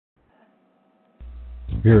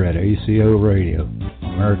here at ACO Radio,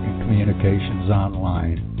 American Communications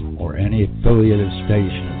Online, or any affiliated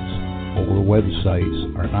stations or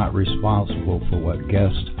websites are not responsible for what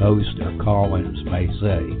guest hosts or call-ins may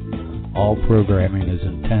say. All programming is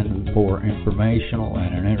intended for informational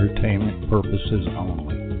and entertainment purposes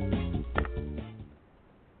only.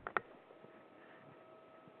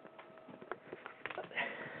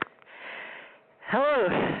 Hello,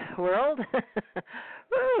 world.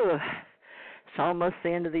 Woo. It's almost the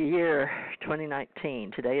end of the year,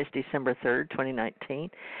 2019. Today is December 3rd, 2019.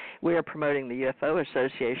 We are promoting the UFO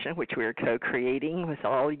Association, which we are co-creating with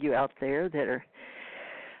all you out there that are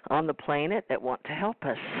on the planet that want to help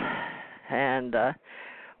us. And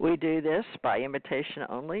we do this by invitation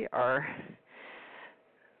only, or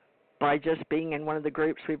by just being in one of the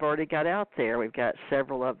groups we've already got out there. We've got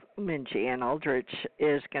several of them, and Jan Aldrich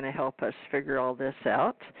is going to help us figure all this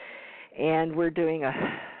out. And we're doing a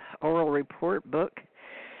oral report book.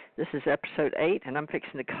 This is episode 8, and I'm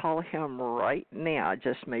fixing to call him right now. I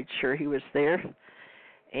just made sure he was there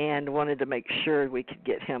and wanted to make sure we could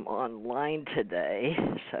get him online today.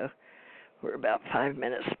 So we're about 5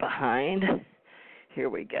 minutes behind. Here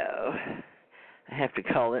we go. I have to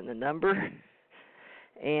call in the number.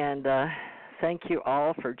 And thank you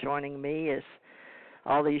all for joining me as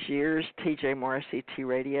all these years, TJ Morris ET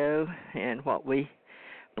Radio, and what we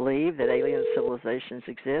believe that alien civilizations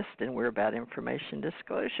exist, and we're about information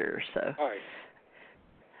disclosure. So,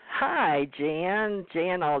 hi,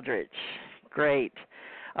 Jan Aldrich. Great.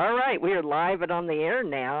 All right, we are live and on the air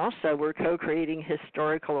now, so we're co-creating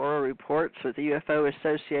historical oral reports with the UFO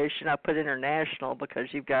Association. I put international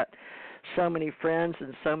because you've got so many friends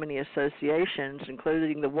and so many associations,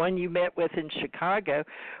 including the one you met with in Chicago.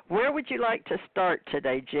 Where would you like to start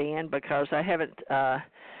today, Jan? Because I haven't,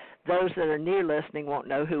 those that are new listening won't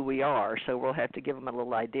know who we are, so we'll have to give them a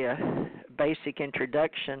little idea, basic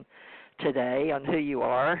introduction today on who you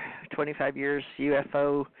are. 25 years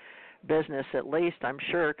UFO business at least, I'm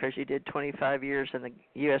sure, because you did 25 years in the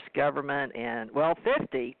U.S. government, and, well,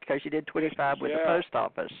 50, because you did 25 with the post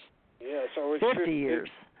office. Yeah, so it's 50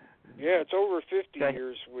 years. Yeah, it's over 50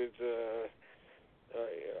 years with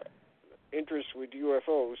interest with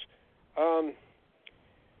UFOs.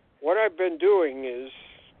 What I've been doing is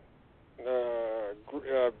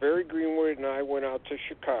Barry Greenwood and I went out to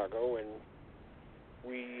Chicago, and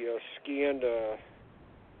we scanned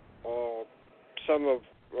some of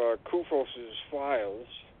CUFOS's files,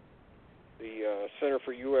 the Center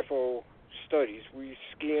for UFO Studies. We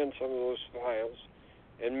scanned some of those files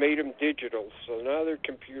and made them digital, so now they're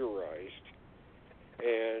computerized.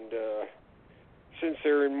 And since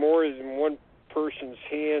they're in more than one person's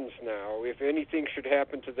hands now, if anything should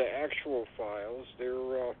happen to the actual files,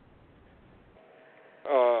 they're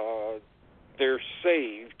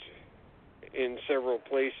saved in several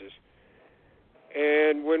places.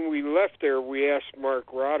 And when we left there, we asked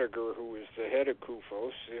Mark Rodiger, who was the head of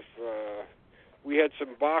CUFOS, if we had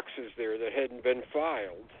some boxes there that hadn't been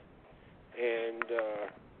filed. And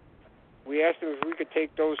we asked him if we could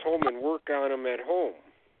take those home and work on them at home.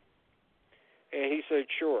 And he said,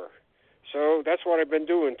 sure. So that's what I've been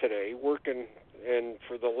doing today, working, and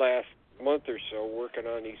for the last month or so, working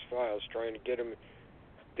on these files, trying to get them.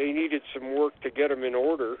 They needed some work to get them in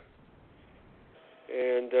order.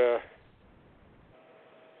 And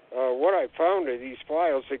what I found in these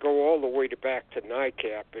files, they go all the way back to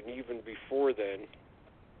NICAP and even before then.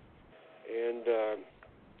 And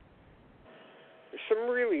there's some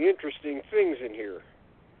really interesting things in here.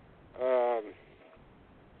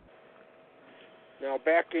 Now,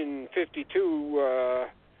 back in 52,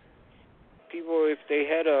 people, if they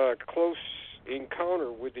had a close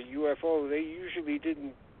encounter with a UFO, they usually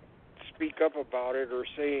didn't speak up about it or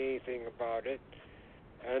say anything about it.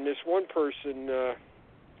 And this one person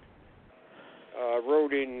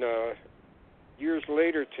wrote in years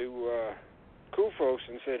later to CUFOS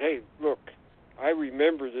and said, hey, look, I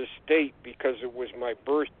remember this date because it was my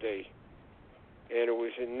birthday, and it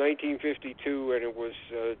was in 1952, and it was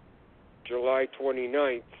July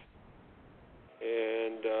 29th,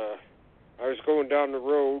 and I was going down the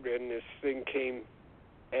road, and this thing came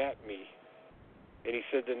at me, and he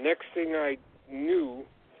said the next thing I knew,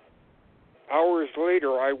 hours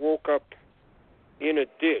later, I woke up in a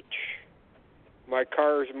ditch. My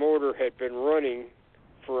car's motor had been running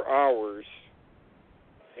for hours,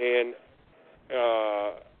 and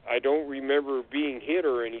I don't remember being hit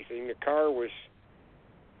or anything. The car was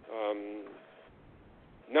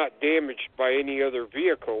not damaged by any other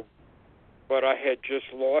vehicle, but I had just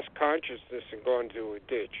lost consciousness and gone to a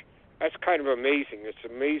ditch. That's kind of amazing. It's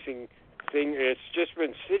an amazing thing, and it's just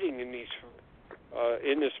been sitting in these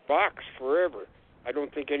in this box forever. I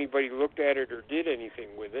don't think anybody looked at it or did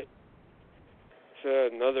anything with it.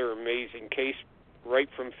 It's another amazing case, right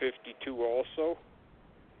from 52 also,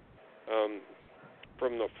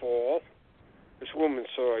 from the fall. This woman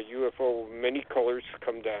saw a UFO of many colors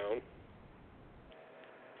come down.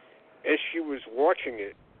 As she was watching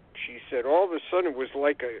it, she said all of a sudden it was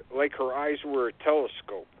like her eyes were a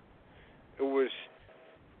telescope. It was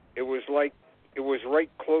like it was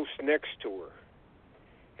right close next to her.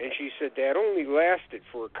 And she said that only lasted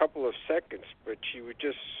for a couple of seconds, but she was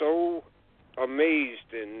just so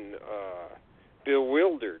amazed and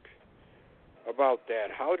bewildered about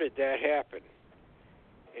that. How did that happen?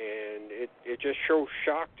 And it just so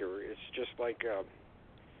shocked her. It's just like,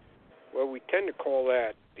 well, we tend to call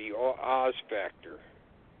that the Oz factor.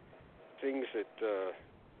 Things that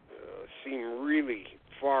seem really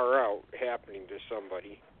far out happening to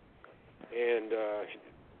somebody. And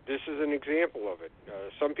this is an example of it.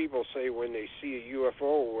 Some people say when they see a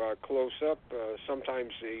UFO close up,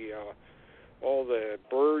 sometimes all the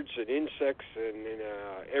birds and insects and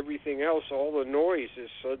everything else, all the noise is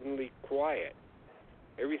suddenly quiet.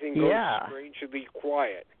 Everything goes strangely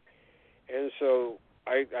quiet. And so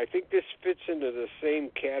I think this fits into the same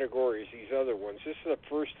category as these other ones. This is the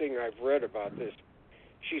first thing I've read about this.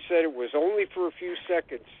 She said it was only for a few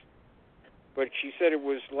seconds, but she said it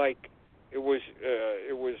was like it was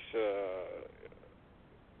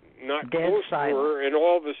not dead close silent. to her, and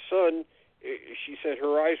all of a sudden, she said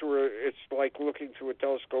her eyes were. It's like looking through a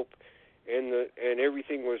telescope, and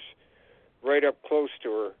everything was right up close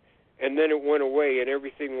to her, and then it went away, and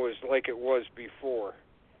everything was like it was before,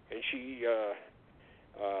 and she.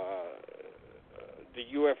 The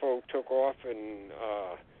UFO took off, and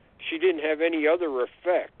she didn't have any other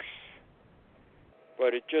effects,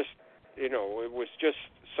 but it just, it was just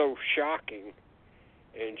so shocking,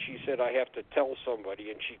 and she said, I have to tell somebody,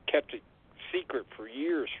 and she kept it secret for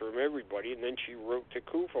years from everybody, and then she wrote to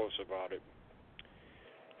Kufos about it.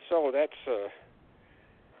 So that's,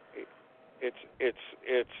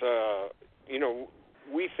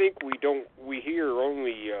 we think we hear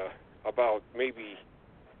only about maybe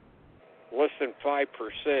less than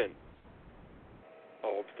 5%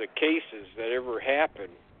 of the cases that ever happen,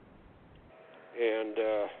 and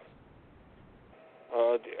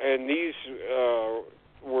these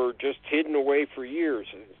were just hidden away for years.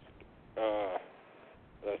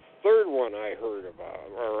 The third one I heard about,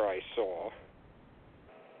 or I saw,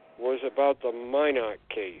 was about the Minot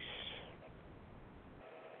case.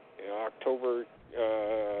 October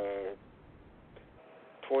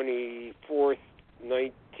 24th,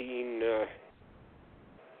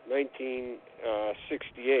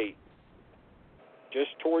 1968,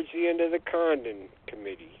 just towards the end of the Condon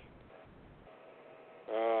Committee.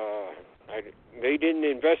 They didn't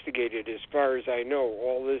investigate it as far as I know,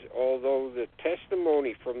 although the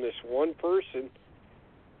testimony from this one person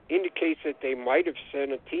indicates that they might have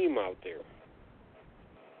sent a team out there.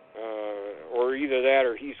 Or either that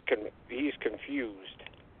or he's confused.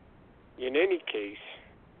 In any case,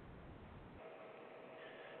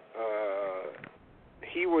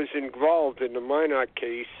 he was involved in the Minot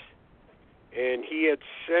case, and he had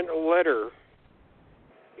sent a letter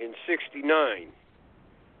in '69.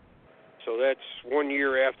 So that's 1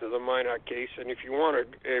 year after the Minot case. And if you want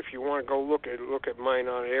to go look at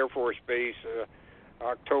Minot Air Force Base,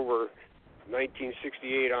 October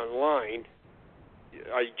 1968 online,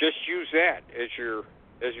 I just use that as your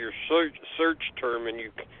search term,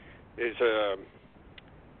 and there's a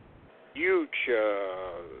huge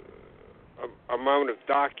amount of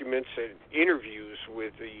documents and interviews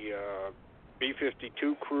with the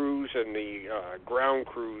B-52 crews and the ground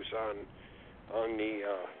crews on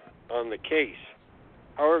the case.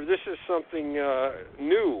 However, this is something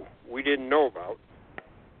new we didn't know about,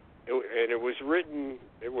 and it was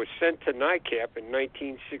sent to NICAP in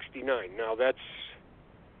 1969. Now that's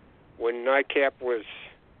when NICAP was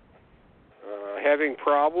having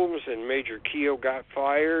problems, and Major Keogh got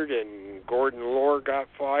fired, and Gordon Lohr got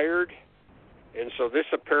fired, and so this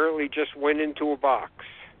apparently just went into a box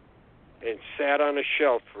and sat on a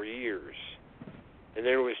shelf for years, and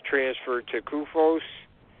then it was transferred to Kufos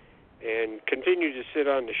and continued to sit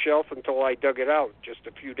on the shelf until I dug it out just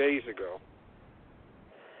a few days ago.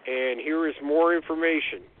 And here is more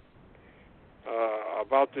information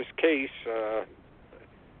about this case.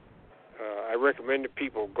 I recommend that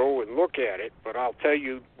people go and look at it, but I'll tell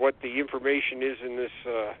you what the information is in this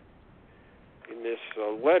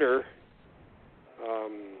letter.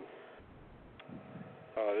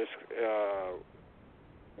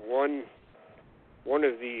 One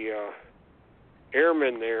of the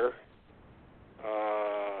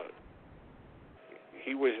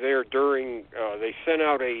he was there during. They sent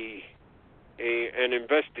out an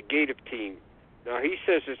investigative team. Now he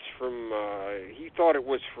says it's from. He thought it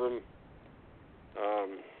was from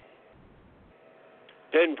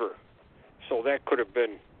Denver, so that could have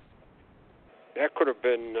been. That could have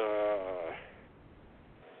been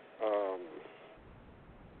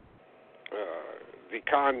the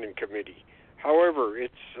Condon Committee. However,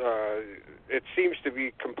 it seems to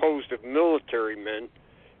be composed of military men,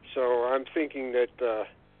 so I'm thinking that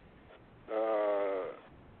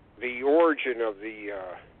the origin of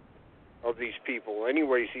these people.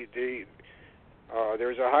 Anyways,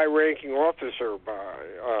 there's a high-ranking officer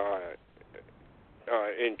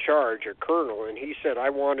in charge, a colonel, and he said, I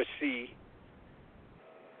want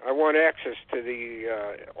access to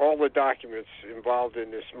all the documents involved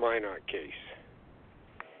in this Minot case.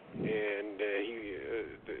 And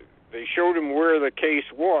they showed him where the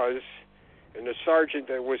case was, and the sergeant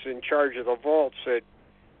that was in charge of the vault said,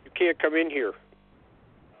 "You can't come in here.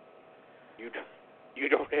 You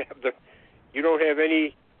don't have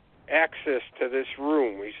any access to this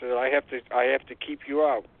room." He said, "I have to keep you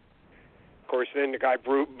out." Of course, then the guy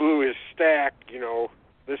blew his stack.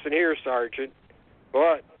 Listen here, Sergeant,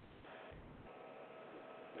 but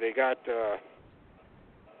they got the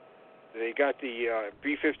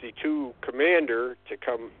B-52 commander to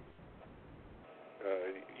come,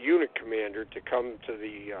 unit commander to come to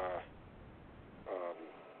the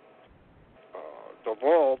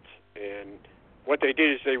vault, and what they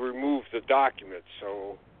did is they removed the documents.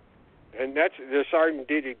 So, and the sergeant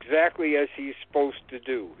did exactly as he's supposed to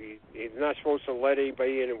do. He's not supposed to let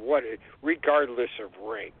anybody in, regardless of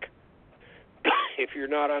rank. If you're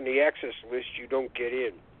not on the access list, you don't get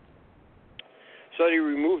in. So he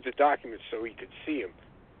removed the documents so he could see them.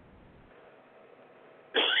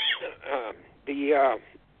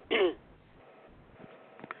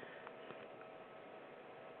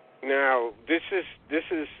 Now this is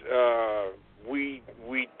we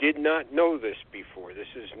did not know this before.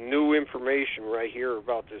 This is new information right here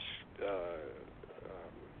about this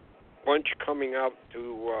bunch coming out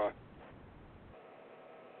to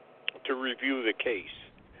review the case.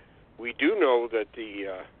 We do know that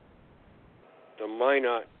the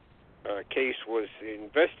Minot case was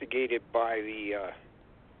investigated by the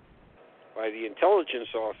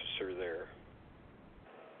intelligence officer there.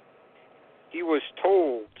 He was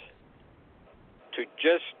told to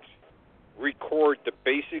just record the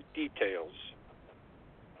basic details.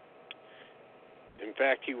 In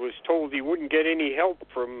fact, he was told he wouldn't get any help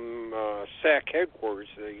from SAC headquarters,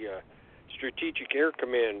 the Strategic Air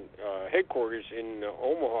Command headquarters in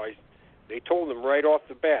Omaha. They told him right off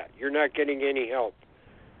the bat, "You're not getting any help,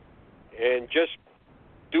 and just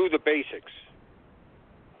do the basics.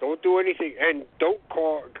 Don't do anything, and don't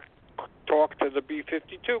talk to the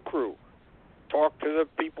B-52 crew. Talk to the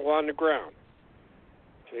people on the ground."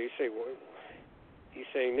 So you say, well, he's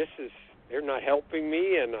saying they're not helping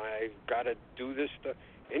me, and I've got to do this stuff.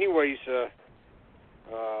 Anyways,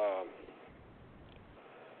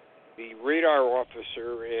 the radar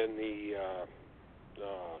officer and the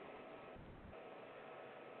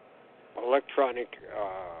electronic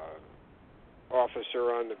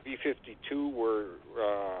officer on the B-52 were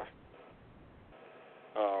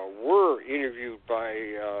interviewed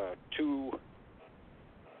by two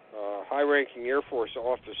high-ranking Air Force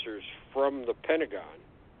officers from the Pentagon.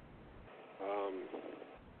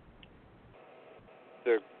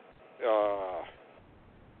 The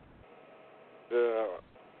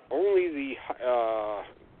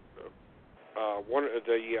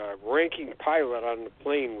ranking pilot on the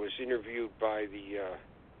plane was interviewed by the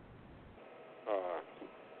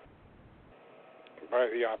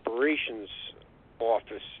operations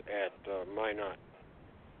office at Minot.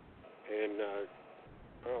 And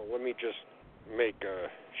let me just make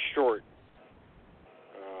a short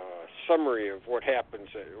summary of what happened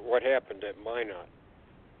at Minot.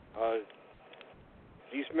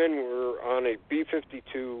 These men were on a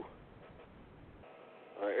B-52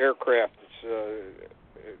 aircraft.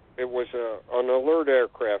 It was an alert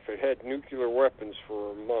aircraft. It had nuclear weapons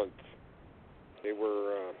for a month. They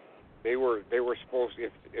were supposed,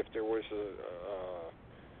 if there was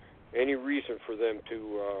any reason for them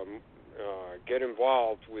to get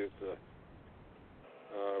involved with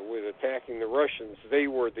attacking the Russians, they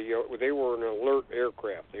were an alert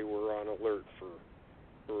aircraft. They were on alert for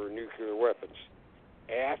nuclear weapons.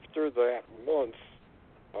 After that month,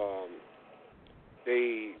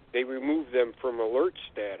 they removed them from alert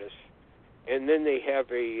status, and then they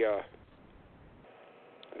have a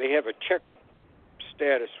check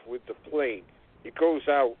status with the plane. It goes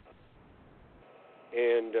out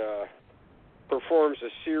and performs a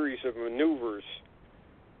series of maneuvers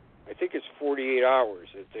think it's 48 hours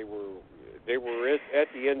that they were at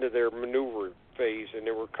the end of their maneuver phase, and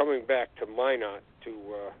they were coming back to Minot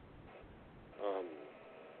to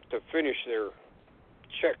finish their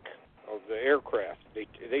check of the aircraft.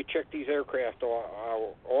 They check these aircraft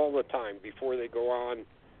all the time before they go on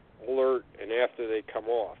alert and after they come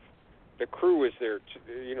off. The crew is there,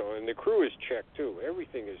 and the crew is checked too.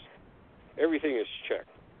 Everything is checked.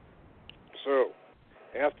 So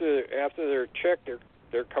after they're checked,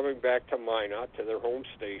 they're coming back to Minot, to their home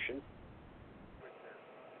station.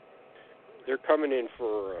 They're coming in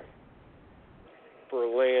for a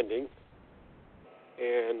landing,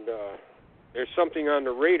 and there's something on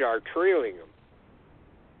the radar trailing them.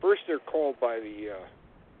 First, they're called by the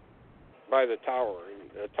tower,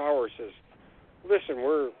 and the tower says, "Listen,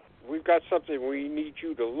 we've got something we need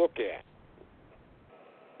you to look at.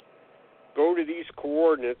 Go to these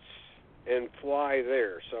coordinates and fly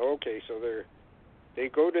there." So okay, so they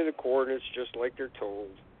go to the coordinates just like they're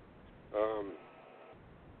told.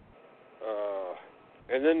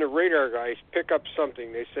 And then the radar guys pick up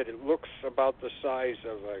something. They said it looks about the size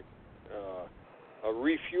of a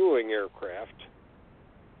refueling aircraft,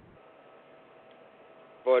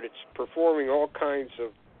 but it's performing all kinds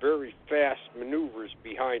of very fast maneuvers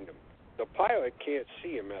behind them. The pilot can't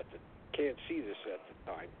see this at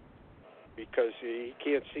the time because he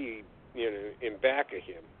can't see, in back of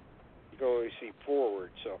him. He can only see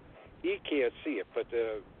forward, so he can't see it. But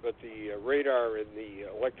the radar and the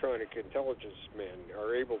electronic intelligence men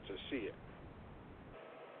are able to see it.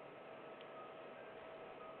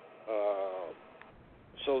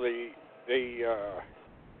 So they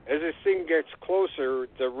as this thing gets closer,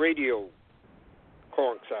 the radio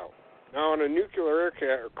conks out. Now, on a nuclear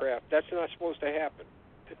aircraft, that's not supposed to happen.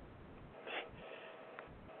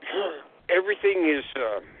 Everything is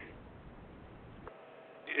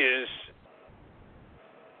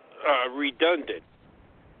redundant.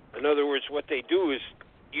 In other words, what they do is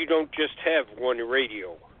you don't just have one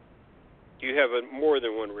radio. You have more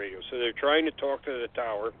than one radio. So they're trying to talk to the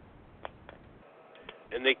tower,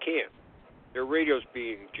 and they can't. Their radio's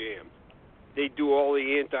being jammed. They do all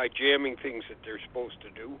the anti-jamming things that they're supposed to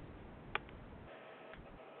do.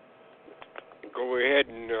 Go ahead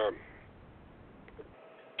and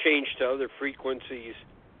change to other frequencies,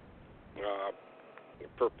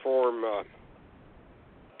 perform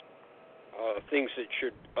things that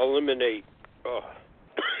should eliminate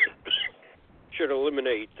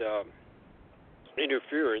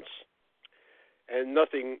interference, and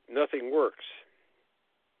nothing works.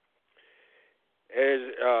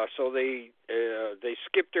 So they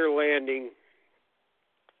skip their landing,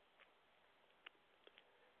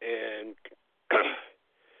 and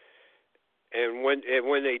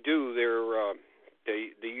when they do,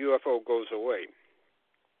 the UFO goes away.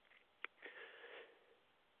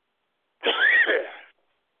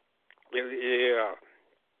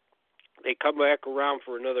 They come back around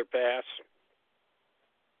for another pass.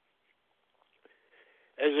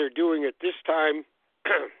 As they're doing it this time,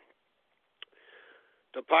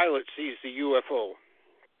 the pilot sees the UFO.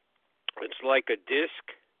 It's like a disc,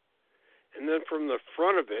 and then from the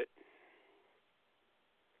front of it,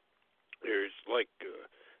 there's like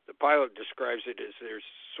the pilot describes it as there's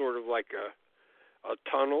sort of like a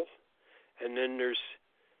tunnel, and then there's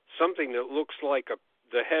something that looks like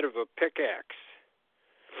the head of a pickaxe,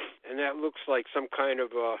 and that looks like some kind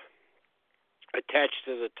of attached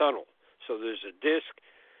to the tunnel. So there's a disc,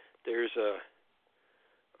 there's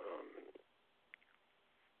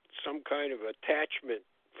some kind of attachment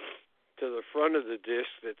to the front of the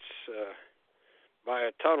disc that's by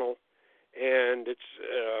a tunnel, and it's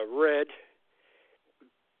red,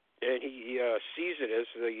 and he sees it as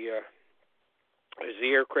the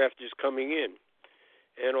aircraft is coming in,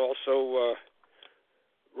 and also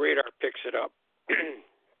radar picks it up.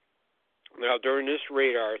 Now, during this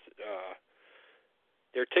radar,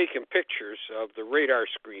 they're taking pictures of the radar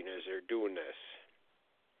screen as they're doing this.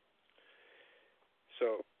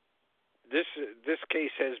 So this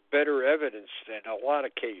case has better evidence than a lot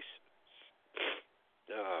of cases.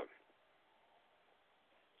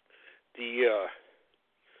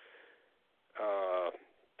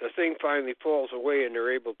 The thing finally falls away, and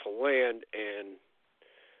they're able to land, and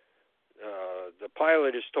the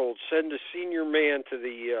pilot is told, send a senior man to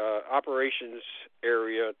the operations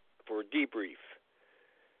area for debrief.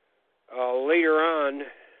 Later on,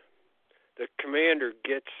 the commander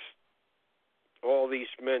gets all these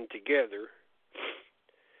men together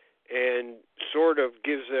and sort of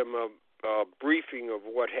gives them a briefing of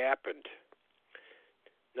what happened.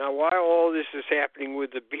 Now, while all this is happening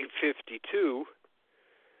with the B-52,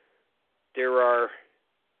 there are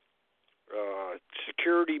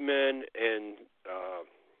security men and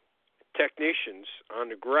technicians on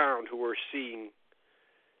the ground who are seeing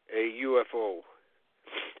a UFO.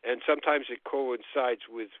 And sometimes it coincides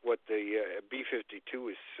with what the B-52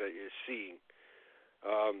 is seeing.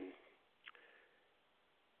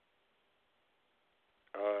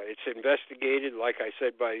 It's investigated, like I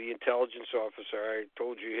said, by the intelligence officer. I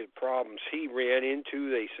told you he had problems he ran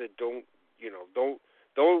into. They said, don't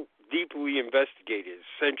deeply investigate it.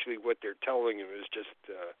 Essentially, what they're telling him is just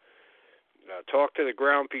talk to the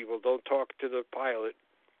ground people. Don't talk to the pilot.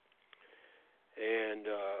 And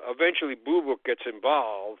eventually, Blue Book gets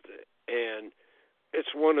involved, and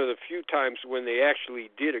it's one of the few times when they actually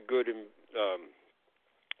did a good.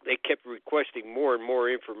 They kept requesting more and more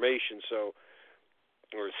information,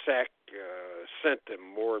 or SAC sent them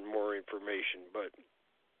more and more information, but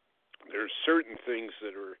there's certain things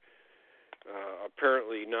that are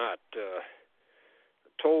apparently not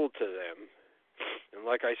told to them. And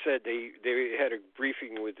like I said, they had a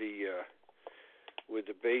briefing with the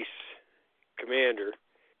base commander,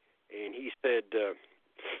 and he said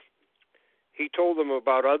he told them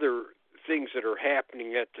about other things that are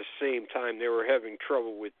happening at the same time. They were having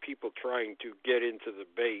trouble with people trying to get into the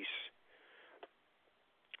base.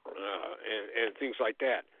 And things like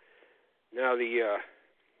that. Now,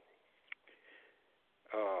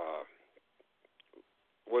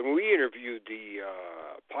 when we interviewed the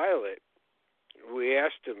pilot, we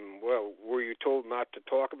asked him, well, were you told not to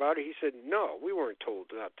talk about it? He said, no, we weren't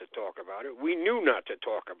told not to talk about it. We knew not to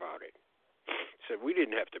talk about it. He said, we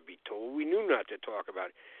didn't have to be told. We knew not to talk about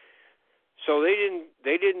it. So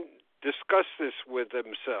they didn't discuss this with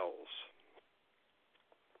themselves.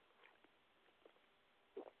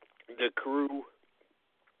 The crew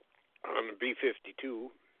on the B-52.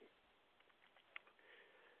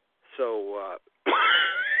 So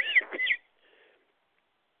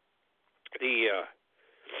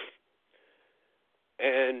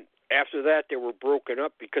and after that they were broken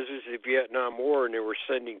up because it was the Vietnam War, and they were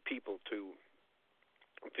sending people to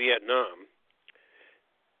Vietnam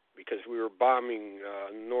because we were bombing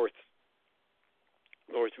North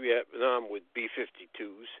Vietnam with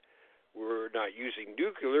B-52s. We were not using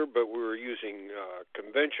nuclear, but we were using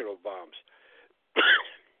conventional bombs.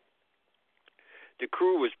 The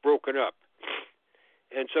crew was broken up.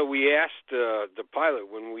 And so we asked the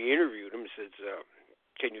pilot when we interviewed him, says,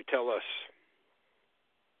 can you tell us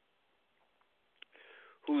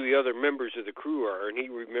who the other members of the crew are? And he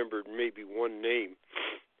remembered maybe one name.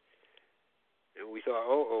 And we thought,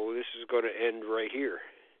 this is going to end right here.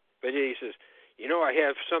 But then he says, I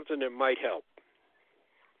have something that might help.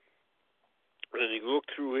 And he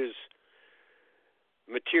looked through his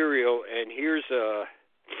material, and here's a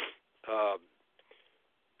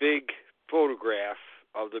big photograph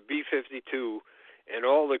of the B-52 and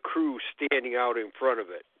all the crew standing out in front of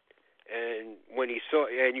it. And when he saw,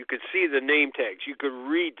 and you could see the name tags, you could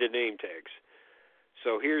read the name tags.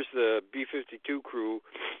 So here's the B-52 crew,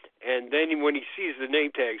 and then when he sees the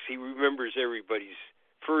name tags, he remembers everybody's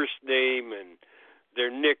first name and their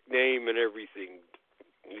nickname and everything.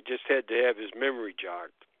 He just had to have his memory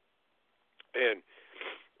jogged. And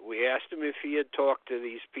we asked him if he had talked to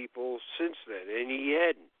these people since then, and he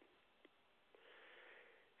hadn't.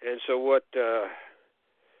 And so what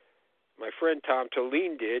my friend Tom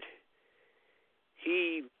Talene did,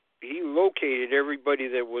 he located everybody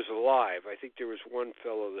that was alive. I think there was one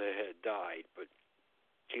fellow that had died, but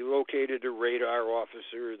he located the radar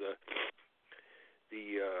officer, the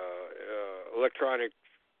electronic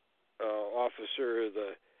officer,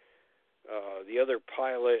 the other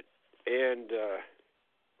pilot, and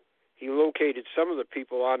he located some of the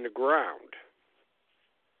people on the ground.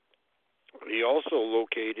 He also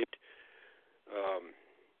located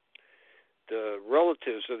the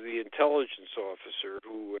relatives of the intelligence officer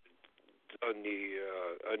who had done the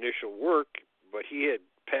initial work, but he had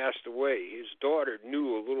passed away. His daughter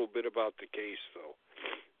knew a little bit about the case, though.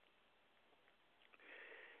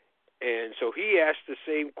 And so he asked the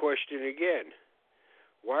same question again.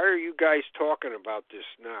 Why are you guys talking about this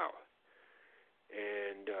now?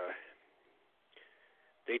 And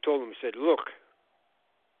they told him, said, look,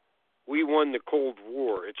 we won the Cold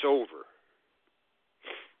War. It's over.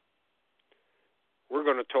 We're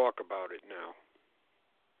going to talk about it now.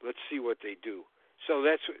 Let's see what they do. So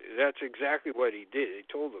that's exactly what he did. He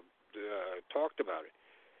told them, talked about it.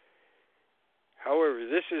 However,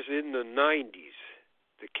 this is in the 90s.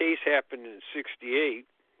 The case happened in 68,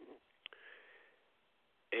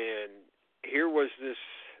 and here was this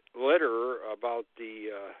letter about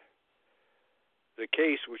the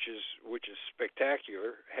case, which is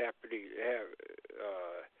spectacular,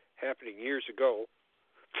 happening years ago.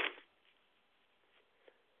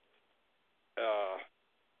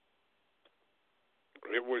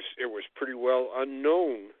 it was pretty well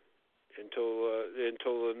unknown until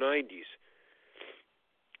the 90s.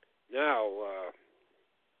 Now,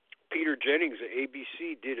 Peter Jennings at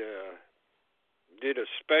ABC did a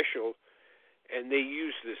special, and they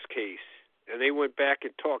used this case, and they went back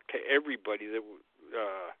and talked to everybody that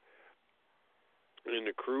in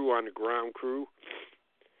the crew, on the ground crew,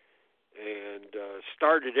 and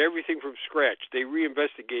started everything from scratch. They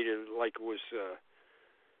reinvestigated it like it was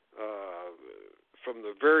from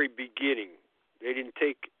the very beginning. They didn't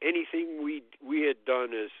take anything we had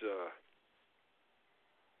done as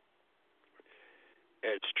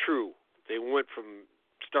true. They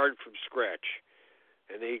started from scratch,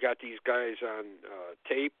 and they got these guys on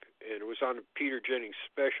tape, and it was on a Peter Jennings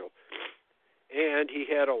special. And he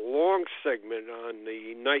had a long segment on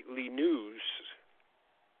the nightly news.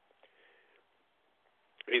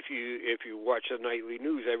 If you watch the nightly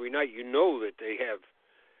news every night, you know that they have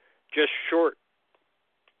just short,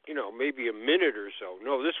 maybe a minute or so.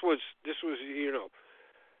 No, this was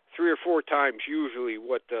 3 or 4 times usually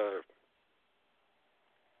what the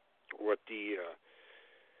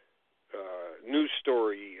news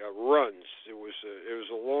story runs. It was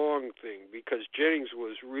a long thing because Jennings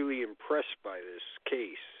was really impressed by this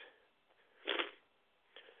case.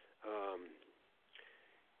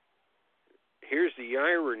 Here's the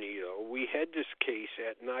irony, though. We had this case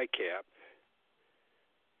at NICAP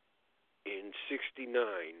in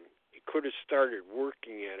 '69. He could have started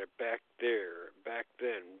working at it back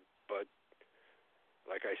then, but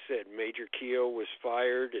like I said, Major Keogh was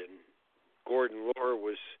fired and Gordon Lohr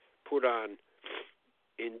was put on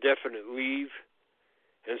indefinite leave,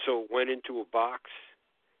 and so it went into a box.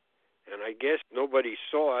 And I guess nobody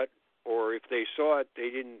saw it, or if they saw it, they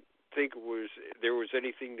didn't think there was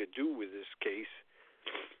anything to do with this case.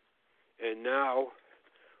 And now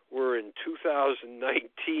we're in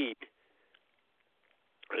 2019,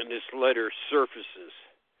 and this letter surfaces.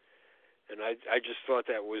 And I just thought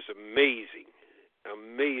that was amazing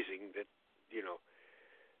that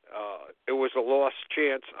it was a lost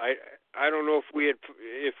chance. I don't know if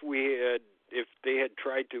they had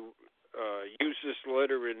tried to use this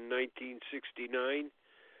letter in 1969,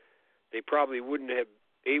 they probably wouldn't have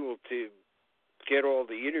able to get all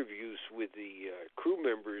the interviews with the crew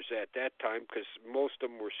members at that time because most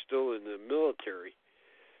of them were still in the military.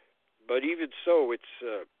 But even so, it's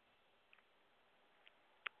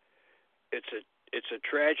a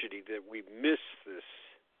tragedy that we missed this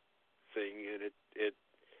thing, and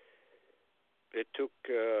it took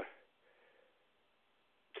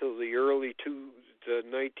till the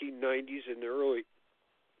 1990s and the early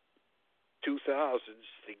 2000s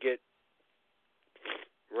to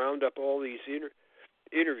round up all these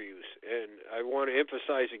interviews. And I want to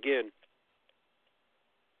emphasize again,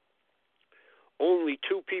 only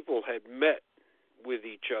 2 people had met with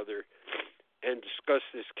each other and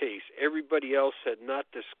discussed this case. Everybody else had not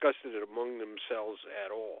discussed it among themselves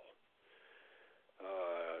at all.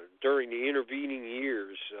 During the intervening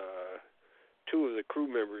years, 2 of the crew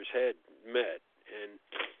members had met, and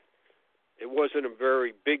it wasn't a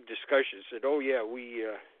very big discussion. It said, "Oh yeah, we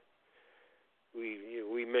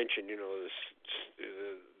mentioned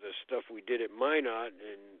the stuff we did at Minot,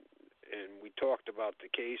 and we talked about the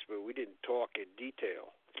case, but we didn't talk in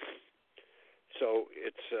detail." So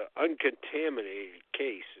it's an uncontaminated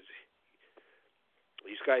case.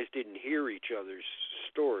 These guys didn't hear each other's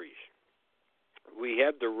stories. We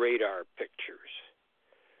have the radar pictures.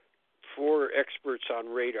 4 experts on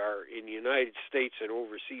radar in the United States and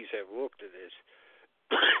overseas have looked at this.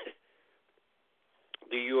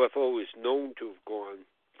 The UFO is known to have gone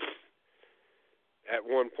at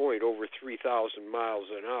one point over 3,000 miles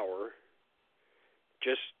an hour,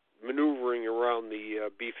 just maneuvering around the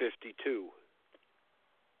B-52.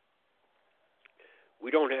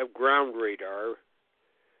 We don't have ground radar.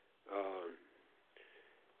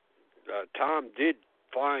 Tom did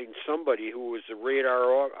find somebody who was a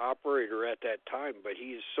radar operator at that time, but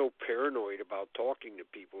he is so paranoid about talking to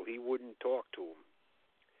people, he wouldn't talk to them.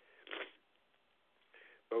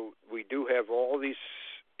 But we do have all this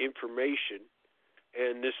information,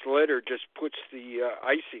 and this letter just puts the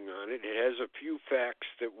icing on it. It has a few facts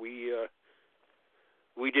that we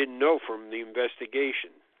didn't know from the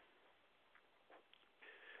investigation.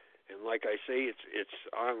 And like I say, it's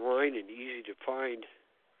online and easy to find.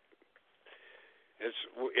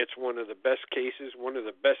 It's one of the best cases, one of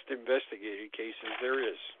the best investigated cases there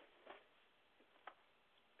is.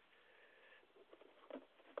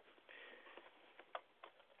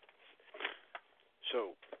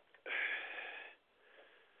 So,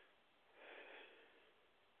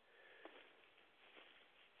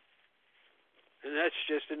 And that's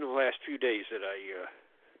just in the last few days that I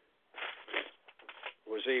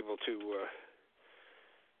was able to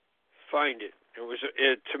find it.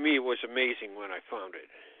 To me, it was amazing when I found it.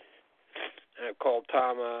 And I called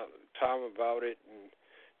Tom about it, and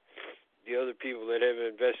the other people that have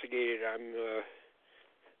investigated.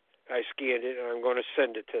 I scanned it, and I'm going to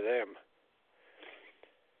send it to them.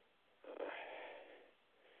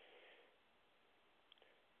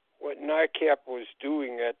 What NICAP was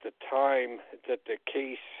doing at the time that the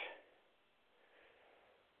case,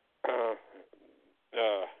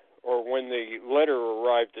 or when the letter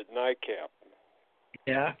arrived at NICAP,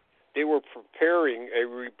 yeah, they were preparing a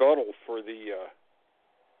rebuttal for the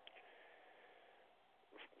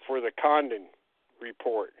Condon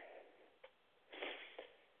report.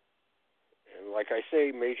 And like I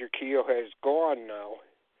say, Major Keogh has gone now.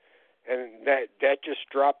 And that just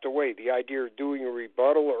dropped away, the idea of doing a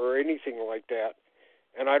rebuttal or anything like that.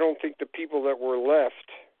 And I don't think the people that were left,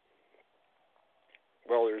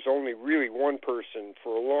 well, there's only really one person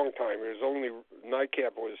for a long time.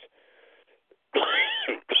 NICAP was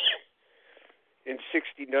in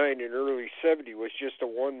 69 and early 70 was just a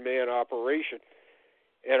one-man operation.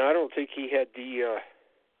 And I don't think he had the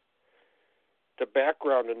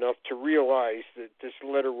background enough to realize that this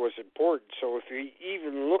letter was important. So if he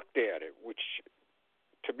even looked at it, which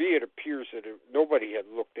to me it appears that nobody had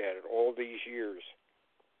looked at it all these years,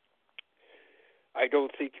 I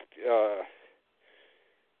don't think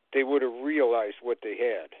they would have realized what they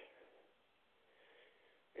had.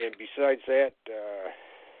 And besides that,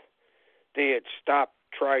 they had stopped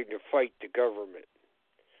trying to fight the government.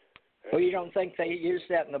 Well, you don't think they used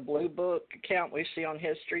that in the Blue Book account we see on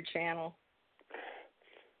History Channel?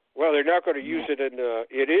 Well, they're not going to use it in.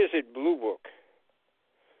 It is in Blue Book.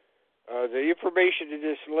 The information in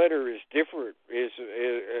this letter is different.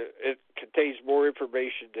 It contains more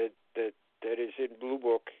information that is in Blue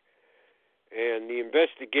Book, and the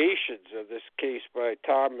investigations of this case by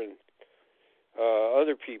Tom and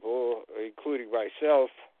other people, including myself,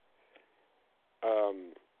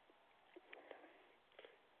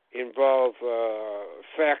 involve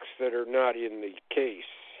facts that are not in the case.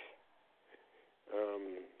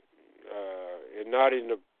 And not in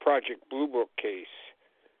the Project Blue Book case.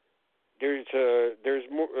 There's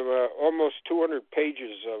almost 200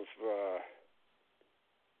 pages of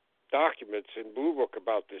documents in Blue Book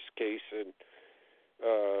about this case, and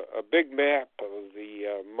a big map of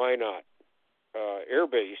the Minot Air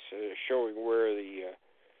Base showing where the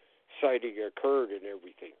sighting occurred and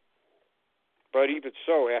everything. But even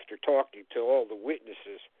so, after talking to all the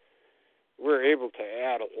witnesses, we're able to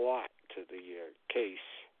add a lot to the case.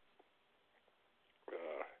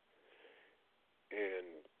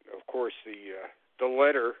 And of course, the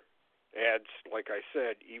letter adds, like I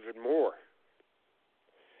said, even more.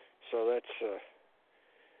 So that's,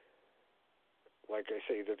 like I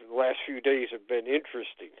say, the last few days have been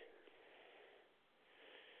interesting.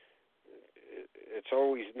 It's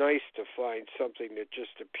always nice to find something that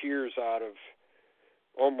just appears out of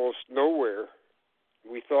almost nowhere.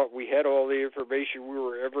 We thought we had all the information we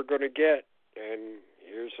were ever going to get, and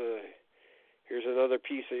here's another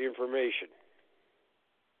piece of information.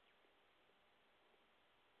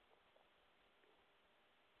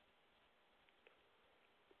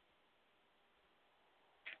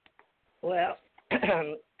 Well,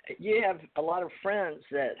 you have a lot of friends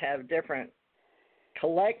that have different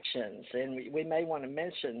collections, and we may want to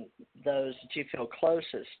mention those that you feel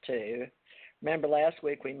closest to. Remember last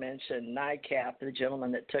week we mentioned NICAP, the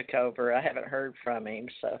gentleman that took over. I haven't heard from him,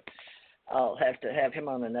 so I'll have to have him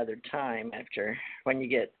on another time after when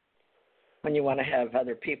you want to have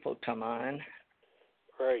other people come on.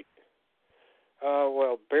 Right.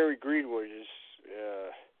 Well, Barry Greenwood is.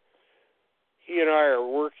 He and I are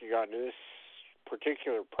working on this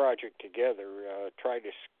particular project together, trying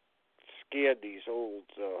to scan these old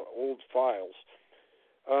files.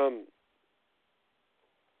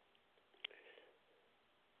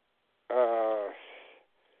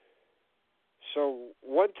 So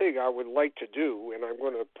one thing I would like to do, and I'm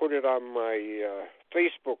going to put it on my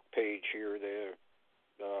Facebook page here, the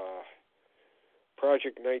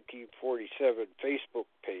Project 1947 Facebook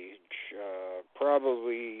page,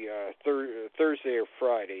 probably Thursday or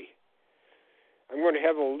Friday. I'm going to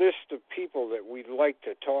have a list of people that we'd like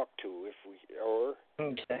to talk to,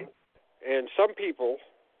 Okay. And some people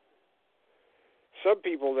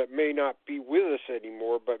that may not be with us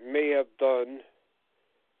anymore, but may have done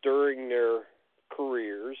during their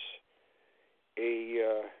careers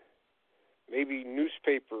a maybe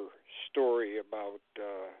newspaper story about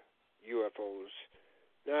UFOs.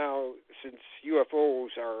 Now, since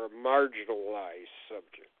UFOs are a marginalized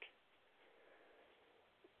subject,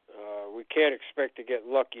 can't expect to get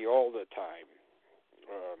lucky all the time.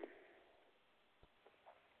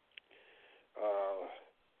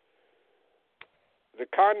 The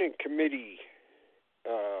Condon Committee,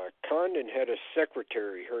 Condon had a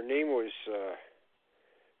secretary. Her name was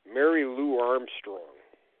Mary Lou Armstrong,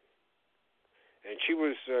 and she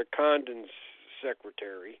was Condon's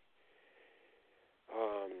secretary.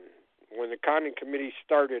 When the Condon Committee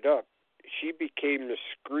started up, she became the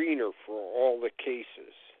screener for all the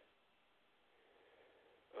cases.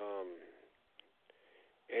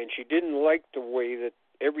 And she didn't like the way that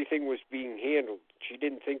everything was being handled. She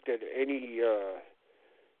didn't think that any...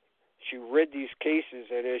 she read these cases,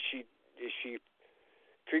 and as she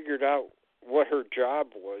figured out what her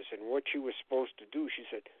job was and what she was supposed to do, she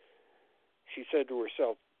said to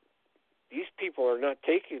herself, these people are not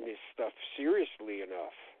taking this stuff seriously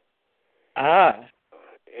enough.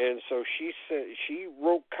 And so she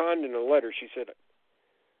wrote Condon a letter. She said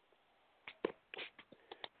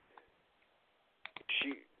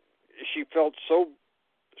she felt so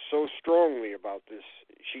strongly about this.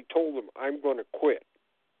 She told him, I'm going to quit.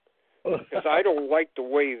 Because I don't like the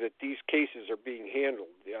way that these cases are being handled.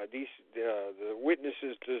 The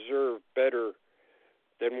witnesses deserve better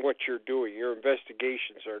than what you're doing. Your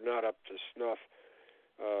investigations are not up to snuff.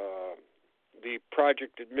 The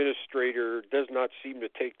project administrator does not seem to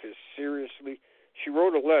take this seriously. She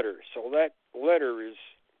wrote a letter, so that letter is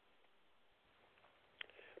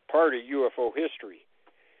part of UFO history.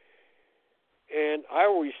 And I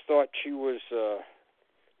always thought she was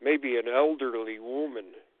maybe an elderly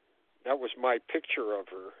woman. That was my picture of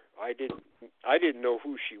her. I didn't know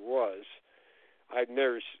who she was. I'd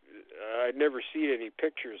never seen any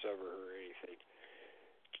pictures of her or anything.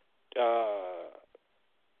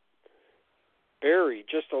 Barry,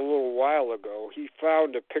 just a little while ago, he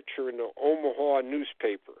found a picture in the Omaha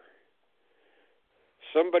newspaper.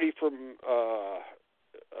 Somebody from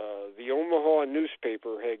the Omaha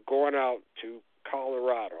newspaper had gone out to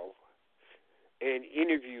Colorado and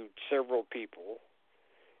interviewed several people,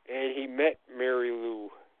 and he met Mary Lou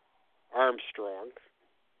Armstrong,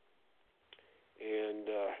 and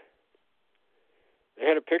they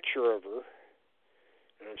had a picture of her,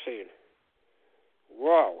 and I'm saying,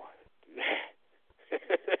 wow,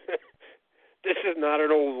 this is not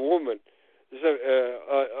an old woman. This is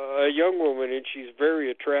a young woman, and she's very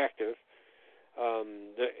attractive.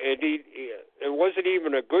 It wasn't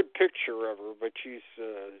even a good picture of her, but she's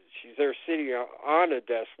there sitting on a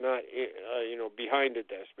desk, not behind a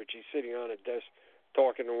desk, but she's sitting on a desk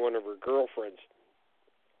talking to one of her girlfriends.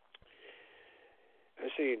 I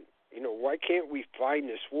was saying, why can't we find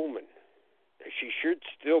this woman? She should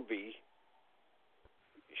still be.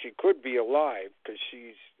 She could be alive because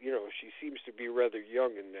she seems to be rather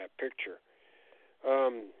young in that picture.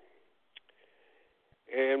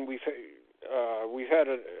 And we've had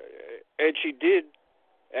and she did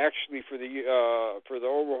actually for the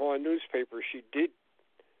Omaha newspaper. She did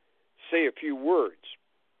say a few words.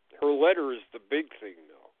 Her letter is the big thing,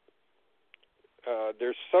 though.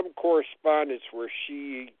 There's some correspondence where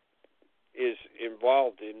she is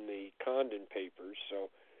involved in the Condon papers, so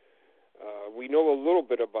we know a little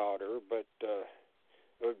bit about her, but it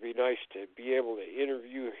would be nice to be able to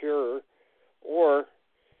interview her, or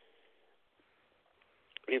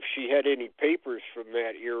if she had any papers from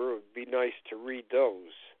that era, it would be nice to read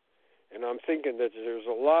those. And I'm thinking that there's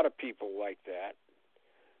a lot of people like that.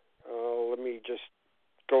 Let me just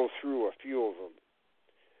go through a few of them.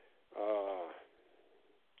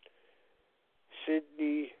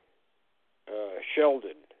 Sidney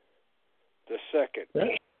Sheldon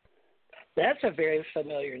II. That's a very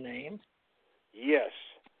familiar name. Yes.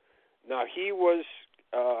 Now, he was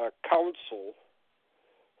counsel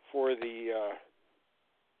for the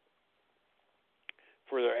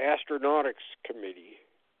Astronautics Committee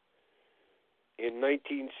in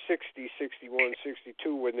 1960, 61,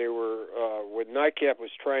 62 when they were when NICAP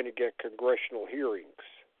was trying to get congressional hearings.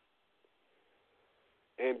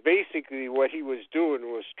 And basically what he was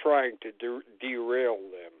doing was trying to derail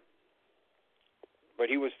them. But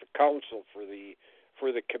he was the counsel for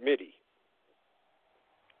the committee.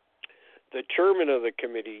 The chairman of the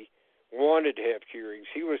committee wanted to have hearings.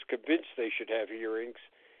 He was convinced they should have hearings.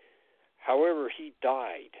 However, he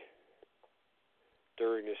died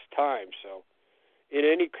during this time. So, in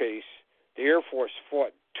any case, the Air Force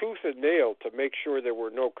fought tooth and nail to make sure there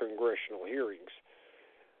were no congressional hearings.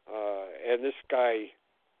 And this guy,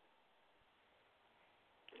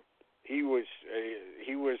 he was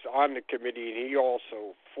on the committee, and he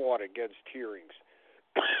also fought against hearings.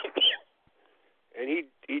 And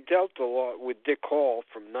he dealt a lot with Dick Hall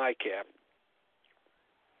from NICAP.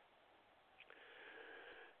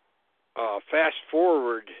 fast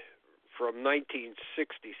forward from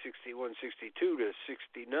 1960, 61, 62 to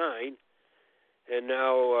 69, and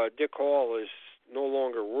now Dick Hall is no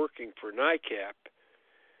longer working for NICAP,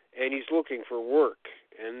 and he's looking for work.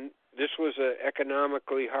 And this was an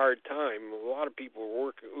economically hard time. A lot of people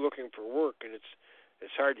were looking for work, and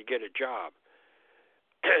it's hard to get a job.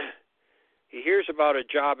 He hears about a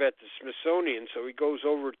job at the Smithsonian, so he goes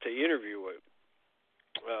over to interview it.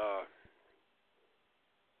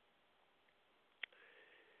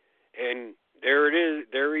 And there it is.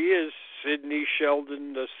 There he is, Sidney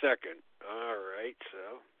Sheldon II. All right,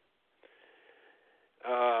 so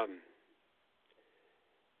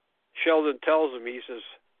Sheldon tells him, he says,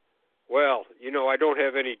 well, I don't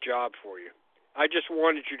have any job for you. I just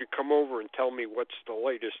wanted you to come over and tell me what's the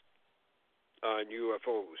latest on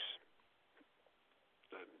UFOs.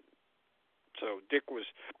 So Dick was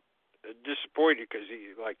disappointed because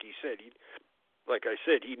like I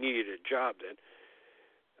said, he needed a job then.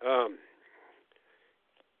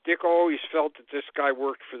 Dick always felt that this guy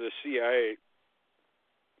worked for the CIA.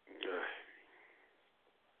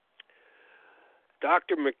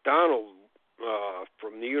 Dr. McDonald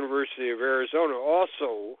from the University of Arizona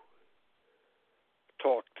also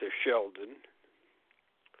talked to Sheldon.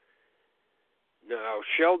 Now,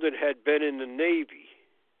 Sheldon had been in the Navy,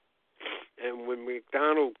 and when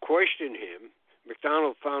McDonald questioned him,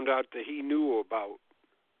 McDonald found out that he knew about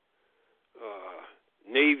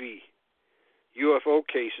Navy UFO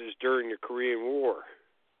cases during the Korean War.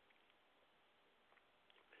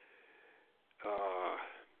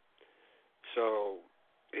 So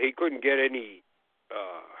he couldn't get any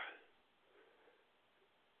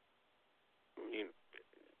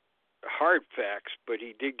hard facts, but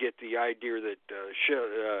he did get the idea that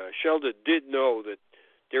Sheldon did know that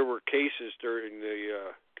there were cases during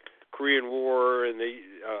the Korean War, and they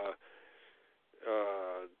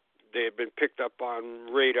had been picked up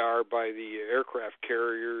on radar by the aircraft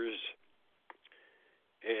carriers,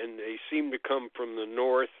 and they seemed to come from the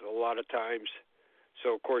north a lot of times.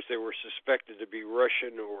 So, of course, they were suspected to be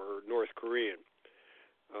Russian or North Korean.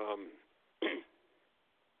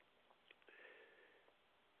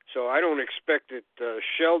 So I don't expect that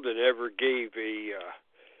Sheldon ever gave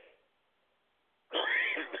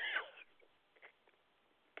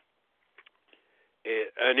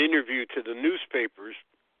an interview to the newspapers,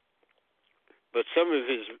 but some of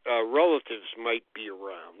his relatives might be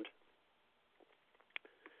around.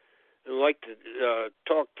 I'd like to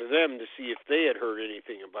talk to them to see if they had heard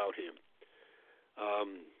anything about him.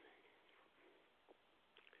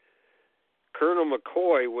 Colonel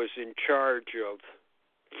McCoy was in charge of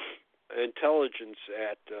intelligence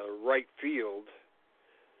at Wright Field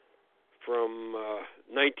from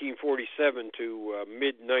 1947 to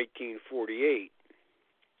mid-1948.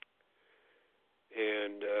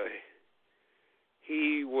 And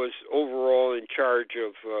he was overall in charge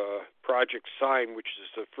of Project Sign, which is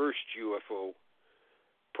the first UFO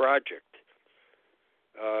project.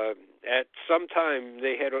 At some time,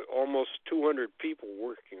 they had almost 200 people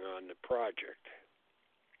working on the project.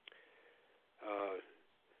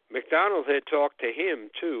 McDonald had talked to him,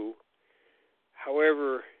 too.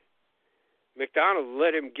 However, McDonald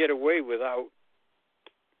let him get away without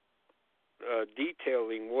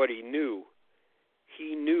detailing what he knew.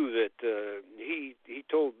 He knew that he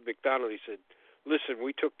told McDonald, he said, listen,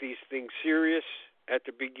 we took these things serious at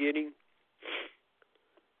the beginning.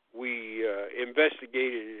 We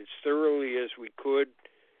investigated it as thoroughly as we could.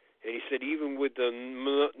 And he said, even with the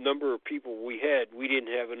number of people we had, we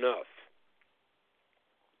didn't have enough.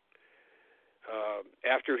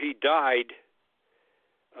 After he died,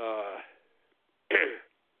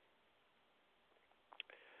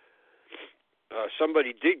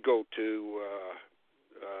 somebody did go to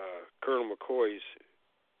Colonel McCoy's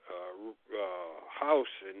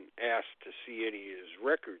house and asked to see any of his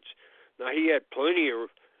records. Now, he had plenty of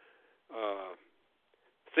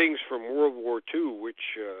things from World War II,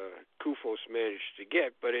 which Kufos managed to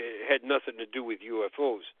get, but it had nothing to do with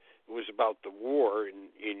UFOs. It was about the war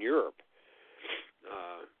in Europe.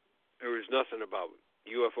 There was nothing about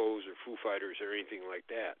UFOs or Foo Fighters or anything like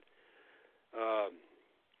that.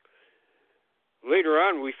 Later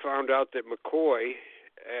on, we found out that McCoy,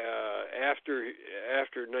 after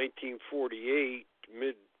 1948,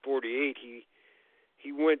 mid-48,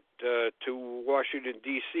 he went to Washington,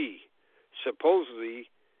 D.C. Supposedly,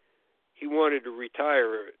 he wanted to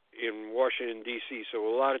retire in Washington, D.C., so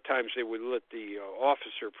a lot of times they would let the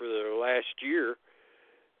officer for their last year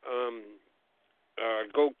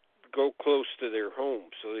go close to their home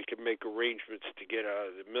so they could make arrangements to get out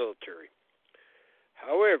of the military.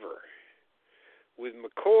 However, with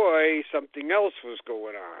McCoy, something else was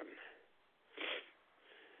going on.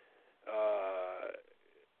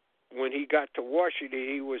 when he got to Washington,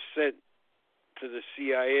 he was sent to the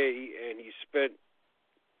CIA, and he spent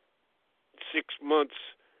 6 months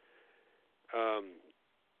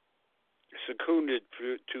seconded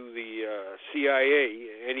to the CIA,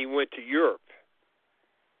 and he went to Europe.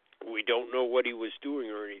 We don't know what he was doing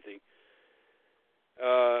or anything.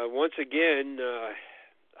 Once again,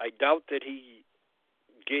 I doubt that he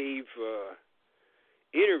gave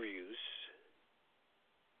interviews,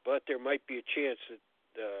 but there might be a chance that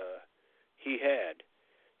he had.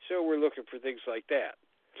 So we're looking for things like that.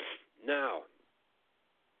 Now,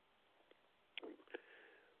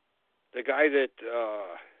 the guy that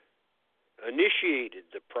initiated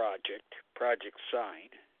the Project Sign,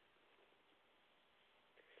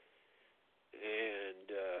 and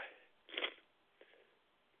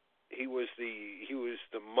he was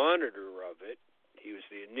the monitor of it. He was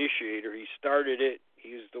the initiator. He started it.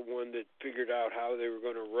 He was the one that figured out how they were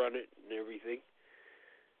going to run it and everything.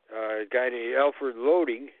 A guy named Alfred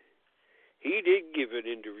Loading, he did give an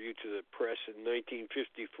interview to the press in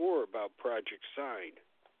 1954 about Project Sign.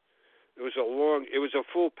 It was a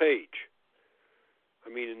full page. I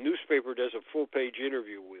mean, a newspaper does a full-page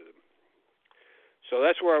interview with him. So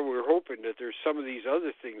that's why we're hoping that there's some of these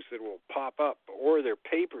other things that will pop up, or their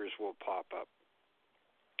papers will pop up.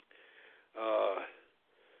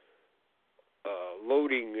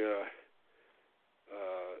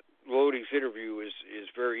 Loading's interview is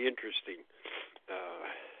very interesting.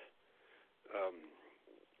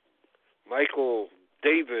 Michael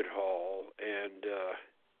David Hall and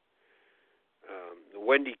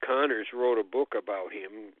Wendy Connors wrote a book about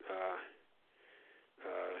him.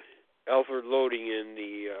 Alfred Loading in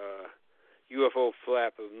the UFO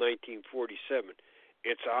flap of 1947.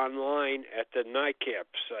 It's online at the NICAP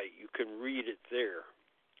site. You can read it there.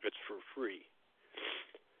 It's for free.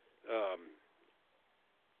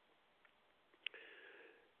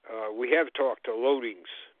 We have talked to Loading's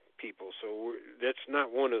people, so that's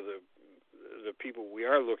not one of the people we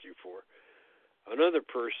are looking for. Another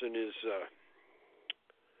person is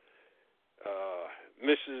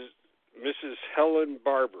Mrs. Helen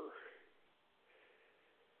Barber.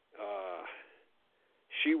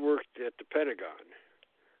 She worked at the Pentagon.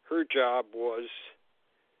 Her job was,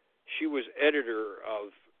 she was editor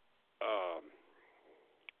of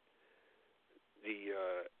the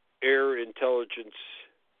Air Intelligence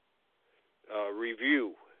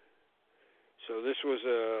Review. So this was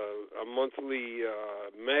a monthly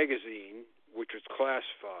magazine which was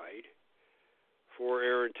classified for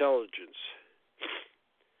air intelligence.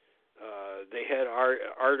 They had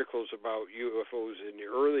articles about UFOs in the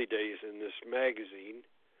early days in this magazine.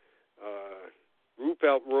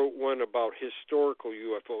 Ruppelt wrote one about historical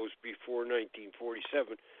UFOs before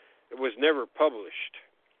 1947. It was never published.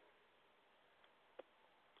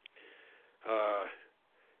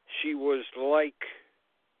 She was like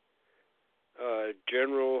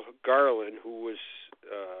General Garland, who was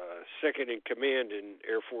second in command in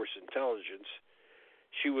Air Force Intelligence.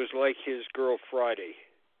 She was like his girl Friday.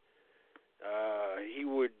 He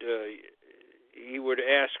would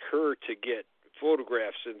ask her to get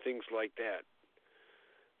photographs and things like that.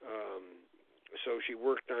 So she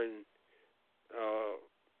worked on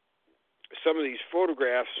some of these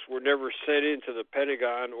photographs were never sent into the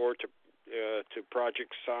Pentagon or to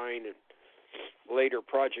Project Sign and later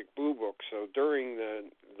Project Blue Book. So during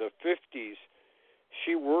the 50s,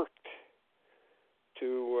 she worked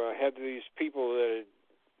to have these people that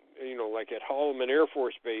had, like at Holloman Air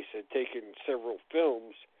Force Base, had taken several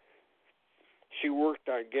films. She worked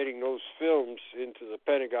on getting those films into the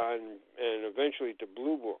Pentagon and eventually to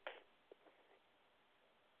Blue Book.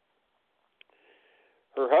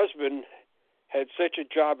 Her husband had such a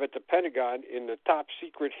job at the Pentagon in the top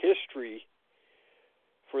secret history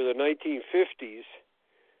for the 1950s.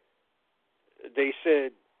 They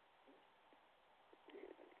said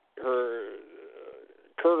her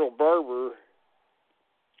Colonel Barber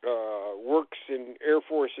works in Air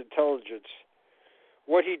Force Intelligence.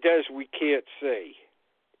 What he does, we can't say.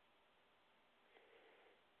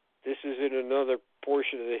 This is in another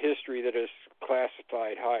portion of the history that is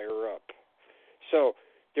classified higher up. So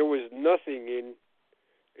there was nothing in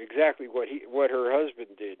exactly what her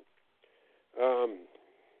husband did.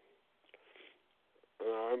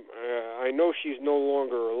 I know she's no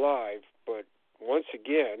longer alive, but once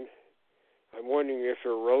again, I'm wondering if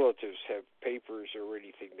her relatives have papers or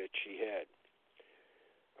anything that she had.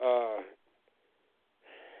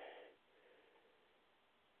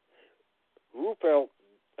 Ruppelt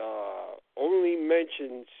only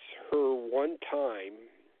mentions her one time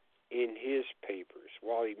in his papers.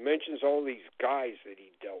 While he mentions all these guys that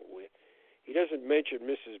he dealt with, he doesn't mention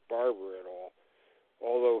Mrs. Barber at all.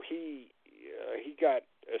 although he got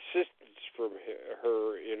assistance from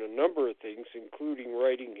her in a number of things, including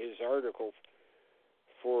writing his article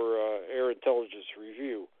for Air Intelligence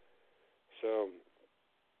Review. So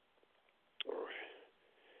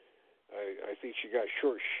I think she got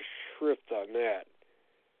short shrift on that.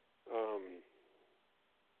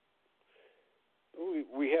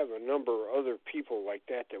 We have a number of other people like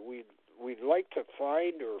that we'd like to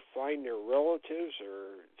find their relatives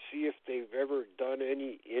or see if they've ever done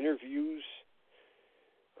any interviews.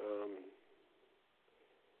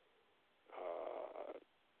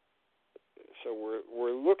 So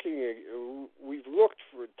we're looking at,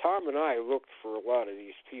 Tom and I looked for a lot of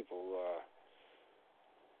these people,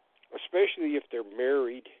 especially if they're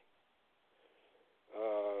married.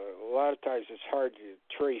 A lot of times it's hard to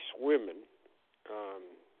trace women.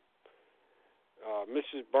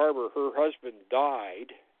 Mrs. Barber, her husband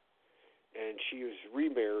died, and she was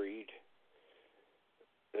remarried,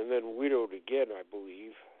 and then widowed again, I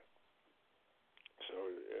believe. So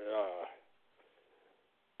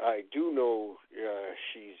I do know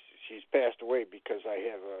she's passed away because I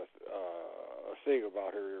have a thing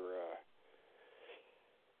about her,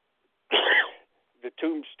 the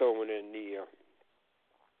tombstone and the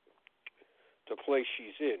place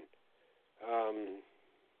she's in.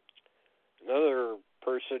 Another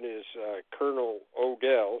person is Colonel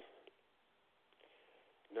Odell.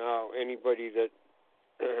 Now, anybody that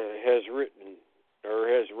has written or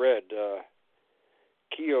has read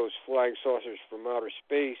Keogh's Flying Saucers from Outer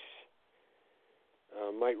Space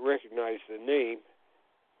might recognize the name.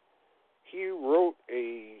 He wrote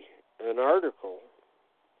an article.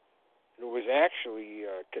 It was actually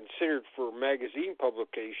considered for magazine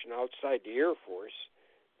publication outside the Air Force,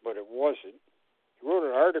 but it wasn't. He wrote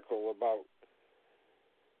an article about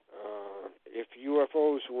if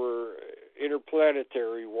UFOs were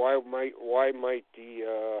interplanetary, why might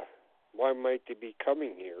they be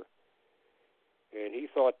coming here? And he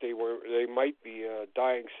thought they might be a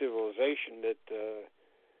dying civilization that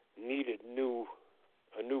needed a new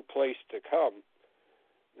place to come.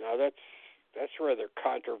 Now that's rather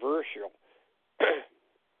controversial.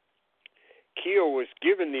 Keogh was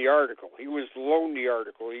given the article. He was loaned the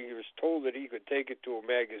article. He was told that he could take it to a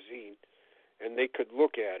magazine, and they could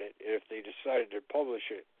look at it. And if they decided to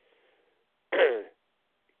publish it,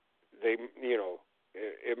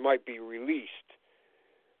 it might be released.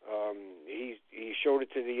 He showed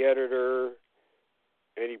it to the editor,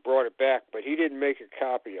 and he brought it back, but he didn't make a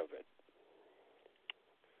copy of it.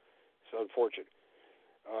 It's unfortunate.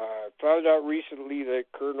 I found out recently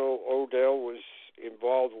that Colonel Odell was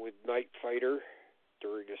involved with night fighter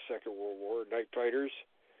during the Second World War, night fighters,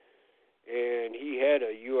 and he had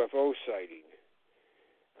a UFO sighting.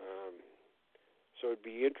 So it'd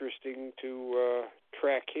be interesting to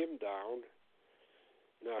track him down.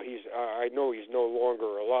 Now I know he's no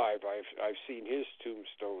longer alive. I've seen his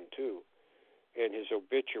tombstone too, and his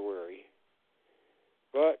obituary.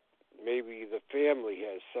 But maybe the family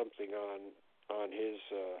has something on his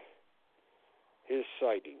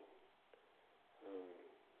sighting.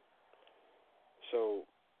 So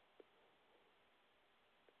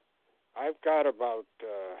I've got about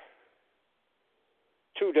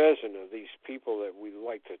 24 of these people that we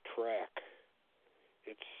like to track.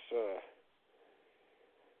 It's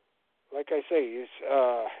like I say, it's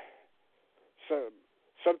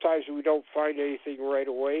sometimes we don't find anything right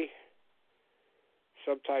away.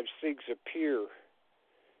 Sometimes things appear.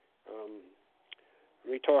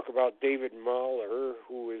 We talk about David Mahler,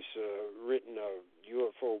 who has written a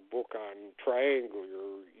UFO book on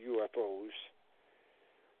triangular UFOs.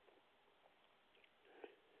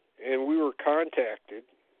 And we were contacted.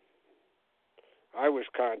 I was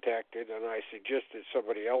contacted, and I suggested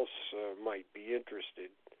somebody else might be interested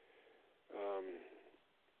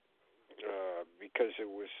because it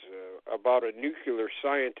was about a nuclear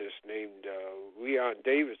scientist named Leon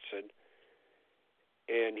Davidson,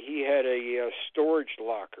 and he had a storage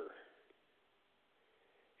locker.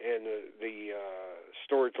 And the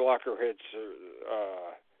storage locker had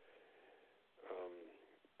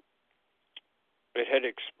it had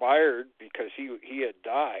expired because he had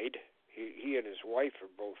died. He and his wife are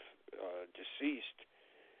both deceased.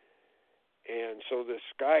 And so this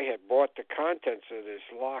guy had bought the contents of this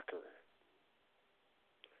locker.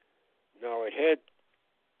 Now, it had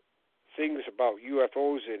things about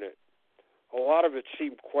UFOs in it. A lot of it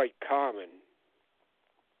seemed quite common.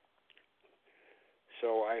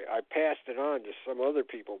 So I passed it on to some other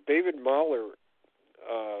people. David Mahler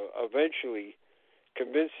eventually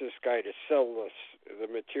convinced this guy to sell the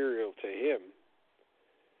material to him.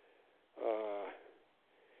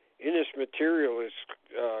 In this material is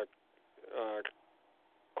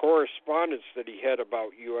correspondence that he had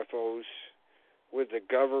about UFOs with the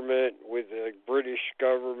government, with the British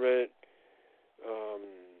government,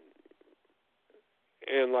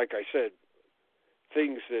 and like I said,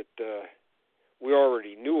 things that we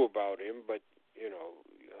already knew about him, but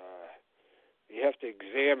you have to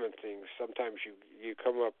examine things. Sometimes you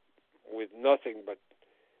come up with nothing, but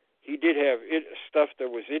he did have stuff that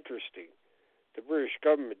was interesting. The British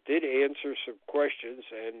government did answer some questions,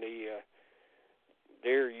 and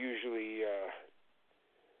they're usually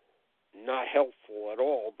not helpful at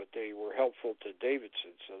all, but they were helpful to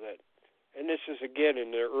Davidson. And this is again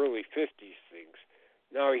in the early 50s things.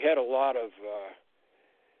 Now he had a lot of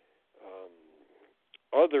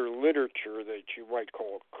other literature that you might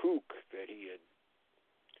call kook that he had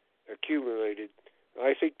accumulated.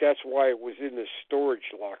 I think that's why it was in the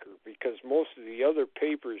storage locker, because most of the other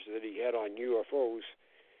papers that he had on UFOs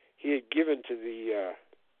he had given to the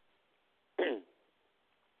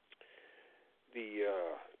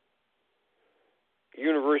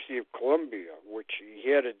University of Columbia, which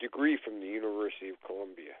he had a degree from the University of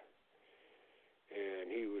Columbia.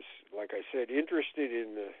 And he was, like I said, interested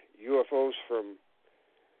in the UFOs from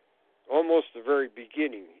almost the very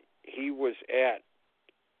beginning. He was at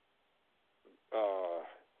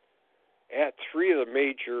three of the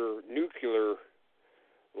major nuclear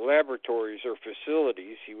laboratories or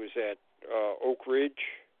facilities. He was at Oak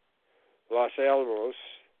Ridge, Los Alamos,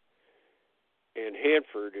 and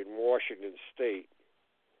Hanford in Washington State.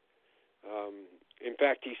 In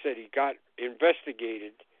fact, he said he got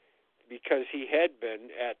investigated because he had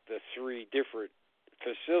been at the three different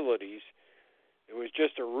facilities. It was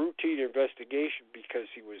just a routine investigation because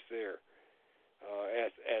he was there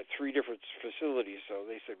at three different facilities. So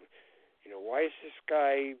they said, why is this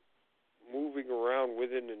guy moving around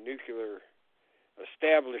within the nuclear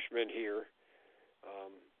establishment here?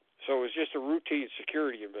 So it was just a routine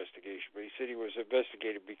security investigation, but he said he was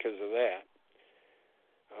investigated because of that.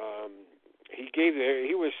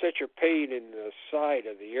 He was such a pain in the side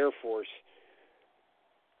of the Air Force,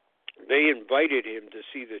 they invited him to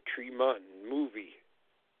see the Tremont movie.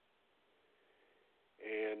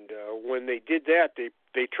 And when they did that,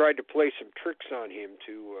 they tried to play some tricks on him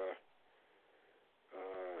to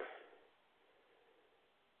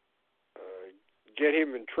get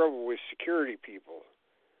him in trouble with security people.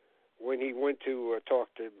 When he went to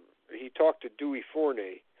talked to Dewey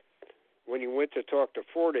Forney. When he went to talk to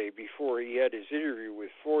Forney before he had his interview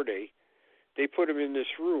with Forney, they put him in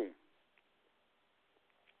this room.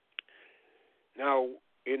 Now,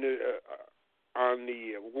 on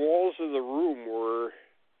the walls of the room were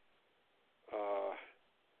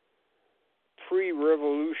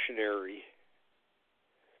pre-revolutionary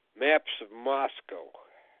maps of Moscow.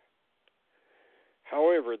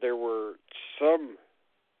 However, there were some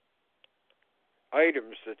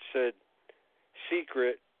items that said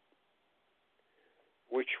secret,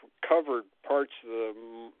 which covered parts of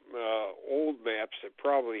the old maps that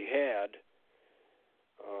probably had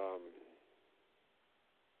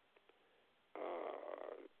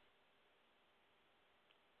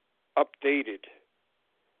updated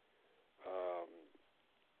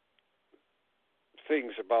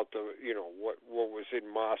things about the what was in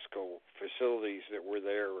Moscow, facilities that were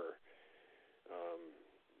there, or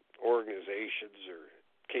organizations or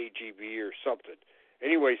KGB or something.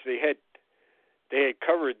 Anyways, they had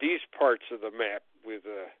covered these parts of the map with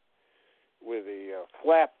a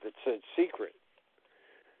flap that said secret.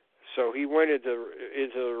 So he went into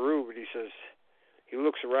the room and he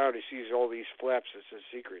looks around, he sees all these flaps that says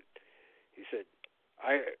secret. He said,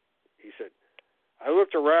 I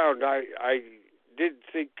looked around, I didn't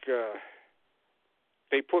think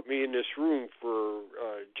they put me in this room for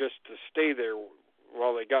just to stay there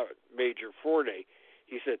while they got Major Forney.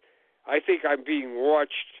 He said, I think I'm being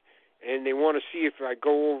watched, and they want to see if I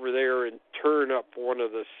go over there and turn up one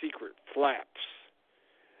of the secret flaps.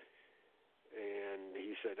 And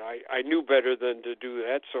he said, I knew better than to do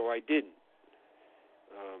that, so I didn't.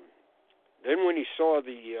 Then when he saw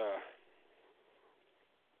the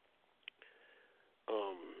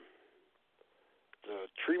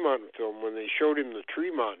Tremont film, when they showed him the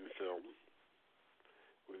Tremont film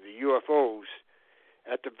with the UFOs,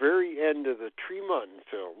 at the very end of the Tremont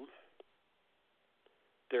film,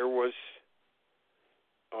 there was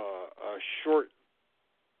a short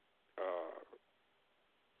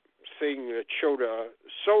thing that showed a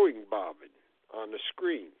sewing bobbin on the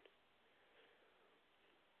screen.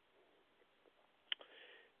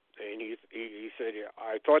 And he said,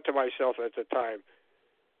 I thought to myself at the time,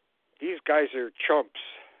 these guys are chumps.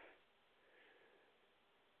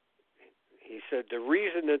 He said, the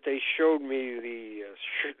reason that they showed me the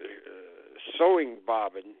sewing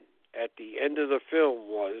bobbin at the end of the film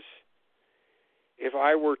was, if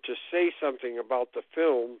I were to say something about the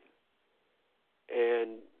film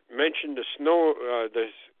and mention the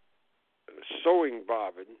sewing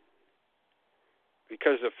bobbin,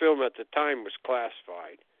 because the film at the time was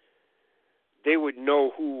classified, they would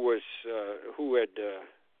know who had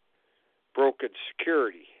broken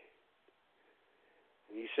security.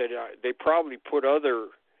 And he said they probably put other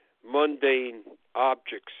mundane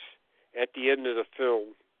objects at the end of the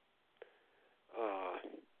film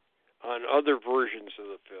on other versions of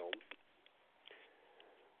the film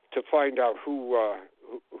to find out who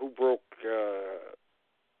broke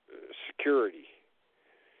security.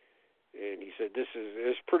 And he said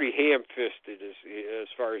it's pretty ham-fisted as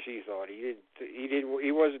far as he thought.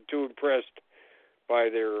 He wasn't too impressed by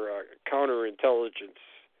their counterintelligence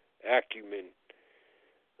acumen.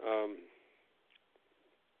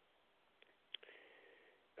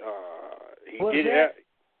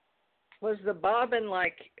 Was the bobbin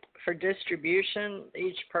like for distribution?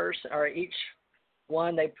 Each person or each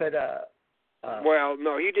one they put a well,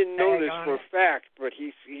 no, he didn't know this for a fact, but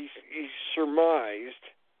he surmised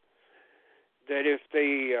that if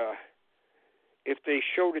they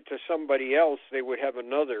showed it to somebody else, they would have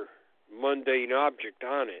another mundane object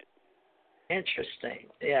on it. Interesting.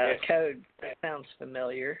 Yeah, the code, that sounds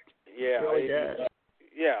familiar. Yeah, it really does.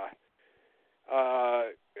 Yeah.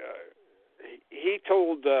 He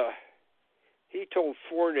told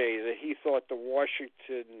Fournay that he thought the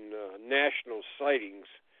Washington National sightings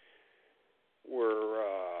were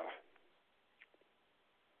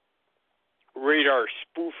radar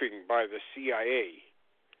spoofing by the CIA.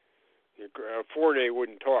 Fournay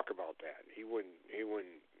wouldn't talk about that. He wouldn't.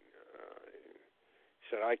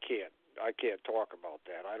 Said I can't talk about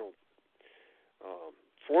that. I don't.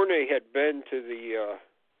 Fournay had been to the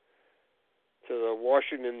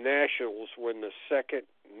Washington Nationals when the second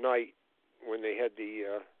night when they had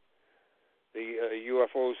the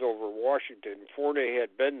UFOs over Washington. Fournay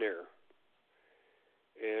had been there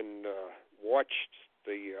and watched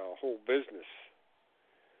the whole business.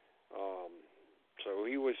 So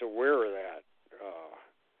he was aware of that.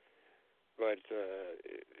 But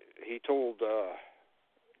he told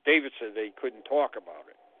Davidson that he couldn't talk about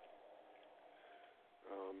it.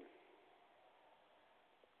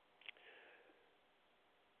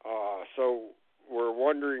 So we're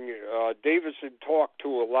wondering, Davidson talked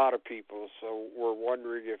to a lot of people, so we're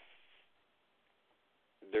wondering if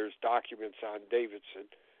there's documents on Davidson.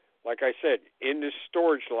 Like I said, in this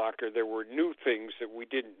storage locker, there were new things that we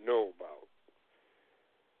didn't know about.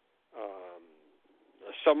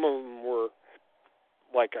 Some of them were,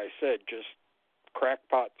 like I said, just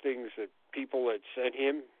crackpot things that people had sent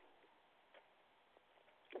him.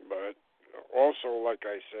 But also, like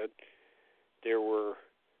I said, there were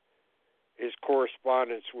his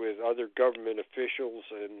correspondence with other government officials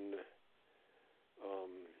and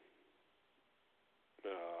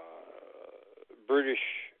British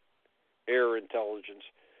air intelligence.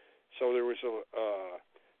 So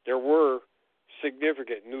there were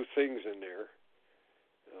significant new things in there.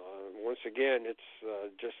 Once again,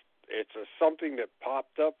 it's something that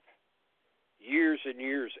popped up years and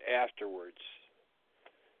years afterwards,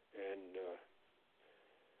 and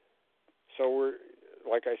so we're.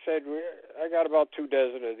 Like I said, I got about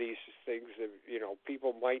 24 of these things that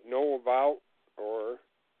people might know about, or,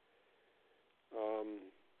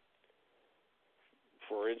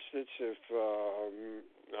 for instance, if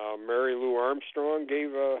Mary Lou Armstrong gave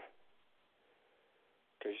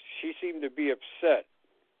because she seemed to be upset.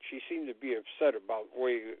 She seemed to be upset about the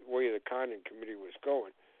way the Condon Committee was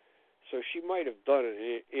going. So she might have done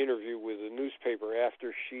an interview with a newspaper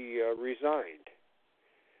after she resigned.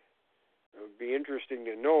 It would be interesting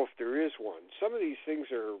to know if there is one. Some of these things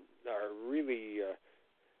are really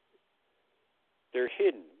they're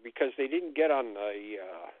hidden because they didn't get on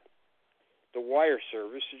the wire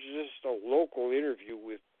service. It's just a local interview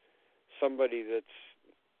with somebody that's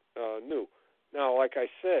new. Now, like I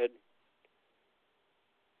said,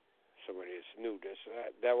 somebody that's new.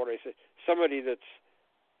 That what I said? Somebody that's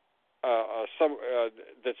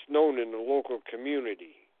that's known in the local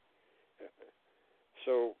community.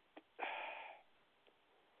 So,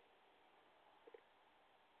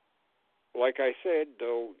 like I said,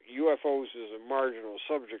 though, UFOs is a marginal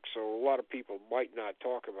subject, so a lot of people might not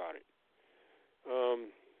talk about it.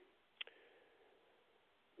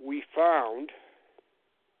 We found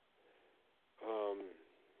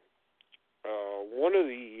one of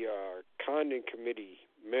the Condon Committee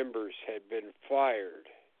members had been fired.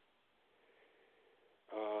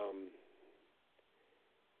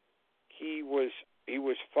 He was he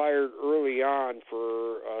was fired early on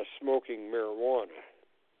for smoking marijuana.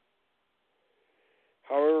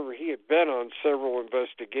 However, he had been on several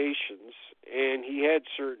investigations, and he had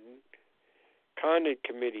certain Condon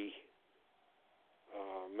Committee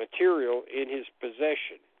material in his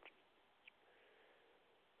possession.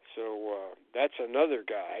 So that's another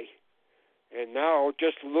guy. And now,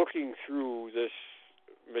 just looking through this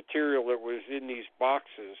material that was in these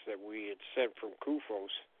boxes that we had sent from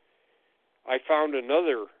CUFOS, I found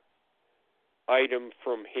another item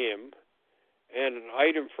from him and an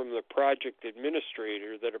item from the project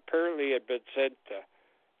administrator that apparently had been sent to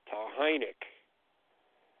Hynek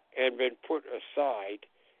and been put aside,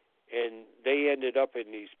 and they ended up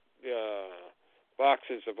in these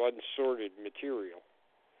boxes of unsorted material.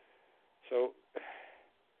 So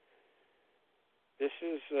this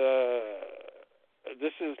is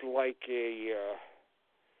like a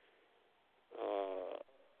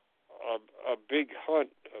big hunt,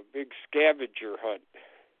 a big scavenger hunt,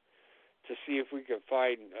 to see if we can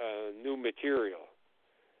find new material.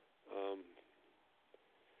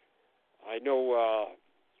 I know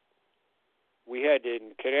we had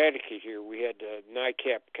in Connecticut here, we had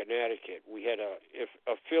NICAP Connecticut. We had a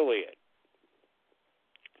affiliate,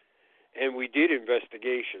 and we did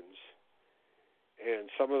investigations.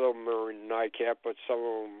 And some of them are in NICAP, but some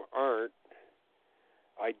of them aren't.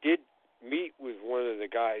 I did meet with one of the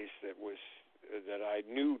guys that I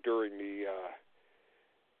knew during the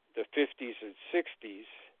 50s and 60s,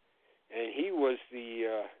 and he was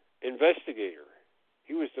the investigator.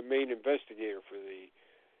 He was the main investigator for the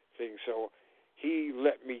thing. So he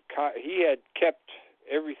let me. He had kept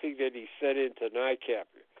everything that he sent into NICAP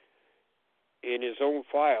in his own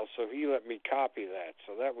file, so he let me copy that.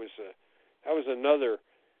 So that was another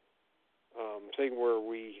thing where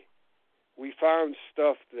we found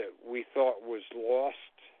stuff that we thought was lost,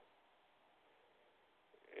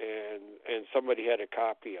 and somebody had a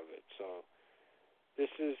copy of it. So this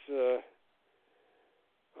is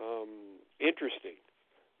interesting.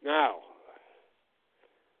 Now,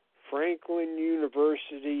 Franklin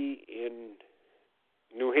University in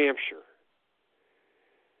New Hampshire,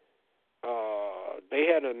 they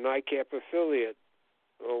had a NICAP affiliate.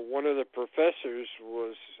 One of the professors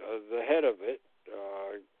was the head of it,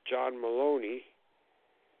 John Maloney,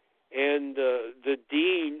 and the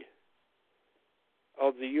dean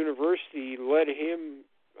of the university let him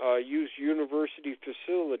use university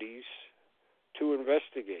facilities to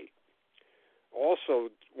investigate. Also,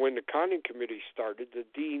 when the Condon Committee started, the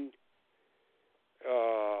dean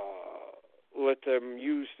let them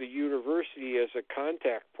use the university as a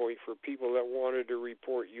contact point for people that wanted to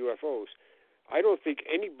report UFOs. I don't think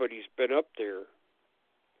anybody's been up there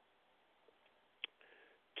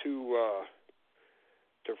to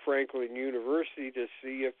Franklin University to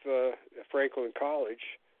see if Franklin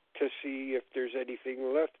College to see if there's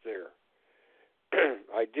anything left there.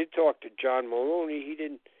 I did talk to John Maloney. He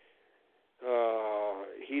didn't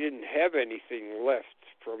have anything left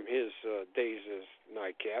from his days as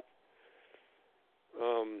NICAP.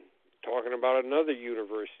 Talking about another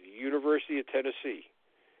university, University of Tennessee.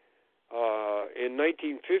 In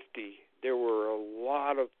 1950, there were a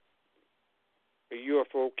lot of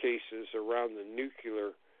UFO cases around the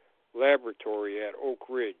nuclear laboratory at Oak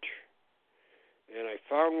Ridge. And I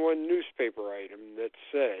found one newspaper item that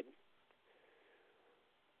said,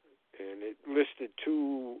 and it listed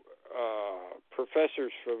two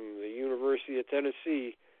professors from the University of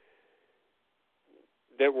Tennessee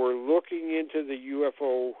that were looking into the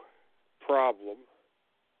UFO problem.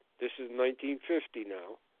 This is 1950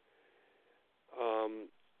 now.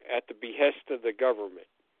 At the behest of the government.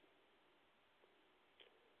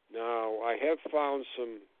 Now, I have found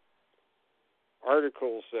some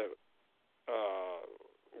articles that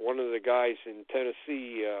one of the guys in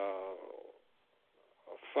Tennessee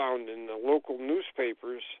found in the local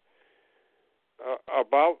newspapers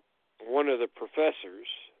about one of the professors,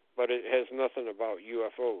 but it has nothing about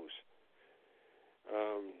UFOs.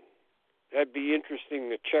 That'd be interesting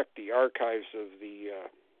to check the archives of the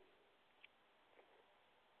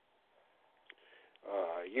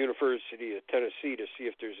University of Tennessee to see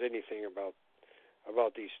if there's anything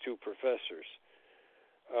about these two professors.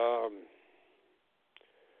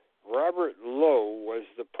 Robert Lowe was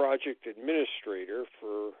the project administrator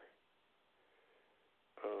for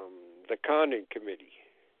the Condon Committee.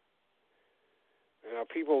 Now,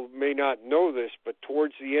 people may not know this, but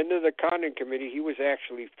towards the end of the Condon Committee, he was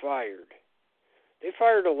actually fired. They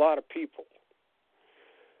fired a lot of people.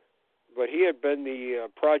 But he had been the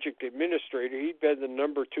project administrator. He'd been the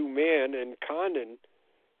number 2 man, and Condon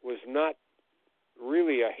was not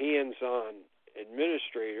really a hands-on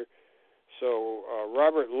administrator. So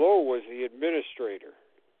Robert Lowe was the administrator.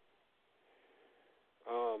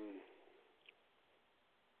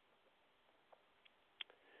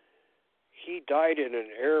 He died in an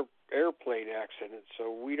airplane accident,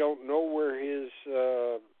 so we don't know where his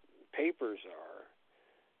papers are.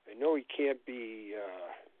 I know he can't be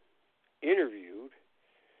interviewed.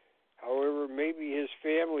 However, maybe his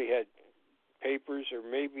family had papers, or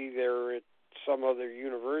maybe they're at some other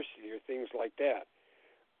university or things like that.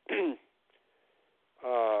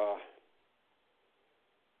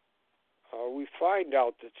 We find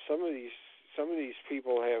out that some of these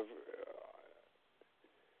people have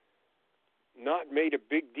not made a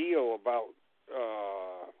big deal about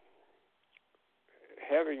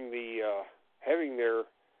having their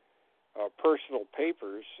personal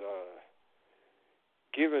papers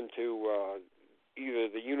given to either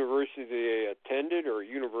the university they attended or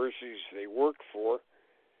universities they worked for.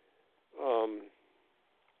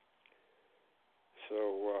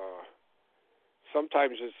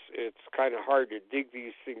 Sometimes it's kind of hard to dig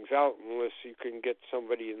these things out unless you can get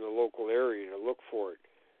somebody in the local area to look for it.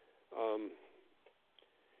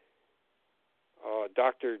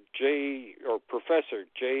 Professor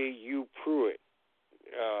J.U. Pruitt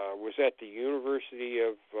was at the University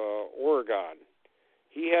of Oregon.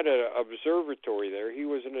 He had an observatory there. He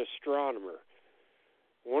was an astronomer.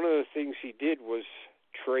 One of the things he did was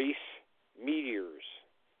trace meteors.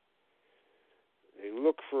 They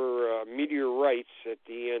look for meteorites at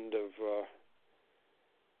the end of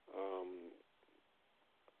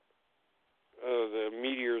the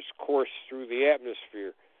meteor's course through the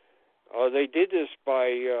atmosphere. They did this by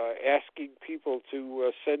asking people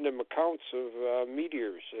to send them accounts of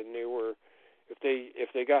meteors, and they were, if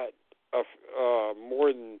they got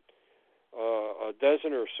more than a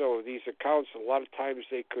dozen or so of these accounts, a lot of times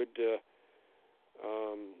they could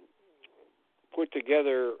put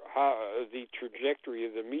together the trajectory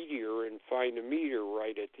of the meteor and find a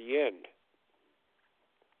meteorite at the end.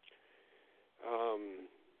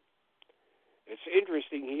 It's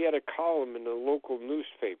interesting, he had a column in the local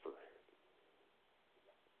newspaper.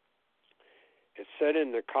 It said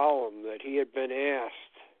in the column that he had been asked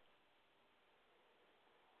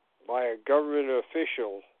by a government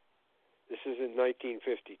official, this is in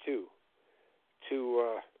 1952,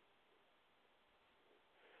 to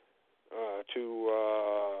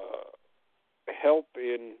help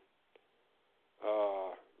in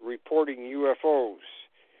reporting UFOs.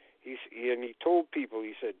 And he told people,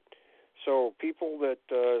 he said, so people that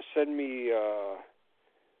send me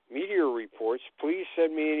meteor reports, please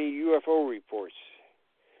send me any UFO reports.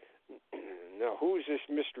 Now, who is this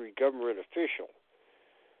mystery government official?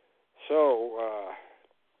 So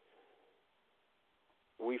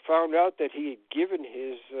we found out that he had given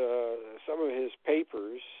some of his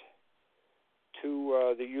papers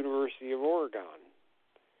to the University of Oregon.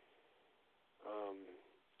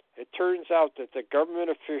 It turns out that the government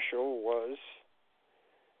official was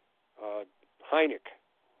Hynek,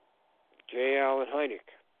 J. Allen Hynek.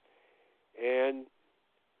 And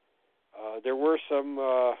there were some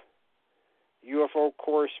UFO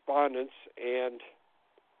correspondence and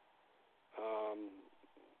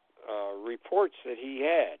reports that he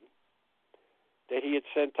had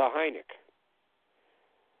sent to Hynek.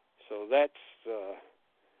 So that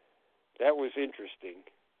was interesting.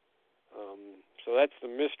 So that's the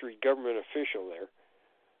mystery government official there.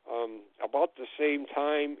 About the same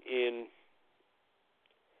time in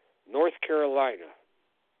North Carolina.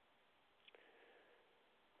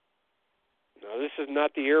 Now, this is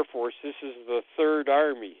not the Air Force. This is the Third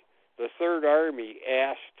Army. The Third Army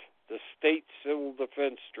asked the state civil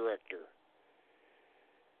defense director,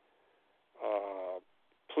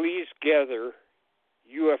 please gather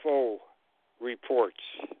UFO reports.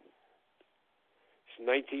 It's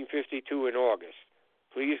 1952 in August.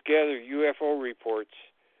 Please gather UFO reports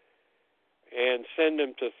and send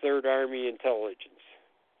them to Third Army Intelligence.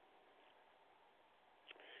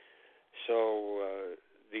 So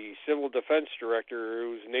the Civil Defense Director,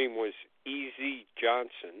 whose name was E.Z.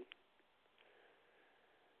 Johnson,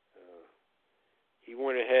 he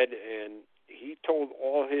went ahead and he told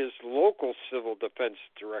all his local civil defense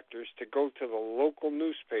directors to go to the local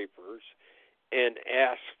newspapers and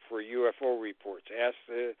ask for UFO reports. Ask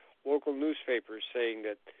the local newspapers saying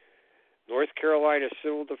that North Carolina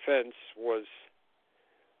Civil Defense was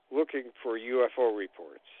looking for UFO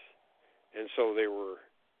reports. And so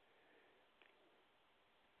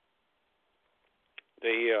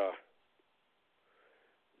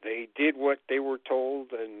they did what they were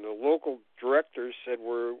told, and the local directors said,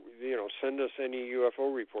 send us any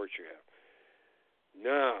UFO reports you have.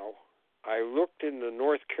 Now, I looked in the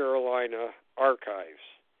North Carolina archives,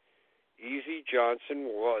 E.Z. Johnson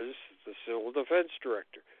was the Civil Defense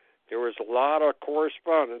Director. There was a lot of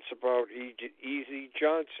correspondence about E.Z.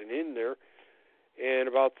 Johnson in there and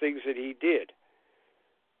about things that he did.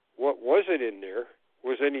 What wasn't in there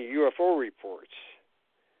was any UFO reports.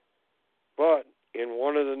 But in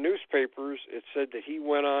one of the newspapers, it said that he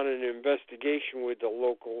went on an investigation with the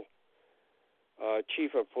local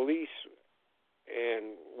chief of police,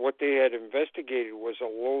 and what they had investigated was a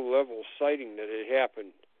low-level sighting that had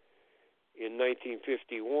happened in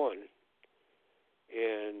 1951,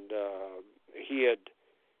 and he had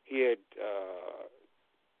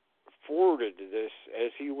forwarded this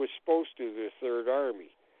as he was supposed to the Third Army.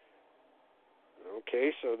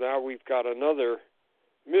 Okay, so now we've got another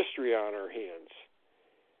mystery on our hands.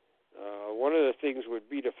 One of the things would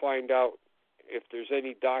be to find out if there's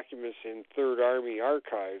any documents in Third Army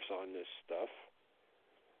archives on this stuff.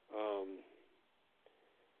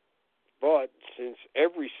 But since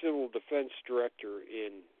every civil defense director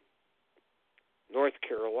in North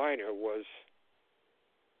Carolina was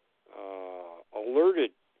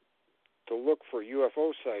alerted to look for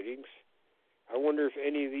UFO sightings, I wonder if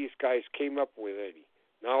any of these guys came up with any.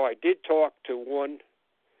 Now, I did talk to one,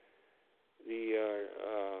 the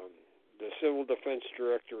civil defense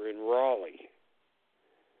director in Raleigh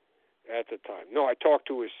at the time. No, I talked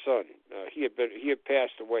to his son. He had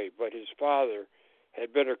passed away, but his father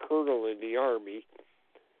had been a colonel in the Army,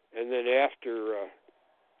 and then after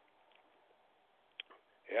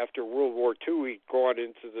World War II, he'd gone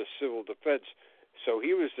into the civil defense. So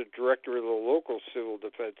he was the director of the local civil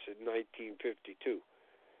defense in 1952.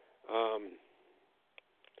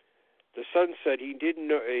 The son said he didn't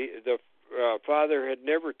know, the father had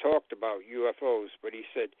never talked about UFOs, but he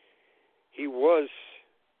said he was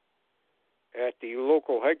at the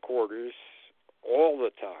local headquarters all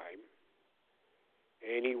the time,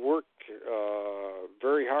 and he worked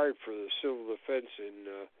very hard for the civil defense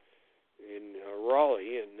in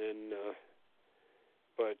Raleigh, and then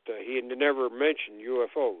but he had never mentioned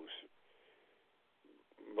UFOs.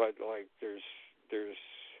 But like there's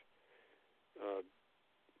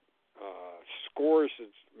scores,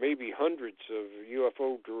 maybe hundreds of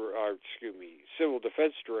civil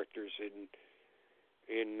defense directors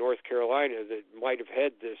in North Carolina that might have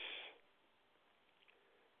had this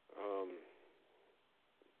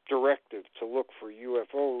directive to look for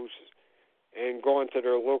UFOs and gone to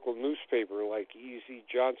their local newspaper like E.Z.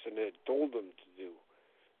 Johnson had told them to do,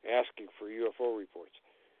 asking for UFO reports.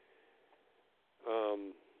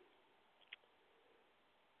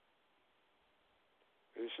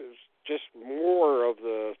 This is just more of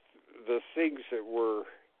the things that we're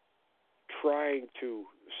trying to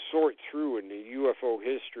sort through in the UFO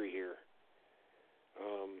history here.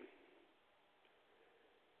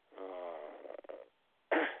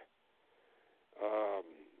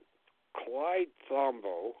 Clyde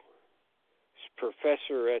Thombo,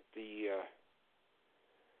 professor at the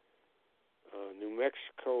New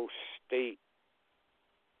Mexico State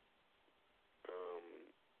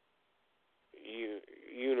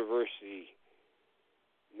University.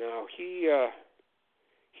 Now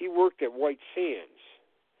he worked at White Sands.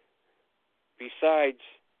 Besides,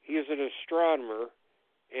 he is an astronomer,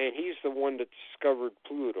 and he's the one that discovered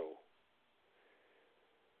Pluto.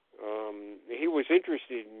 He was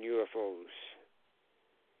interested in UFOs,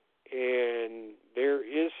 and there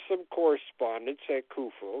is some correspondence at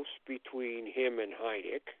CUFOS between him and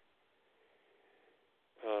Hynek.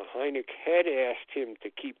 Hynek had asked him to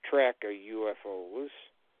keep track of UFOs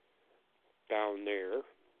down there.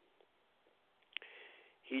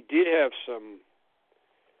 He did have some.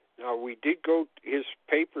 Now, we did go. His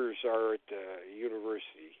papers are at the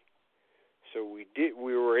university, so we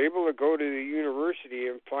were able to go to the university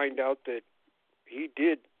and find out that he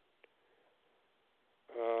did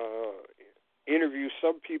interview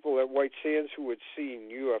some people at White Sands who had seen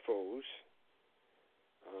UFOs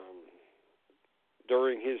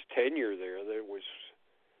during his tenure there. That was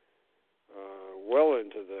well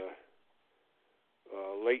into the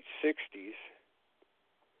late 60s.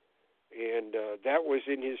 And that was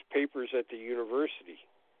in his papers at the university.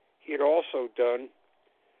 He had also done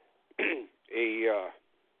a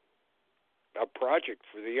project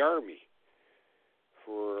for the Army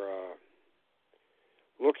for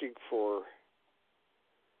looking for.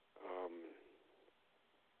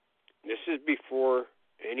 This is before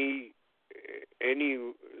any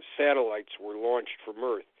satellites were launched from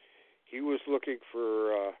Earth. He was looking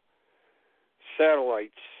for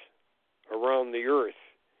satellites around the Earth.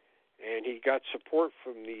 And he got support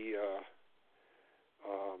from the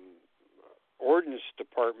Ordnance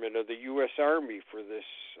Department of the U.S. Army for this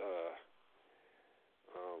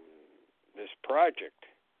this project.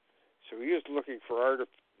 So he was looking for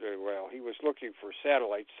he was looking for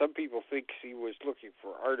satellites. Some people think he was looking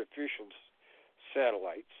for artificial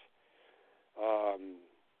satellites.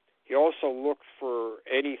 He also looked for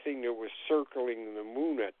anything that was circling the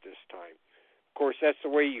moon at this time. Of course, that's the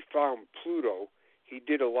way he found Pluto. He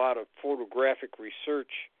did a lot of photographic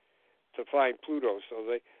research to find Pluto.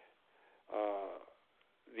 So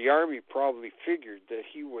the Army probably figured that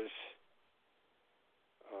he was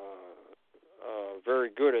very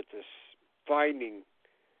good at this finding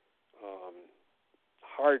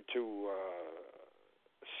hard to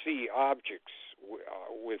see objects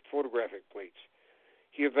with photographic plates.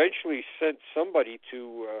 He eventually sent somebody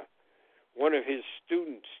to one of his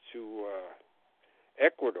students to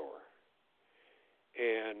Ecuador,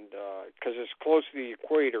 and because it's close to the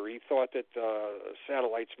equator, he thought that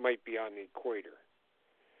satellites might be on the equator.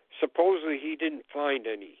 Supposedly he didn't find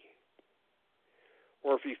any,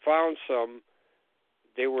 or if he found some,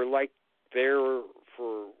 they were like there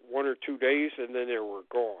for 1 or 2 days and then they were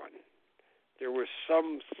gone. There were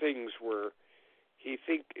some things where he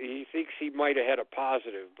thinks he might have had a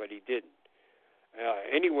positive, but he didn't.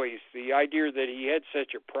 Anyways, the idea that he had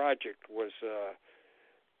such a project was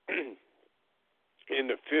in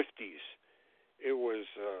the 50s. It was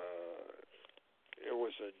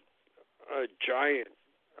a giant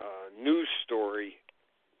news story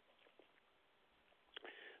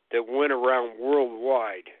that went around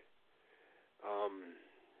worldwide.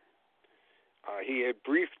 He had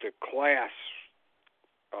briefed a class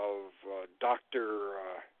of Dr.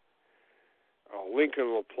 Lincoln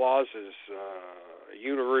LaPlace's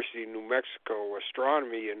University of New Mexico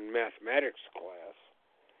astronomy and mathematics class,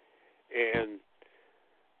 and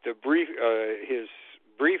his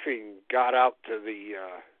briefing got out to the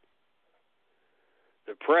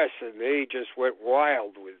press, and they just went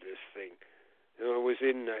wild with this thing. You know, it was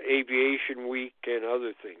in Aviation Week and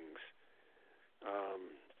other things.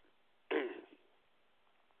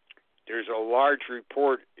 There's a large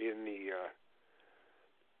report in the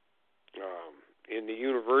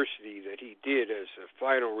university that he did as a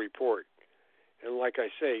final report, and like I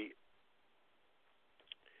say,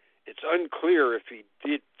 it's unclear if he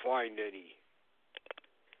did find any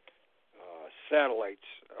satellites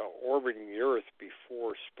orbiting the Earth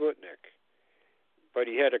before Sputnik, but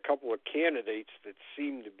he had a couple of candidates that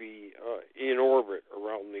seemed to be in orbit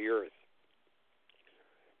around the Earth.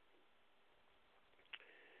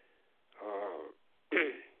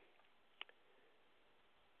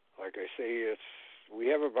 Like I say, we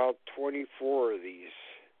have about 24 of these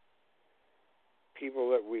people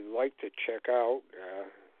that we'd like to check out,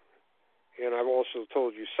 and I've also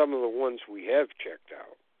told you some of the ones we have checked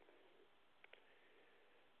out.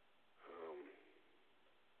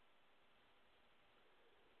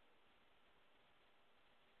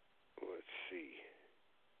 Let's see.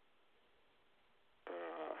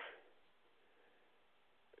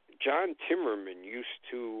 John Timmerman used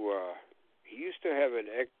to have an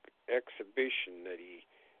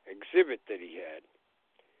exhibit that he had.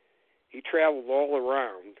 He traveled all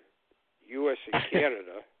around U.S. and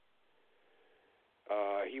Canada.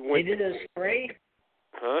 He did this free?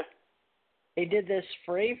 Huh? He did this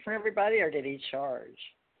free for everybody, or did he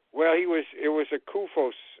charge? Well, it was a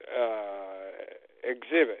CUFOS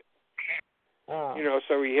exhibit. Oh. You know,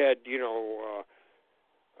 so he had,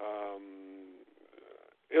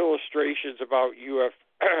 illustrations about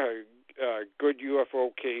good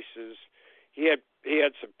UFO cases. He had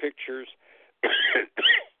some pictures,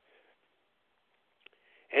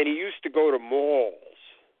 and he used to go to malls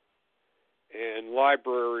and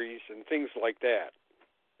libraries and things like that.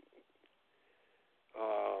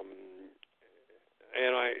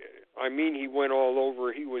 And I mean, he went all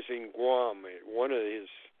over. He was in Guam.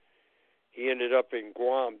 He ended up in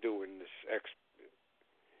Guam doing this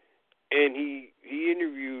and he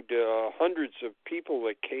interviewed hundreds of people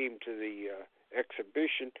that came to the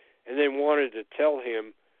exhibition, and then wanted to tell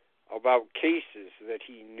him about cases that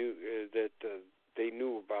he knew that they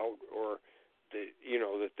knew about, or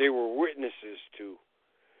that they were witnesses to.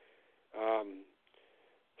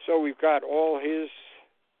 So we've got all his,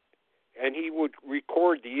 and he would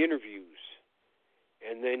record the interviews,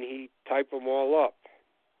 and then he'd type them all up.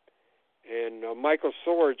 And Michael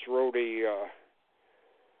Swords wrote a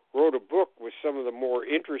book with some of the more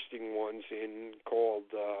interesting ones called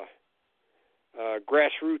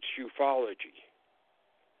Grassroots Ufology.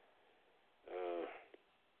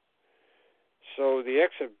 So the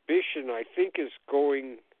exhibition, I think, is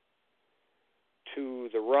going to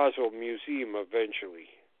the Roswell Museum eventually.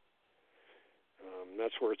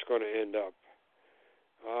 That's where it's going to end up.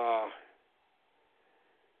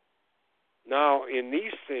 Now in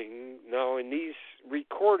these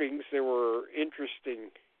recordings, there were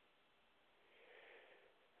interesting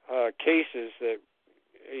cases that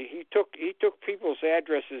he took people's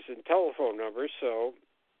addresses and telephone numbers, so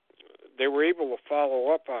they were able to follow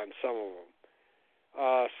up on some of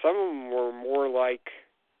them. Some of them were more like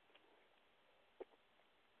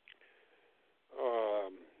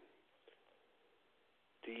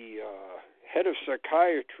the head of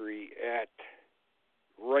psychiatry at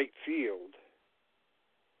Wright Field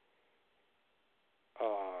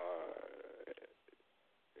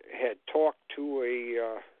had talked to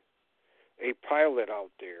a pilot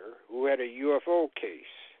out there who had a UFO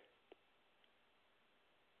case.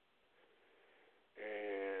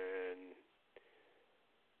 And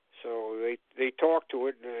so they talked to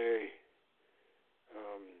it, and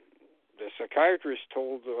the psychiatrist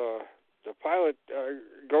told the pilot,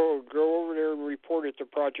 go over there and report it to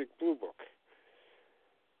Project Blue Book.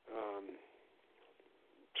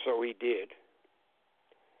 So he did.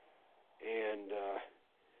 And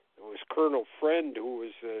it was Colonel Friend who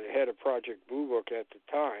was the head of Project Blue Book at the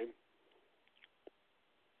time.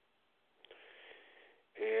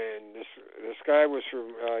 And this guy was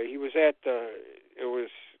from, he was at, it was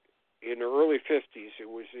in the early 50s, it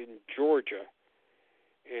was in Georgia,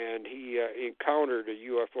 and he encountered a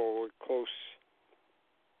UFO at close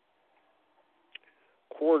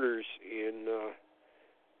quarters in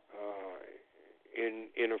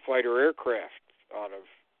a fighter aircraft out of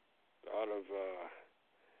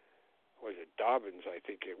was it Dobbins, I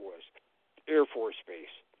think it was, Air Force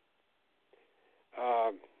Base.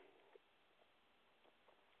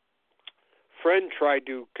 Friend tried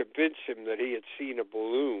to convince him that he had seen a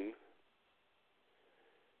balloon,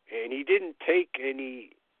 and he didn't take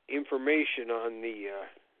any information on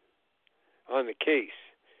the case,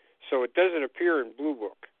 so it doesn't appear in Blue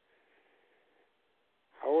Book.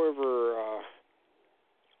 However,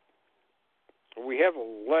 we have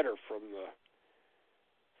a letter from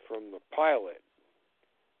the pilot.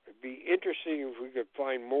 It'd be interesting if we could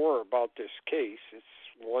find more about this case. It's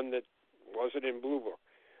one that wasn't in Blue Book.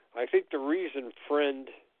 I think the reason Friend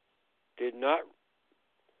did not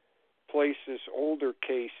place this older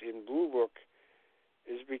case in Blue Book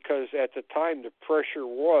is because at the time the pressure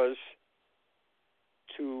was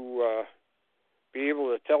to be able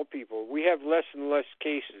to tell people. We have less and less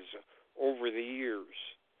cases over the years.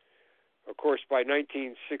 Of course, by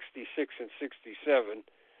 1966 and 67,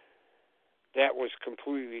 that was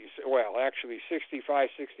completely, well, actually 65,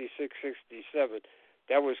 66, 67,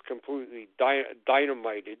 that was completely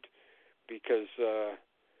dynamited because a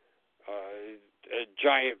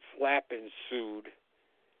giant flap ensued,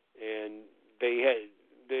 and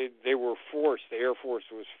they were forced, the Air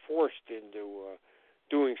Force was forced into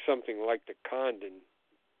doing something like the Condon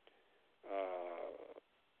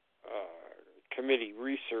Committee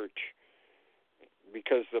research,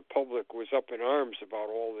 because the public was up in arms about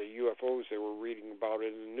all the UFOs they were reading about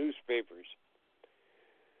in the newspapers.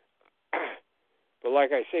 But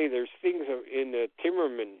like I say, there's things in the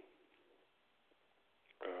Timmerman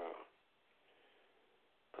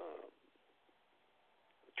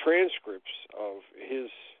transcripts of his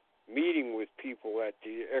meeting with people at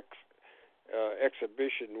the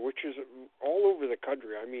exhibition, which is all over the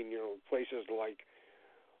country. I mean, places like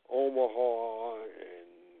Omaha and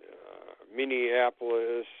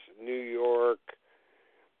Minneapolis, New York,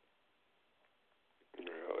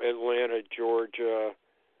 Atlanta, Georgia,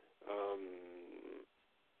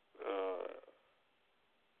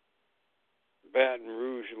 Baton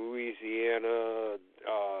Rouge, Louisiana,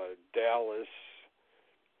 Dallas.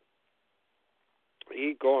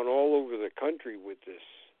 He'd gone all over the country with this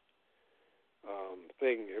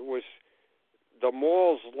thing. It was, the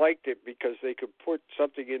malls liked it because they could put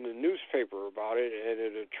something in the newspaper about it, and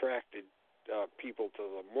it attracted people to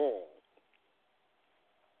the mall.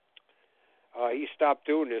 He stopped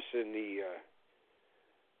doing this in the,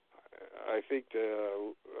 I think,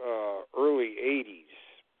 the early 80s,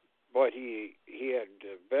 but he had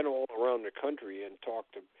been all around the country and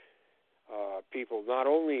talked to people not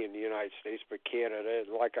only in the United States but Canada,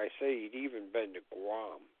 and like I say, he'd even been to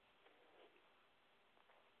Guam.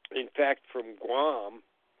 In fact, from Guam,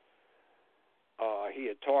 he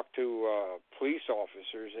had talked to police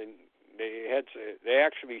officers, and they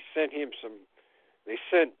actually sent him they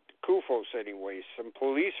sent Kufos anyways, some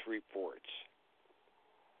police reports.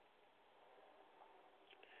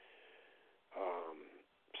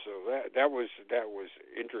 So that was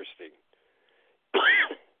interesting.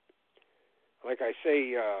 Like I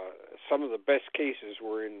say, some of the best cases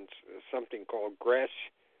were in something called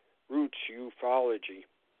grassroots ufology.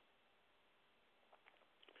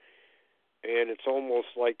 And it's almost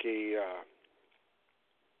like a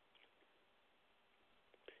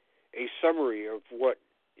a summary of what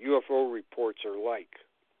UFO reports are like.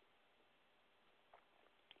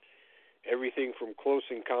 Everything from close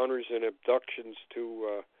encounters and abductions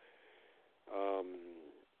to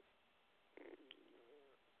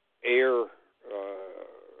air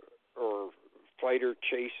or fighter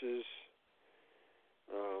chases,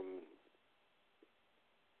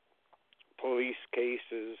 police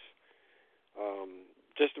cases,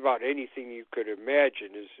 just about anything you could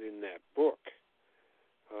imagine is in that book.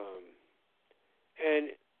 And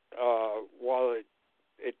while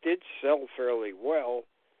it did sell fairly well,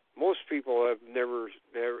 most people have never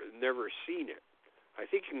seen it. I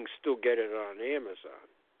think you can still get it on Amazon.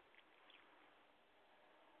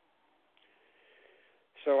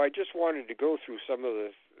 So I just wanted to go through some of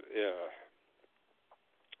the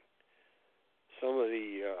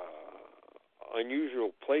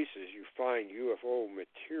unusual places you find UFO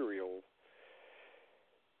material.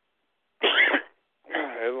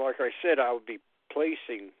 And like I said, I'll be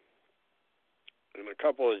placing in a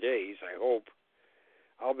couple of days, I hope,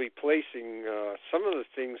 I'll be placing some of the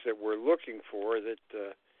things that we're looking for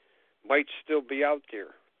that might still be out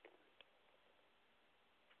there.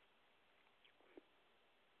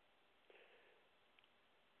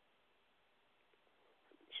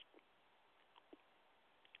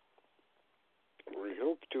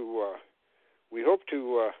 We hope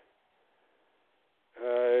to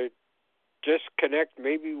just connect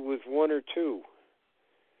maybe with one or two.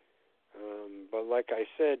 But like I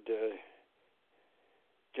said,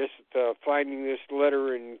 just finding this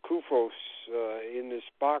letter in Kufos in this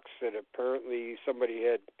box that apparently somebody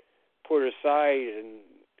had put aside and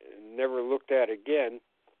never looked at again.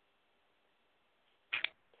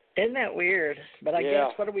 Isn't that weird? But I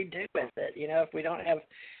guess what do we do with it? You know, if we don't have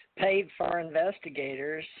paid for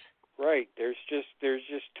investigators. Right. There's just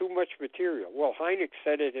too much material. Well, Hynek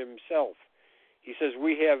said it himself. He says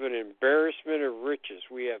we have an embarrassment of riches.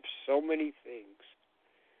 We have so many things,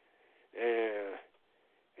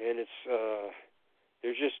 and it's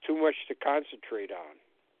there's just too much to concentrate on.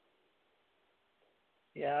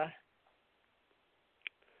 Yeah.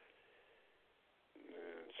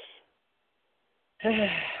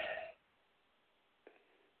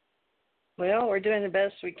 Well, we're doing the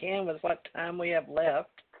best we can with what time we have left.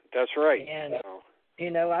 That's right. And, you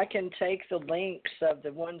know, I can take the links of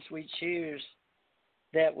the ones we choose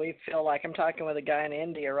that we feel like. I'm talking with a guy in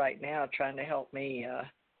India right now trying to help me.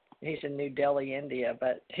 He's in New Delhi, India,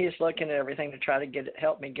 but he's looking at everything to try to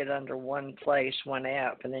help me get under one place, one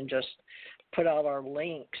app, and then just put all our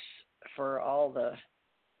links for all the.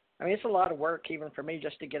 I mean, it's a lot of work even for me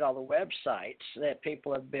just to get all the websites that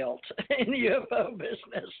people have built in the UFO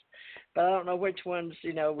business. But I don't know which ones,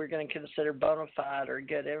 you know, we're going to consider bona fide or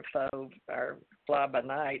good info or fly by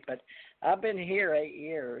night. But I've been here 8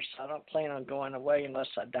 years. I don't plan on going away unless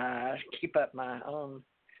I die. I keep up my own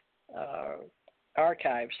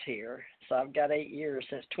archives here. So I've got 8 years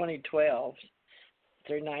since 2012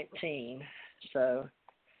 through 19. So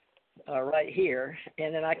right here.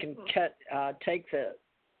 And then I can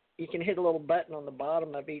you can hit a little button on the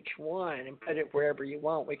bottom of each one and put it wherever you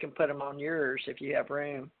want. We can put them on yours if you have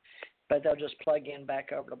room, but they'll just plug in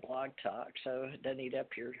back over to Blog Talk, so it doesn't eat up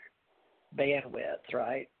your bandwidth,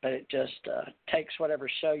 right? But it just takes whatever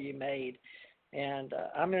show you made. And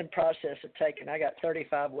I'm in the process of I got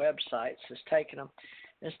 35 websites, just taking them.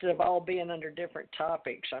 Instead of all being under different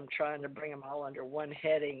topics, I'm trying to bring them all under one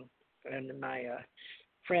heading. And my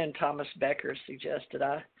friend Thomas Becker suggested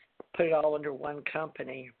I put it all under one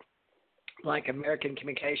company, like American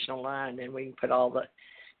Communication Line, and we can put all the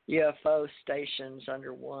UFO stations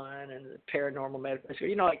under one and the paranormal metaphysical.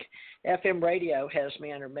 You know, like FM radio has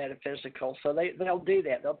me under metaphysical, so they'll do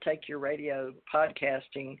that. They'll take your radio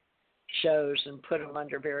podcasting shows and put them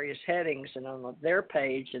under various headings, and on their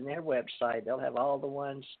page and their website, they'll have all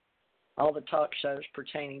the talk shows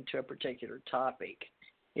pertaining to a particular topic,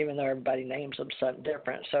 even though everybody names them something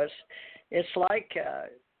different. So it's like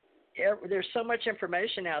there's so much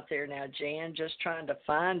information out there now, Jan, just trying to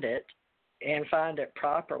find it and find it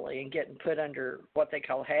properly and getting put under what they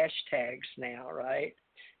call hashtags now, right?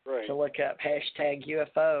 Right. To look up hashtag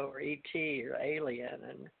UFO or ET or alien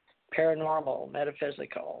and paranormal,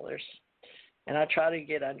 metaphysical. And I try to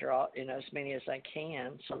get under all, as many as I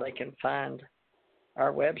can so they can find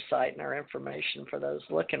our website and our information for those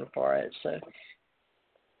looking for it. So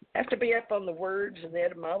have to be up on the words and the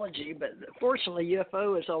etymology, but fortunately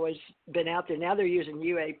UFO has always been out there. Now they're using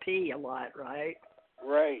UAP a lot, right?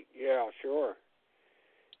 Right, yeah, sure.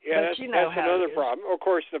 Yeah, that's another problem. Of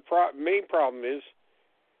course, the main problem is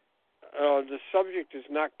the subject is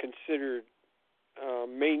not considered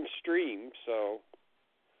mainstream, so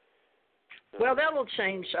Well, that will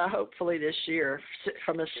change hopefully this year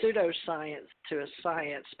from a pseudoscience to a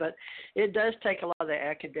science, but it does take a lot of the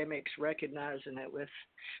academics recognizing it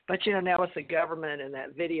but now with the government and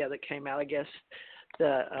that video that came out, I guess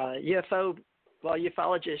the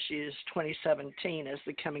ufologists used 2017 as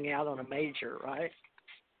the coming out on a major, right?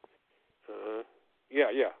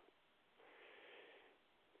 Yeah.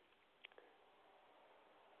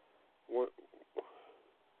 What?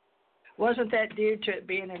 Wasn't that due to it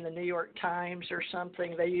being in the New York Times or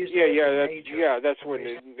something? They used that's when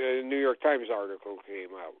the New York Times article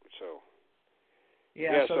came out. So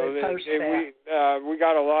so they posted that. We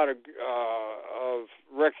got a lot of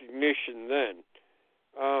recognition then.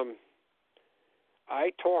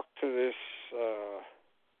 I talked to this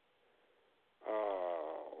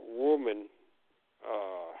woman.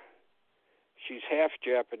 She's half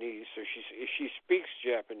Japanese, so she speaks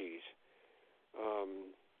Japanese.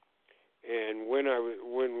 And when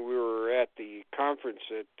we were at the conference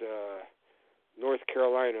at North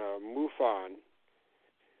Carolina, MUFON,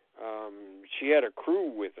 she had a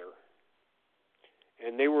crew with her,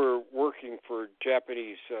 and they were working for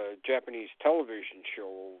Japanese television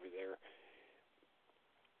show over there.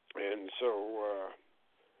 And so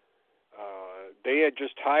they had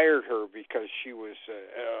just hired her because she was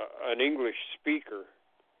an English speaker,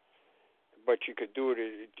 but she could do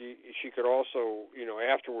it. She could also,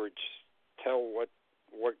 afterwards tell what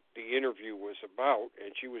the interview was about,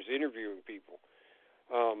 and she was interviewing people.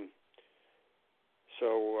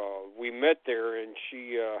 So we met there, and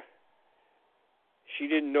she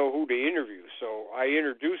didn't know who to interview, so I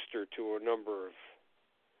introduced her to a number of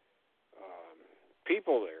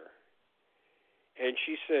people there. And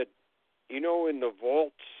she said, in the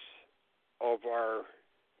vaults of our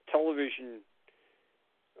television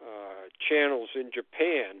channels in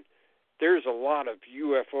Japan, there's a lot of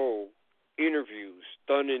UFO interviews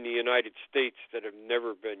done in the United States that have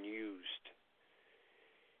never been used.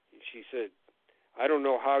 And she said, I don't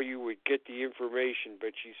know how you would get the information,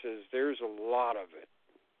 but she says there's a lot of it.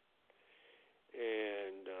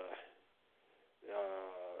 And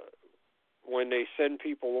when they send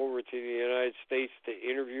people over to the United States to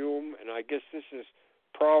interview them, and I guess this is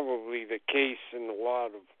probably the case in a lot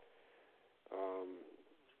of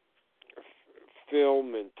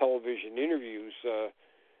film and television interviews,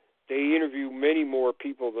 they interview many more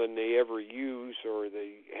people than they ever use, or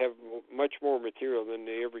they have much more material than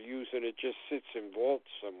they ever use, and it just sits in vaults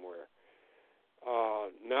somewhere.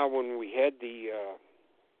 Now, when we had the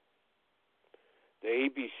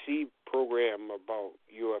ABC program about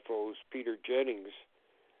UFOs, Peter Jennings,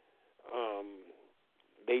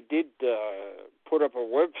 they did put up a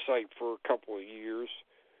website for a couple of years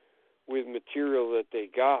with material that they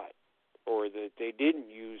got or that they didn't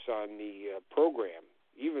use on the program.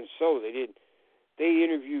 Even so, they did. They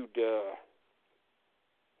interviewed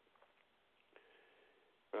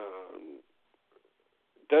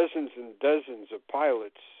dozens and dozens of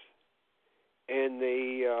pilots, and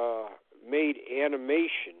they made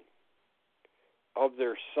animation of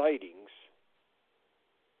their sightings,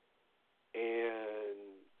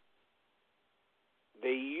 and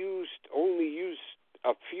they only used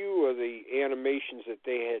a few of the animations that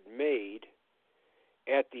they had made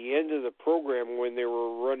at the end of the program when they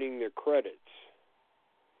were running their credits.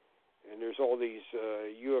 And there's all these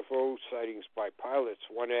UFO sightings by pilots,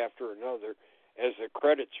 one after another, as the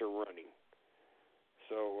credits are running.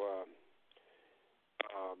 So,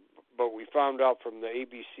 but we found out from the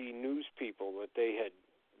ABC News people that they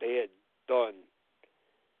had done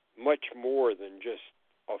much more than just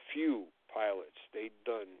a few pilots. They'd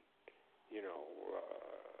done,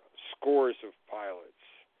 scores of pilots.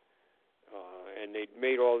 And they'd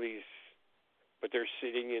made all these, but they're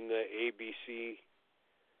sitting in the ABC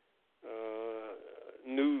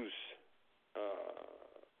news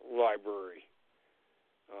library,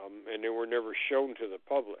 and they were never shown to the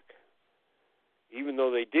public. Even though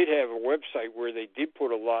they did have a website where they did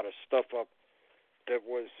put a lot of stuff up that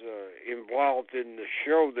was involved in the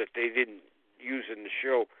show that they didn't use in the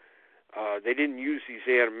show. They didn't use these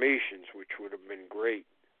animations, which would have been great.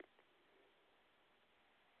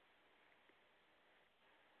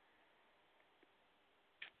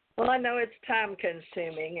 Well, I know it's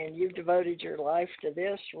time-consuming, and you've devoted your life to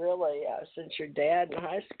this, really, since your dad in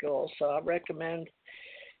high school. So I recommend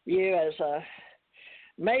you as a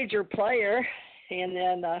major player. And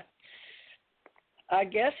then I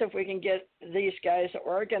guess if we can get these guys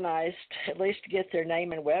organized, at least get their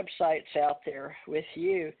name and websites out there with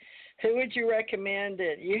you, who would you recommend?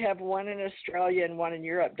 You have one in Australia and one in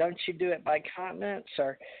Europe. Don't you do it by continents,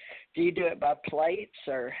 or do you do it by plates,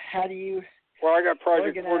 or how do you... Well, I got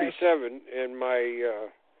Project organize? 47, and my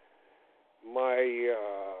my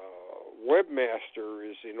webmaster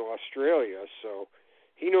is in Australia, so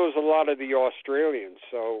he knows a lot of the Australians.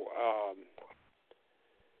 So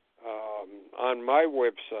on my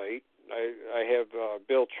website, I have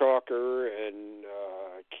Bill Chalker and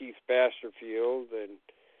Keith Basterfield and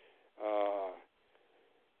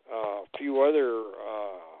a few other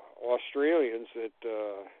Australians that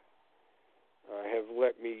have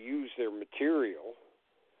let me use their material.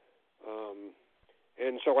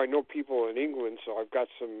 And so I know people in England, so I've got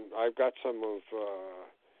some of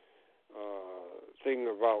thing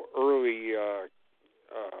about early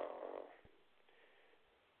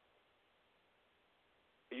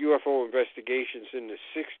UFO investigations in the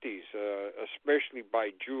 60s, especially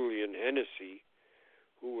by Julian Hennessy,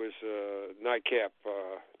 who was NICAP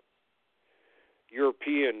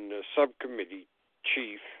European subcommittee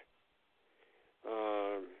chief.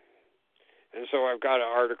 And so I've got an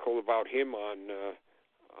article about him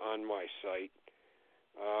on my site.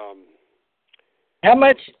 How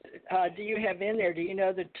much do you have in there? Do you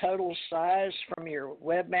know the total size from your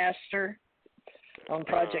webmaster on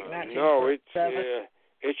Project 1947? No,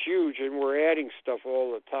 it's huge, and we're adding stuff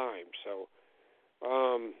all the time. So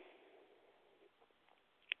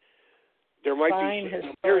there might be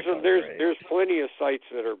there's plenty of sites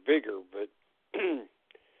that are bigger, but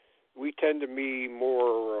we tend to be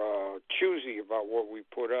more choosy about what we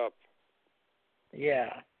put up.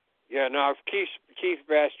 Yeah. Yeah, now if Keith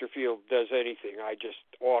Basterfield does anything, I just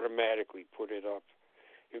automatically put it up.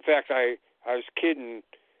 In fact, I was kidding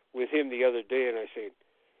with him the other day, and I said,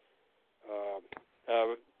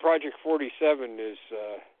 Project 47 is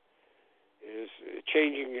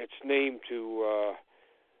changing its name to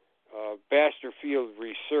Basterfield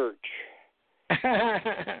Research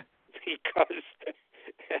because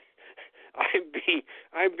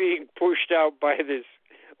I'm being pushed out by this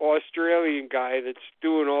Australian guy that's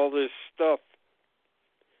doing all this stuff.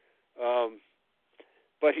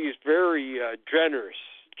 But he's very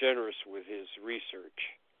generous with his research.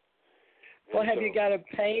 Well, have you got a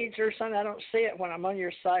page or something? I don't see it when I'm on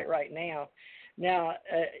your site right now. Now,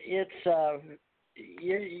 it's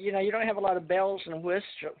you don't have a lot of bells and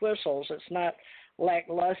whistles. It's not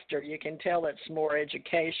lackluster. You can tell it's more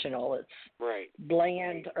educational. It's right.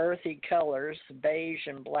 Bland, earthy colors, beige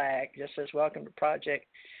and black. Just says welcome to Project.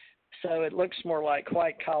 So it looks more like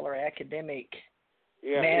white-collar academic,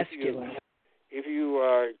 masculine. If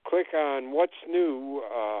you click on what's new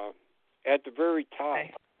at the very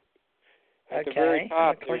top, at the very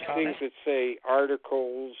top, there's things that say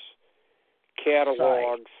articles,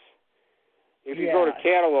 catalogs. If you go to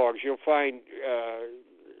catalogs, you'll find,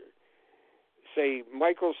 say,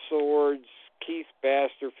 Michael Swords, Keith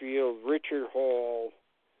Basterfield, Richard Hall.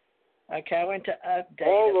 Okay, I went to update.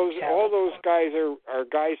 All those guys are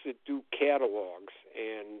guys that do catalogs,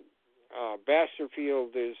 and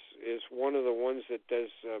Basterfield is one of the ones that does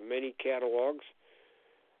many catalogs.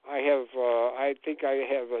 I think I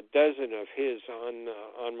have a dozen of his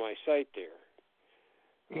on my site there.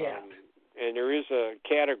 Yeah. And there is a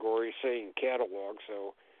category saying catalog,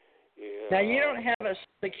 so. Now you don't have a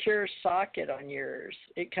secure socket on yours.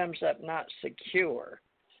 It comes up not secure.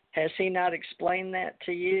 Has he not explained that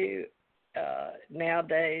to you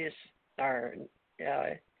nowadays? Or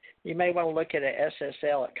you may want to look at a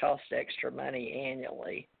SSL. It costs extra money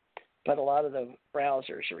annually, but a lot of the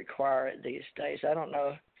browsers require it these days. I don't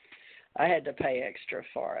know. I had to pay extra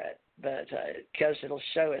for it, but because it'll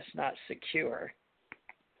show it's not secure.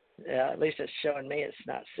 At least it's showing me it's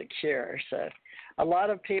not secure. So a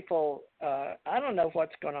lot of people, I don't know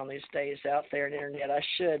what's going on these days out there on the internet. I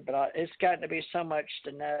should, but it's gotten to be so much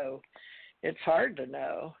to know. It's hard to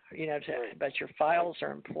know, but your files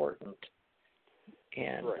are important.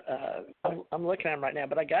 And I'm looking at them right now,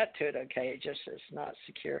 but I got to it okay. It just is not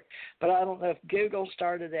secure. But I don't know if Google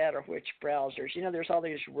started that or which browsers. There's all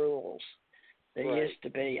these rules. There used to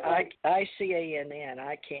be. ICANN,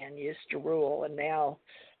 ICANN used to rule, and now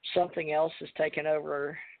something else has taken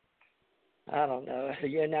over. I don't know, the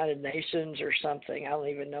United Nations or something. I don't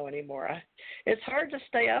even know anymore. It's hard to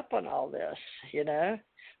stay up on all this,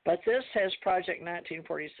 But this has Project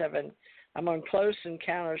 1947 among close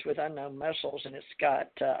encounters with unknown missiles, and it's got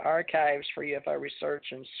archives for UFO research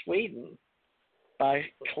in Sweden by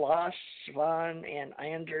Klaus Svahn and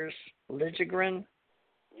Anders Lidgren.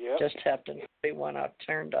 Yep. Just happened to be one I've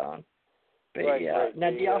turned on. But right. Now,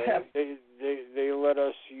 do y'all have? They let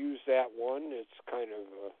us use that one. It's kind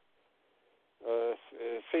of a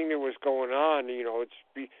thing that was going on.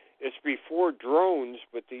 It's before drones,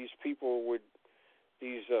 but these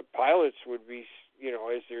pilots would be,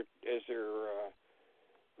 as they're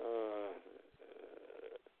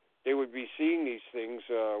they would be seeing these things,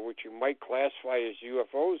 which you might classify as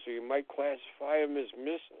UFOs, or you might classify them as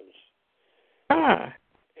missiles. Ah.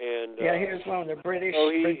 And yeah, here's one of the British so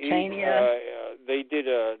Britannia. They did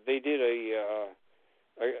an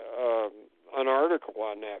article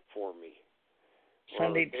on that for me.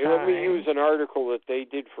 Sunday They let me use Times. an article that they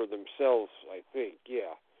did for themselves, I think.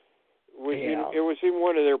 Yeah. It was in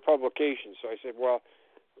one of their publications, so I said, well,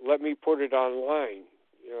 let me put it online.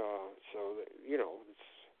 So that,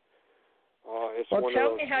 it's Well, one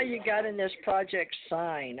tell of those me how you got in this Project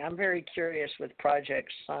Sign. I'm very curious with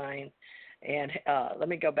Project Sign. And let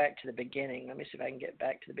me go back to the beginning. Let me see if I can get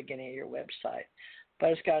back to the beginning of your website. But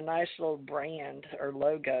it's got a nice little brand or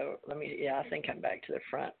logo. I think I'm back to the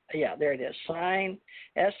front. Yeah, there it is. Sign,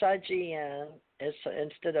 S-I-G-N. It's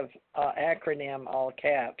instead of acronym, all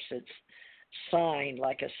caps, it's sign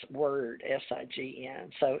like a word,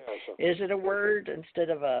 S-I-G-N. So is it a word instead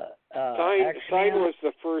of a acronym? Sign was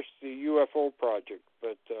the first UFO project,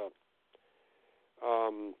 but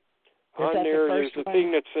on there's a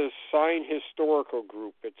thing that says Sign Historical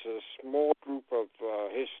Group. It's a small group of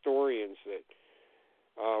historians that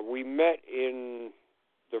we met in.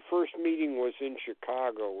 The first meeting was in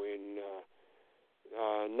Chicago in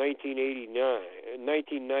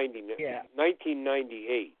 1998. Yeah.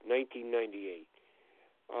 1998. 98.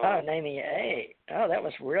 Oh, that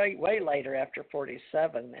was way later after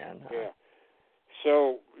 47 then. Huh? Yeah.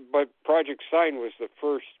 So, but Project Sign was the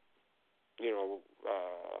first,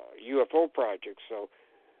 UFO project. So,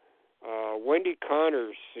 Wendy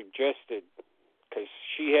Connors suggested, because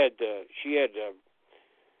she had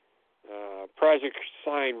Project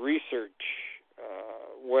Sign research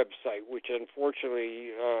website, which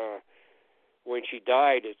unfortunately, when she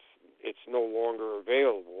died, it's no longer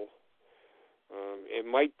available. It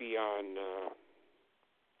might be on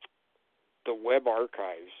the web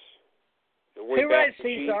archives. Who writes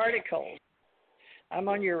these articles? I'm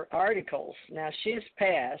on your articles. Now, she's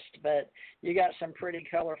passed, but you got some pretty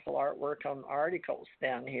colorful artwork on articles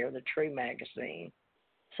down here, the True magazine.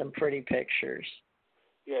 Some pretty pictures.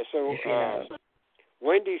 Yeah, so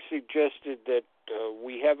Wendy suggested that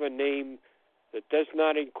we have a name that does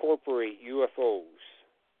not incorporate UFOs.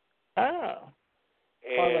 Oh.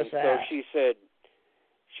 And what was that? So she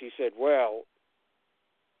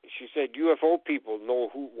said, UFO people know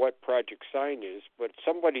what Project Sign is, but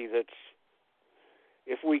somebody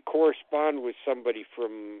if we correspond with somebody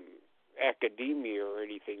from academia or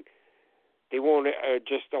anything, they won't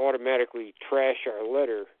just automatically trash our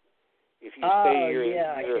letter. If you say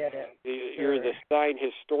you're the Sign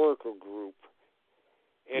Historical Group.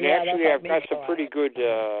 And actually, I've got some pretty good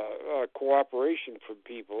cooperation from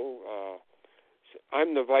people.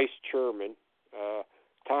 I'm the vice chairman.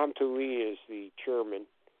 Tom Tulene is the chairman.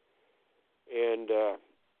 And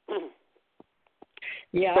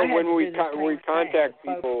so when we contact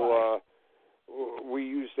people, we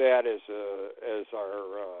use that as our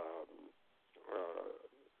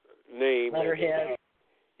name. Letterhead.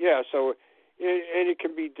 Yeah, so it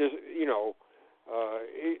can be, it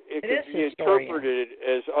can be interpreted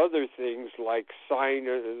as other things like sign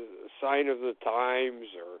of the times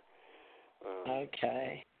or.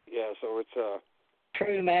 Okay. Yeah, so it's a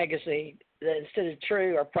True magazine. Instead of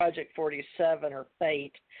True or Project 47 or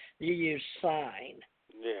Fate, you use Sign.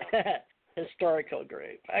 Yeah. Historical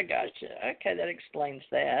group. I got you. Okay, that explains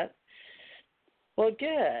that. Well,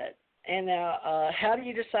 good. And now, how do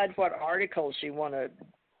you decide what articles you want to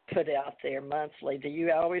put out there monthly? Do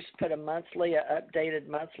you always put updated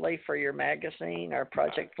monthly for your magazine or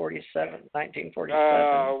Project 1947?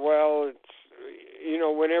 Well, it's,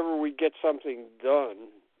 whenever we get something done,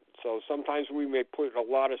 so sometimes we may put a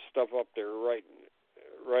lot of stuff up there right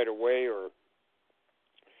away, or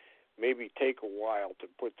maybe take a while to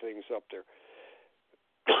put things up there.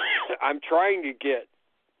 I'm trying to get.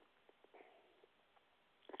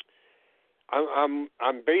 I'm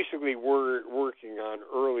basically working on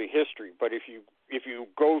early history, but if you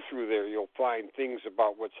go through there, you'll find things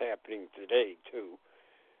about what's happening today too.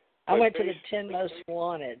 I went to the 10 most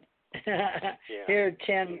wanted. Yeah. Here are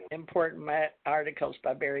 10 important articles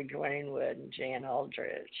by Barry Greenwood and Jan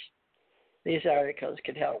Aldrich. These articles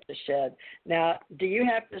could help to shed. Now, do you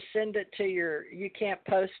have to send it to you can't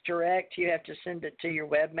post direct, you have to send it to your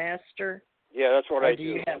webmaster? Yeah, that's what I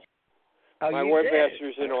do. My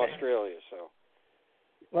webmaster's in Australia, so.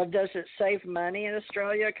 Well, does it save money in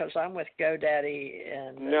Australia? Because I'm with GoDaddy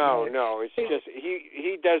and. No, it's just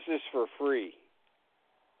he does this for free.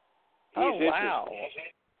 Oh, wow.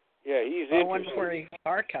 Yeah, he's interested. I wonder where he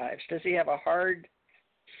archives. Does he have a hard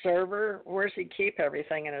server? Where does he keep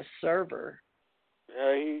everything in a server?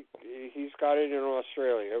 He's got it in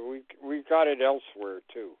Australia. We got it elsewhere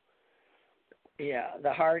too. Yeah,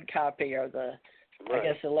 the hard copy or the, right. I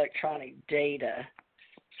guess, electronic data.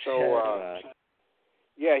 So,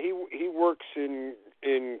 yeah, he works in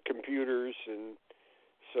computers, and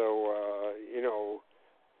so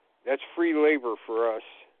that's free labor for us.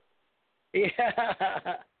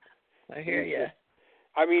 Yeah, I hear you.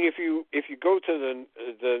 I mean, if you go to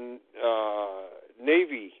the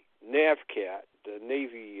Navy NavCat, the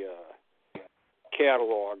Navy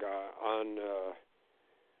catalog on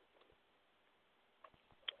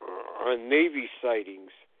Navy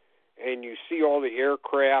sightings, and you see all the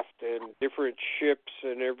aircraft and different ships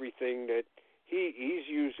and everything that he's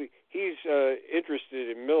interested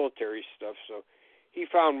in military stuff, so he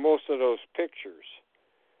found most of those pictures.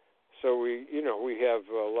 So we have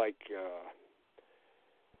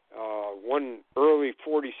one early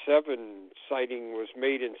 47 sighting was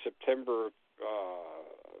made in September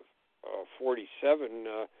of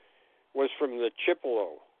 47 was from the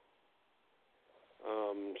Chippewa.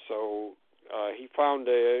 So he found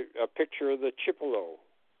a picture of the Chippewa.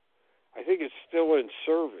 I think it's still in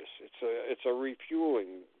service. It's a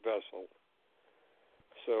refueling vessel.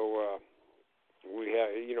 So we have,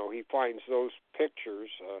 he finds those pictures.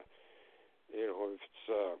 If it's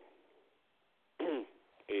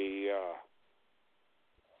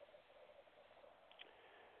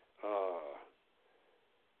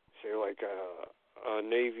say like a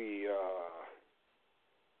Navy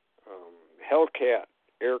Hellcat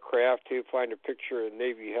aircraft, he'll find a picture of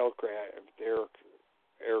Navy Hellcat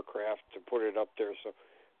aircraft to put it up there so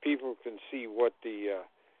people can see what the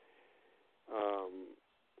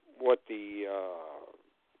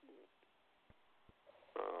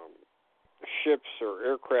ships or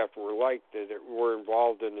aircraft were like that were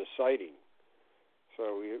involved in the sighting. So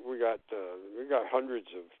we got hundreds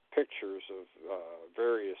of pictures of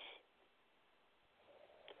various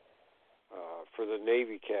for the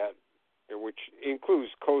Navy Cat, which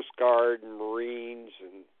includes Coast Guard and Marines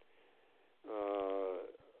and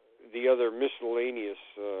the other miscellaneous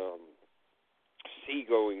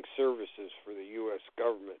seagoing services for the U.S.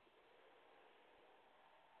 government.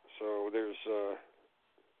 So there's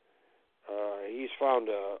he's found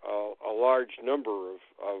a large number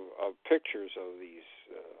of pictures of these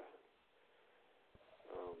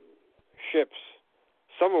ships,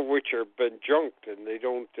 some of which have been junked and they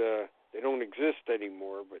don't exist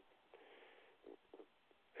anymore, but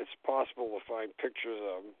it's possible to find pictures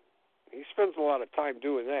of them. He spends a lot of time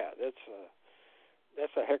doing that.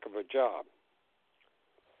 That's a heck of a job.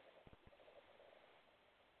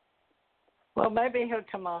 Well, maybe he'll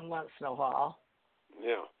come on once in a while.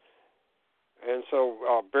 Yeah. And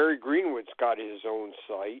so Barry Greenwood's got his own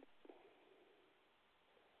site,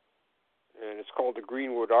 and it's called the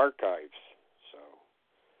Greenwood Archives. So.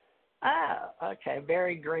 Ah, okay.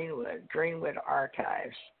 Barry Greenwood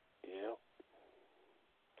Archives. Yeah.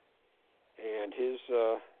 And his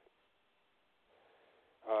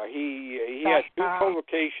he had two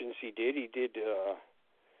publications he did. He did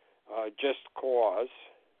Just Cause,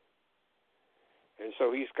 and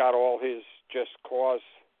so he's got all his Just Cause.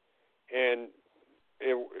 And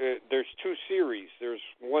there's two series. There's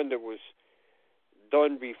one that was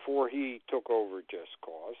done before he took over Just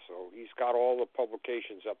Cause, so he's got all the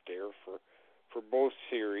publications up there for both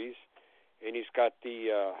series, and he's got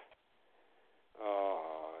the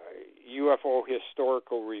UFO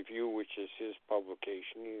Historical Review, which is his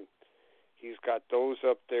publication. He's got those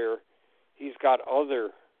up there. He's got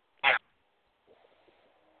other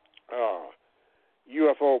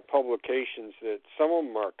UFO publications that some of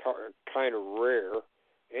them are kind of rare,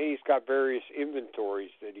 and he's got various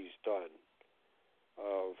inventories that he's done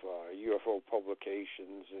of UFO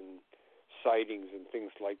publications and sightings and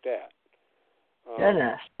things like that.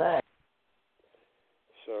 Goodness.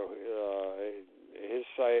 So his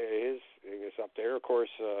site, his thing is up there. Of course,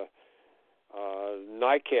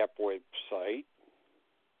 NICAP website.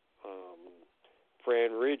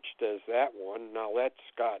 Fran Ridge does that one. Now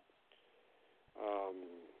that's got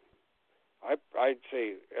I'd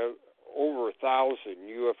say over 1,000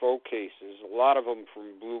 UFO cases, a lot of them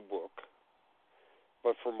from Blue Book,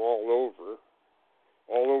 but from all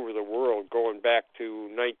over the world, going back to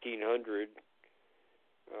 1900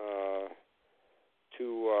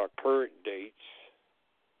 to current dates.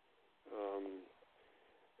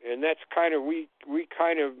 And that's kind of, we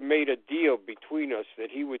kind of made a deal between us that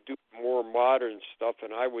he would do more modern stuff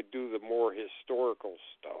and I would do the more historical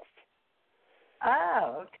stuff.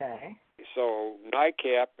 Oh, okay. So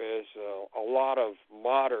NICAP has a lot of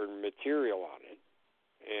modern material on it,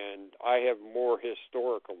 and I have more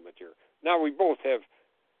historical material. Now, we both have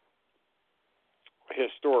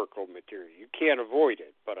historical material. You can't avoid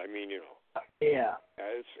it, but I mean, Yeah.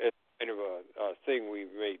 kind of a thing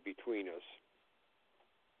we've made between us.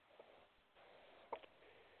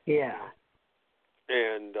 Yeah.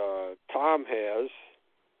 And Tom has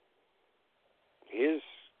his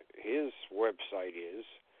website is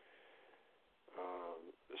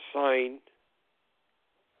Sign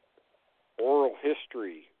Oral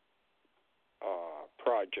History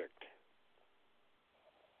Project.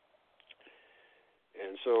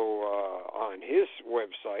 And so on his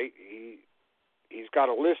website, he's got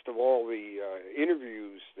a list of all the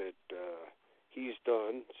interviews that he's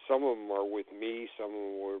done. Some of them are with me, some of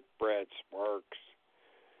them were Brad Sparks,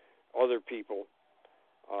 other people.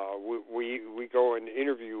 We go and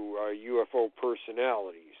interview UFO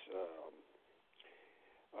personalities,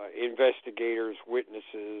 investigators,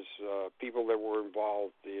 witnesses, people that were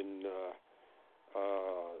involved in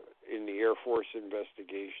the Air Force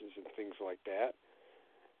investigations and things like that.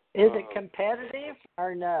 Is it competitive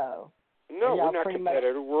or no? No, we're not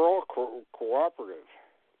competitive. We're all cooperative.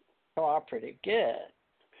 Cooperative, good.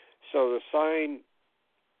 So the Sign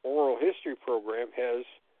Oral History Program has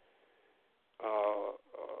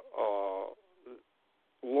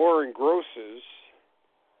Lauren Gross's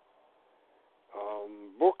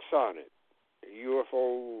books on it,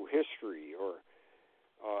 UFO history, or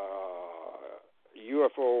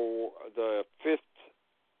UFO, the Fifth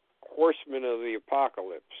Horseman of the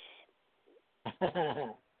Apocalypse.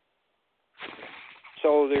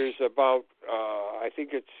 So there's about, I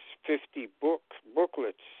think it's 50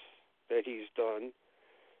 booklets that he's done,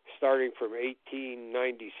 starting from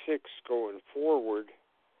 1896 going forward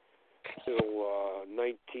till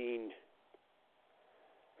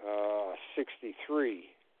 1963.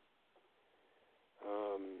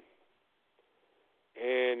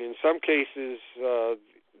 And in some cases,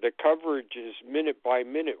 the coverage is minute by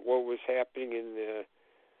minute what was happening in the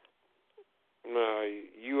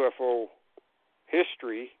UFO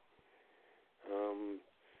history.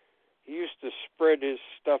 He used to spread his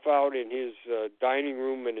stuff out in his dining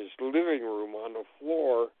room and his living room on the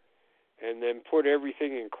floor, and then put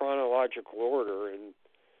everything in chronological order. And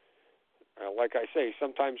like I say,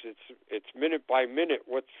 sometimes it's minute by minute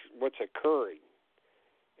what's occurring,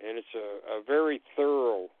 and it's a very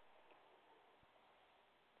thorough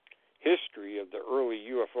history of the early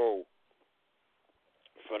UFO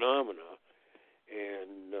phenomena,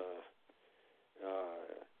 and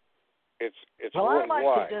it's well, worldwide. I'd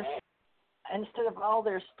like to just, instead of all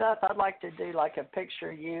their stuff, I'd like to do like a picture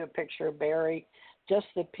of you, a picture of Barry, just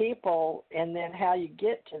the people, and then how you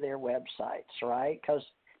get to their websites, right? Because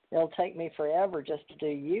it'll take me forever just to do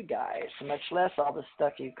you guys, much less all the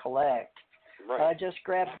stuff you collect. Right. I just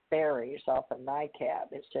grabbed Barry's off a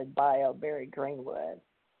NICAP. It said Bio Barry Greenwood.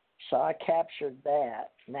 So I captured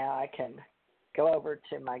that. Now I can go over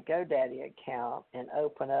to my GoDaddy account and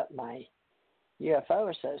open up my UFO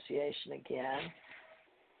Association again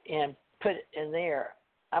and put it in there.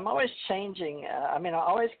 I'm always changing. I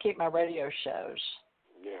always keep my radio shows,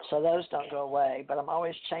 so those don't go away. But I'm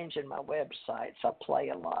always changing my websites. I play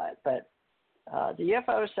a lot. But the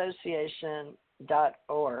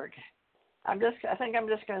UFOassociation.org. I think I'm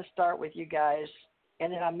just going to start with you guys,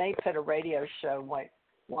 and then I may put a radio show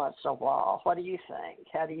once in a while. What do you think?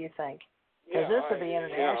 How do you think? Because this will be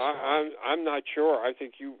international. Yeah, I'm not sure. I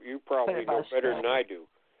think you probably know better than I do.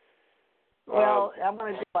 Well, I'm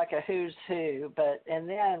going to do like a who's who, and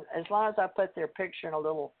then as long as I put their picture in a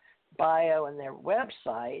little bio in their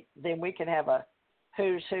website, then we can have a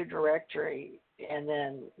who's who directory, and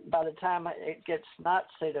then by the time it gets not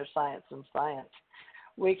pseudoscience and science,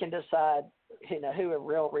 we can decide, who are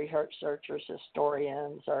real researchers,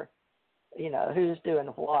 historians, or, who's doing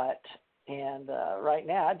what. And right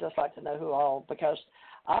now, I'd just like to know who all, because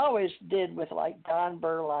I always did with like Don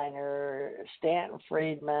Berliner, Stanton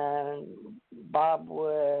Friedman, Bob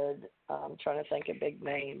Wood. I'm trying to think of big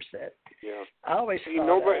names that. Yeah. I always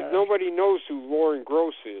thought nobody knows who Lauren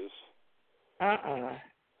Gross is.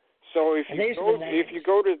 So if you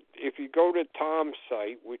go to Tom's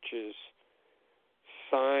site, which is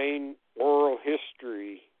Sign Oral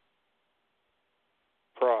History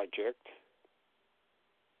Project.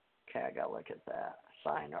 Okay, I gotta look at that.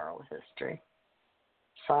 Sign Oral History.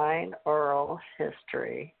 Sign Oral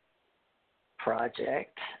History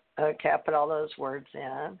Project. Okay, I put all those words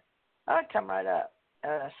in. Oh, it come right up.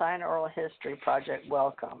 Sign Oral History Project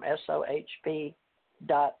Welcome. SOHP.us.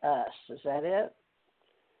 Is that it?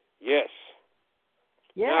 Yes.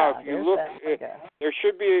 Yeah. Now, if you look, there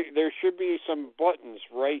should be some buttons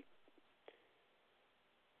right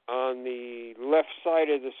on the left side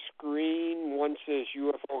of the screen. One says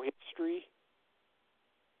UFO History.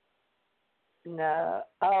 No.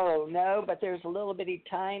 Oh, no, but there's a little bitty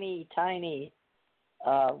tiny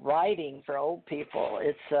writing for old people.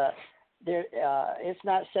 It's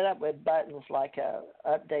not set up with buttons like a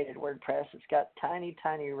updated WordPress. It's got tiny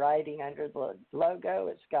writing under the logo.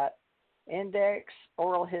 It's got index,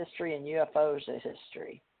 oral history, and UFOs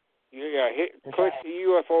history. Yeah, click the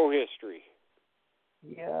UFO history.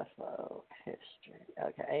 UFO history.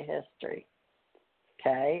 Okay, history.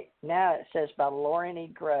 Okay, now it says by Lauren E.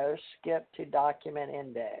 Gross, skip to document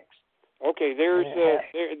index. Okay, there is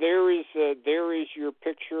your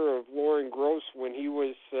picture of Lauren Gross when he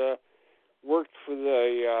was worked for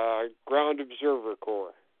the Ground Observer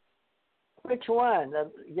Corps. Which one, the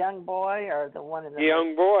young boy or the one in the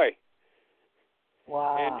young boy?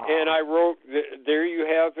 Wow. And I wrote there. You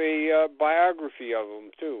have a biography of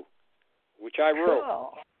him too, which I wrote.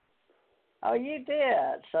 Cool. Oh, you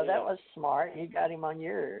did. So that was smart. You got him on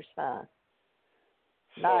yours, huh?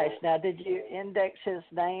 So, nice. Now, did you index his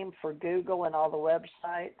name for Google and all the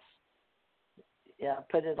websites? Yeah,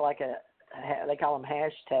 put it like they call them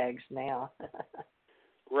hashtags now.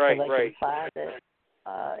 Right, so they right. can find it.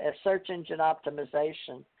 A search engine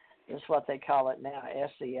optimization is what they call it now,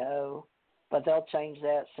 SEO. But they'll change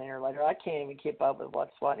that sooner or later. I can't even keep up with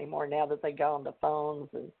what's what anymore now that they go on the phones.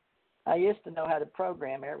 And I used to know how to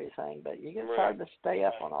program everything, but it's hard to stay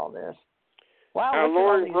up on all this. Wow,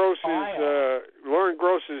 Lauren Gross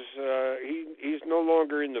is he's no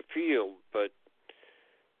longer in the field, but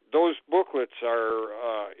those booklets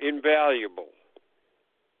are invaluable.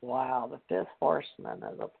 Wow, the fifth horseman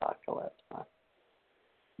of the apocalypse.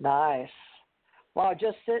 Nice. Wow,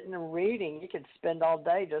 just sitting and reading, you could spend all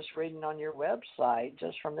day just reading on your website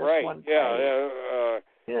just from this one page. Yeah.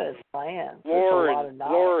 Good man.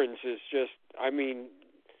 Lawrence is just, I mean,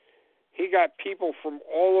 he got people from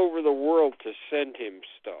all over the world to send him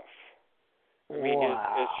stuff. I mean,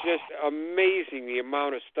 it's just amazing the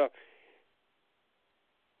amount of stuff.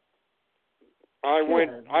 I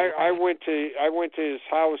went to his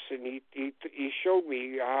house and he showed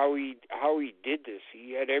me how he did this.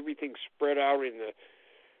 He had everything spread out in the,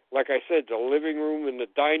 like I said, the living room and the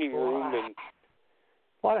dining room. And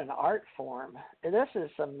what an art form! This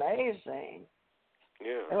is amazing.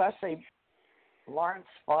 Yeah. Oh, I see Lawrence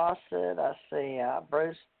Fawcett. I see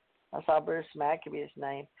Bruce. I saw Bruce McAbee's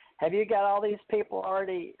name. Have you got all these people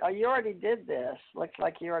already? Oh, you already did this. Looks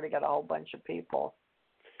like you already got a whole bunch of people.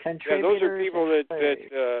 Yeah, those are people that I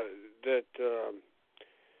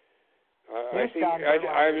think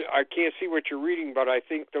I can't see what you're reading, but I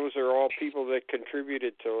think those are all people that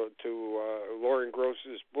contributed to Lauren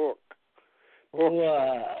Gross's book.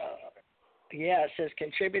 Yeah, it says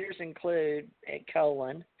contributors include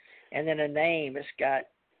and then a name. It's got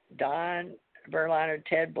Don Berliner,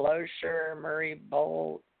 Ted Blocher, Murray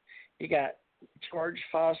Bolt. You got George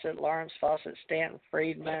Fawcett, Lawrence Fawcett, Stanton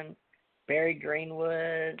Friedman, Barry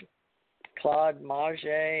Greenwood, Claude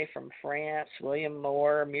Mauger from France, William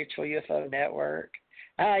Moore, Mutual UFO Network.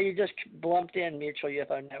 You just lumped in Mutual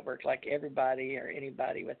UFO Network like everybody or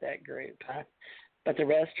anybody with that group, huh? But the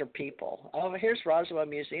rest are people. Oh, here's Roswell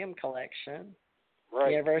Museum Collection.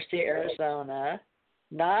 Right. University of Arizona.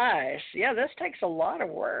 Nice. Yeah, this takes a lot of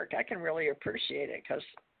work. I can really appreciate it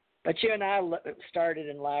but you and I started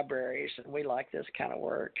in libraries, and we like this kind of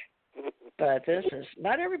work. But this is,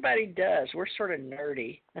 not everybody does. We're sort of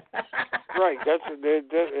nerdy. Right.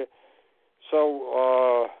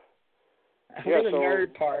 So, we're the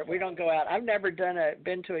nerd part. We don't go out. I've never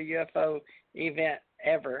been to a UFO event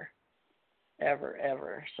ever.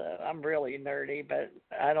 So I'm really nerdy, but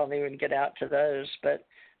I don't even get out to those. But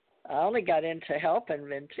I only got into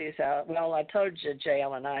helping in 2000. Well, I told you J.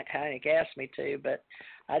 Allen Hynek asked me to, but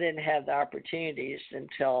I didn't have the opportunities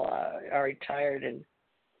until I retired and,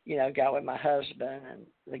 got with my husband and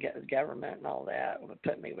the government and all that,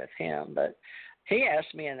 put me with him. But he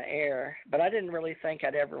asked me in the air, but I didn't really think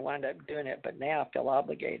I'd ever wind up doing it. But now I feel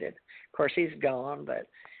obligated. Of course, he's gone,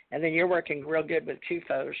 and then you're working real good with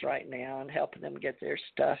CUFOs right now and helping them get their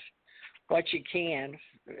stuff, what you can,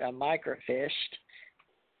 microfished.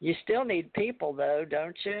 You still need people, though,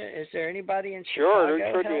 don't you? Is there anybody in Chicago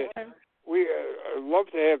helping? We love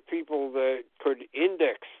to have people that could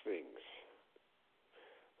index things,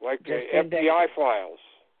 like the FBI files.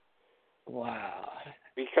 Wow.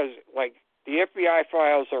 Because, the FBI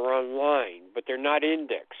files are online, but they're not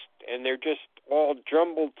indexed, and they're just all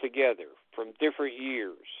jumbled together from different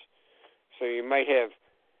years. So you might have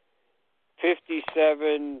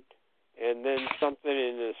 57, and then something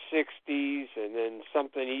in the 60s, and then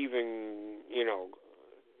something even,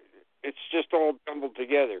 it's just all jumbled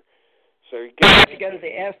together. So you have to go to the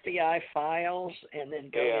FBI files and then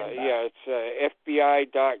go in. Yeah, it's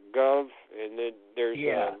fbi.gov, and then there's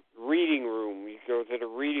a reading room. You go to the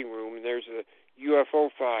reading room, and there's a UFO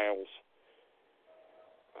files.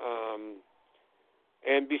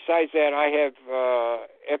 And besides that, I have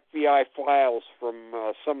FBI files from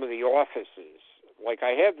some of the offices. Like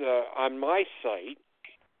I have on my site,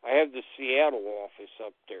 I have the Seattle office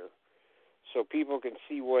up there, so people can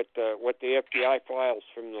see what the FBI files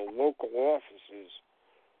from the local offices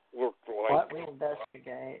look like. What we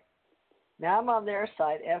investigate. Now I'm on their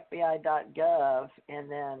site, FBI.gov, and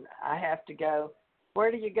then I have to go. Where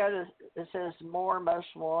do you go to? It says more,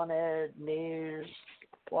 most wanted, news,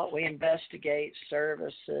 what we investigate,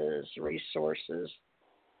 services, resources,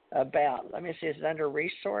 about. Let me see. Is it under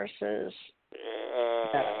resources?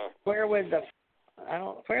 Where would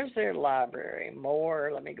where's their library?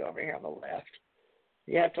 More. Let me go over here on the left.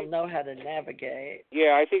 You have to know how to navigate.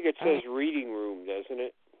 Yeah, I think it says reading room, doesn't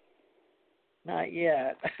it? Not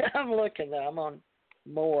yet. I'm looking though. I'm on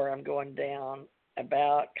more. I'm going down.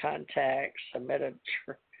 About, contacts, submitted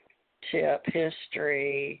tip,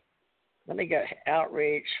 history. Let me go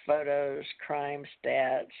outreach, photos, crime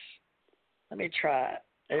stats. Let me try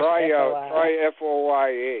it. Try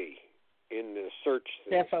FOIA in the search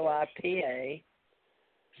thing. FOIPA.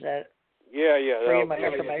 Is that? Yeah. Freedom of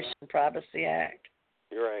Information Privacy Act.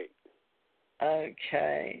 You're right.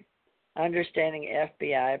 Okay. Understanding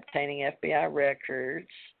FBI, obtaining FBI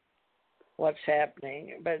records. What's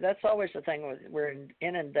happening, but that's always the thing. We're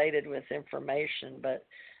inundated with information, but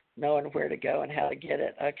knowing where to go and how to get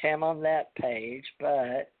it. Okay, I'm on that page,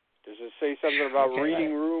 but does it say something about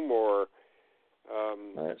reading room or?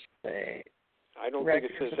 Let's see. I don't think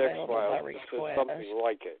it says X-Files. It says something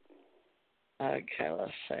like it. Okay,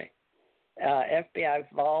 let's see. FBI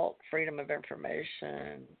Vault, Freedom of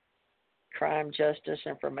Information, Crime Justice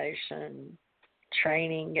Information,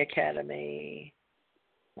 Training Academy.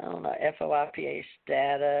 I don't know, FOIPA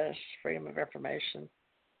status, Freedom of Information.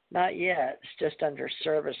 Not yet. It's just under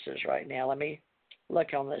services right now. Let me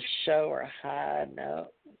look on the show or hide. No,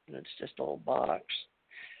 it's just a little box.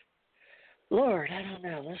 Lord, I don't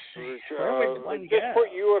know. Let's see. Where would one just go?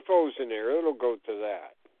 Put UFOs in there. It'll go to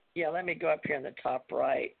that. Yeah, let me go up here in the top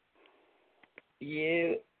right.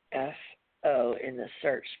 UFO in the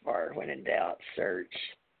search bar. When in doubt, search.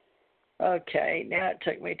 Okay, now it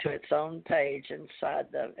took me to its own page inside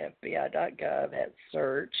the FBI.gov at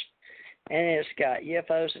search, and it's got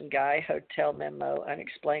UFOs and Guy Hotel Memo,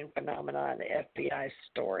 Unexplained Phenomena, and the FBI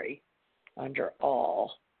Story under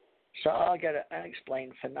all. So I'll go to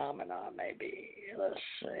Unexplained Phenomena maybe. Let's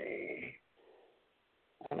see.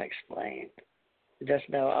 Unexplained. Just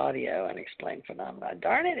no audio, Unexplained Phenomena.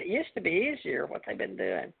 Darn it, it used to be easier what they've been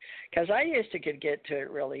doing. Because I used to could get to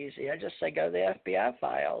it real easy. I just say go to the FBI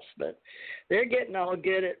files. But they're getting all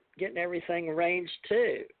good at getting everything arranged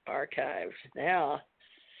too, archived. Now,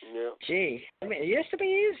 gee, I mean, it used to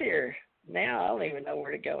be easier. Now I don't even know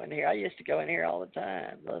where to go in here. I used to go in here all the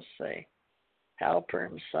time. Let's see. Helper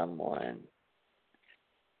and someone.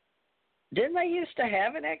 Didn't they used to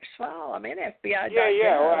have an X-file? I mean, FBI.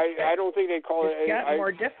 Yeah. Well, I don't think they call it. It's gotten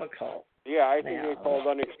more difficult. Yeah, I think they call it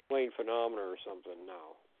Unexplained Phenomena or something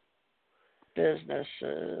now.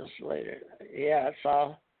 Businesses later. Yeah, it's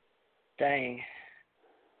all. Dang.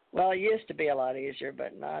 Well, it used to be a lot easier,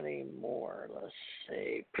 but not anymore. Let's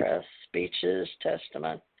see. Press, speeches,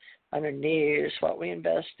 testimony, under news, what we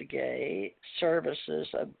investigate, services,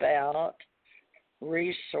 about,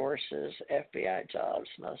 resources, FBI jobs,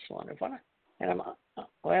 most wanted. And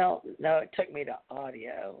well, no, it took me to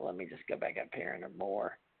audio. Let me just go back up here and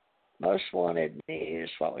more. Most wanted,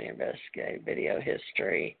 news, what we investigate, video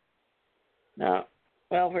history. No,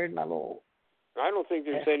 well, where's my little? I don't think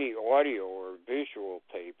there's any audio or visual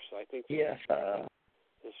tapes. I think it's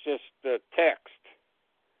just the text.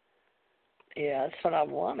 Yeah, that's what I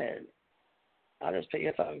wanted. I'll just put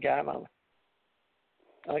UFO and Guy Memo.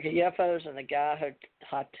 Okay, UFOs and the Guy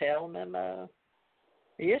Hotel Memo.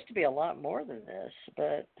 It used to be a lot more than this,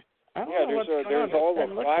 but I don't know what's going on. There's all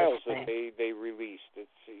the files that they released.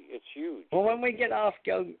 It's huge. Well, when we get off,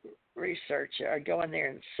 go research it or go in there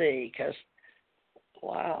and see, because,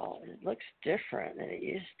 wow, it looks different than it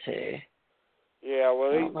used to. Yeah,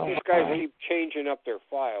 well, these guys keep changing up their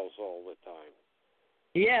files all the time.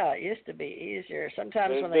 Yeah, it used to be easier.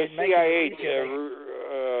 Sometimes when they make it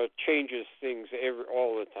easier, changes things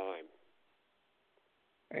all the time.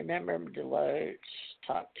 Remember Deloatte's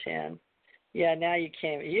top 10? Yeah, now you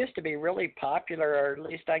can't. It used to be really popular, or at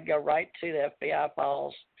least I'd go right to the FBI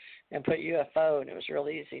files and put UFO, and it was real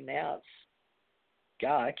easy. Now it's,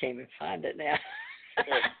 God, I can't even find it now.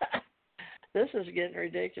 This is getting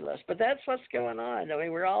ridiculous. But that's what's going on. I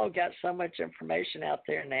mean, we're all got so much information out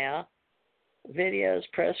there now. Videos,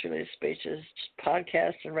 press release, speeches,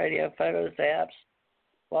 podcasts and radio, photos, apps.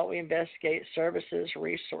 what we investigate, services,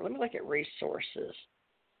 resource. Let me look at resources.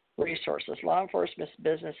 Resources, law enforcement,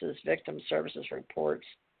 businesses, victim services, reports.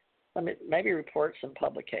 Maybe reports and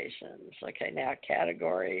publications. Okay, now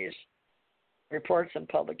categories, reports and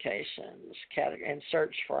publications, and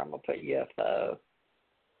search for. I'm gonna put UFO.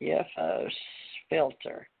 UFO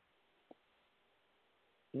filter.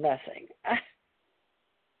 Nothing.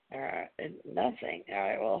 All right, nothing. All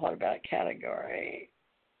right. Well, what about category?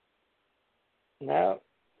 No.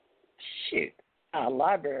 Shoot.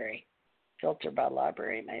 Library. Filter by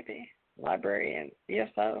library, maybe. Library and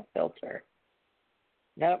UFO filter.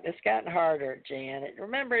 Nope, it's gotten harder, Jan.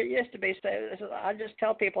 Remember, it used to be, I just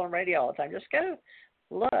tell people on radio all the time, just go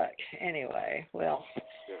look. Anyway, well,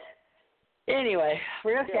 anyway,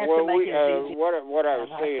 we're going to have to make it easy. What I was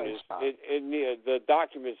saying is the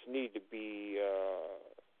documents need to be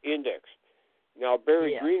indexed. Now,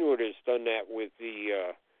 Barry Greenwood has done that with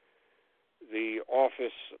the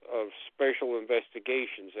Office of Special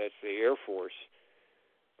Investigations. That's the Air Force.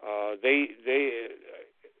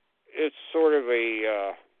 It's sort of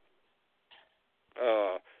a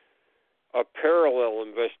parallel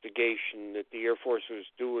investigation that the Air Force was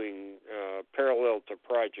doing, parallel to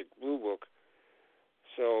Project Blue Book.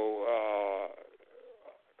 So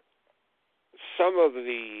some of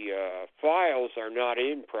the files are not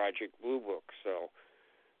in Project Blue Book, so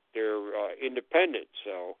they're independent.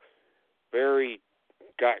 So Barry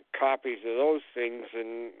got copies of those things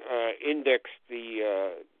and indexed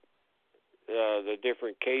the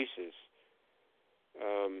different cases.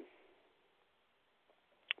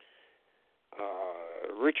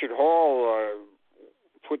 Richard Hall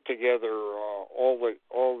put together all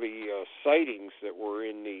the sightings that were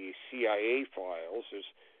in the CIA files. There's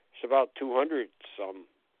about 200 some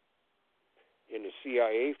in the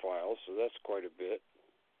CIA files, so that's quite a bit.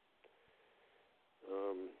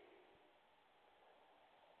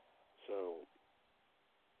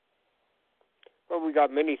 Well, we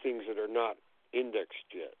got many things that are not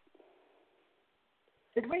indexed yet.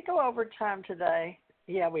 Did we go over time today?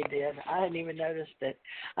 Yeah, we did. I hadn't even noticed it.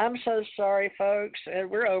 I'm so sorry, folks.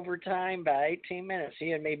 We're over time by 18 minutes.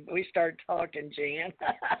 You and me, we started talking, Jan.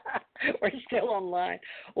 We're still online.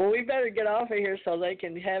 Well, we better get off of here so they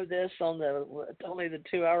can have this on only the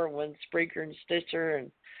 2-hour one, Spreaker and Stitcher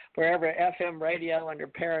and wherever, FM radio under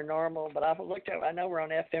Paranormal. But I've looked at, I know we're on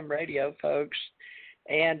FM radio, folks.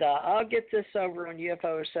 And I'll get this over on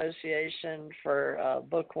UFO Association for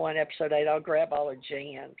Book 1, Episode 8. I'll grab all of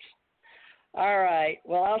Jan's. All right.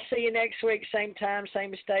 Well, I'll see you next week, same time,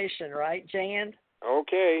 same station, right, Jan?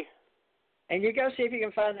 Okay. And you go see if you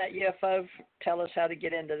can find that UFO. Tell us how to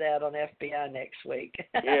get into that on FBI next week.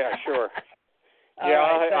 Yeah, sure. Right,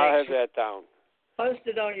 I'll have that down. Post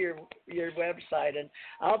it on your website, and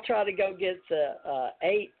I'll try to go get the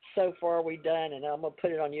 8 so far we done, and I'm going to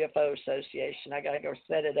put it on UFO Association. I got to go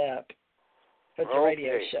set it up for the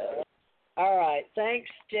radio show. All right. Thanks,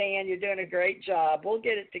 Jan. You're doing a great job. We'll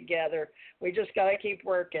get it together. We just got to keep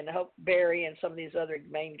working. I hope Barry and some of these other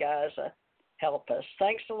main guys help us.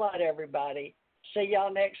 Thanks a lot, everybody. See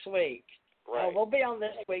y'all next week. Right. We'll be on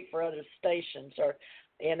this week for other stations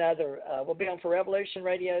we'll be on for Revolution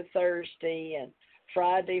Radio Thursday and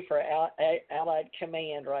Friday for Allied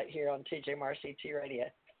Command right here on TJMRCT Radio.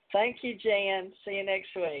 Thank you, Jan. See you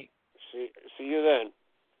next week. See you then.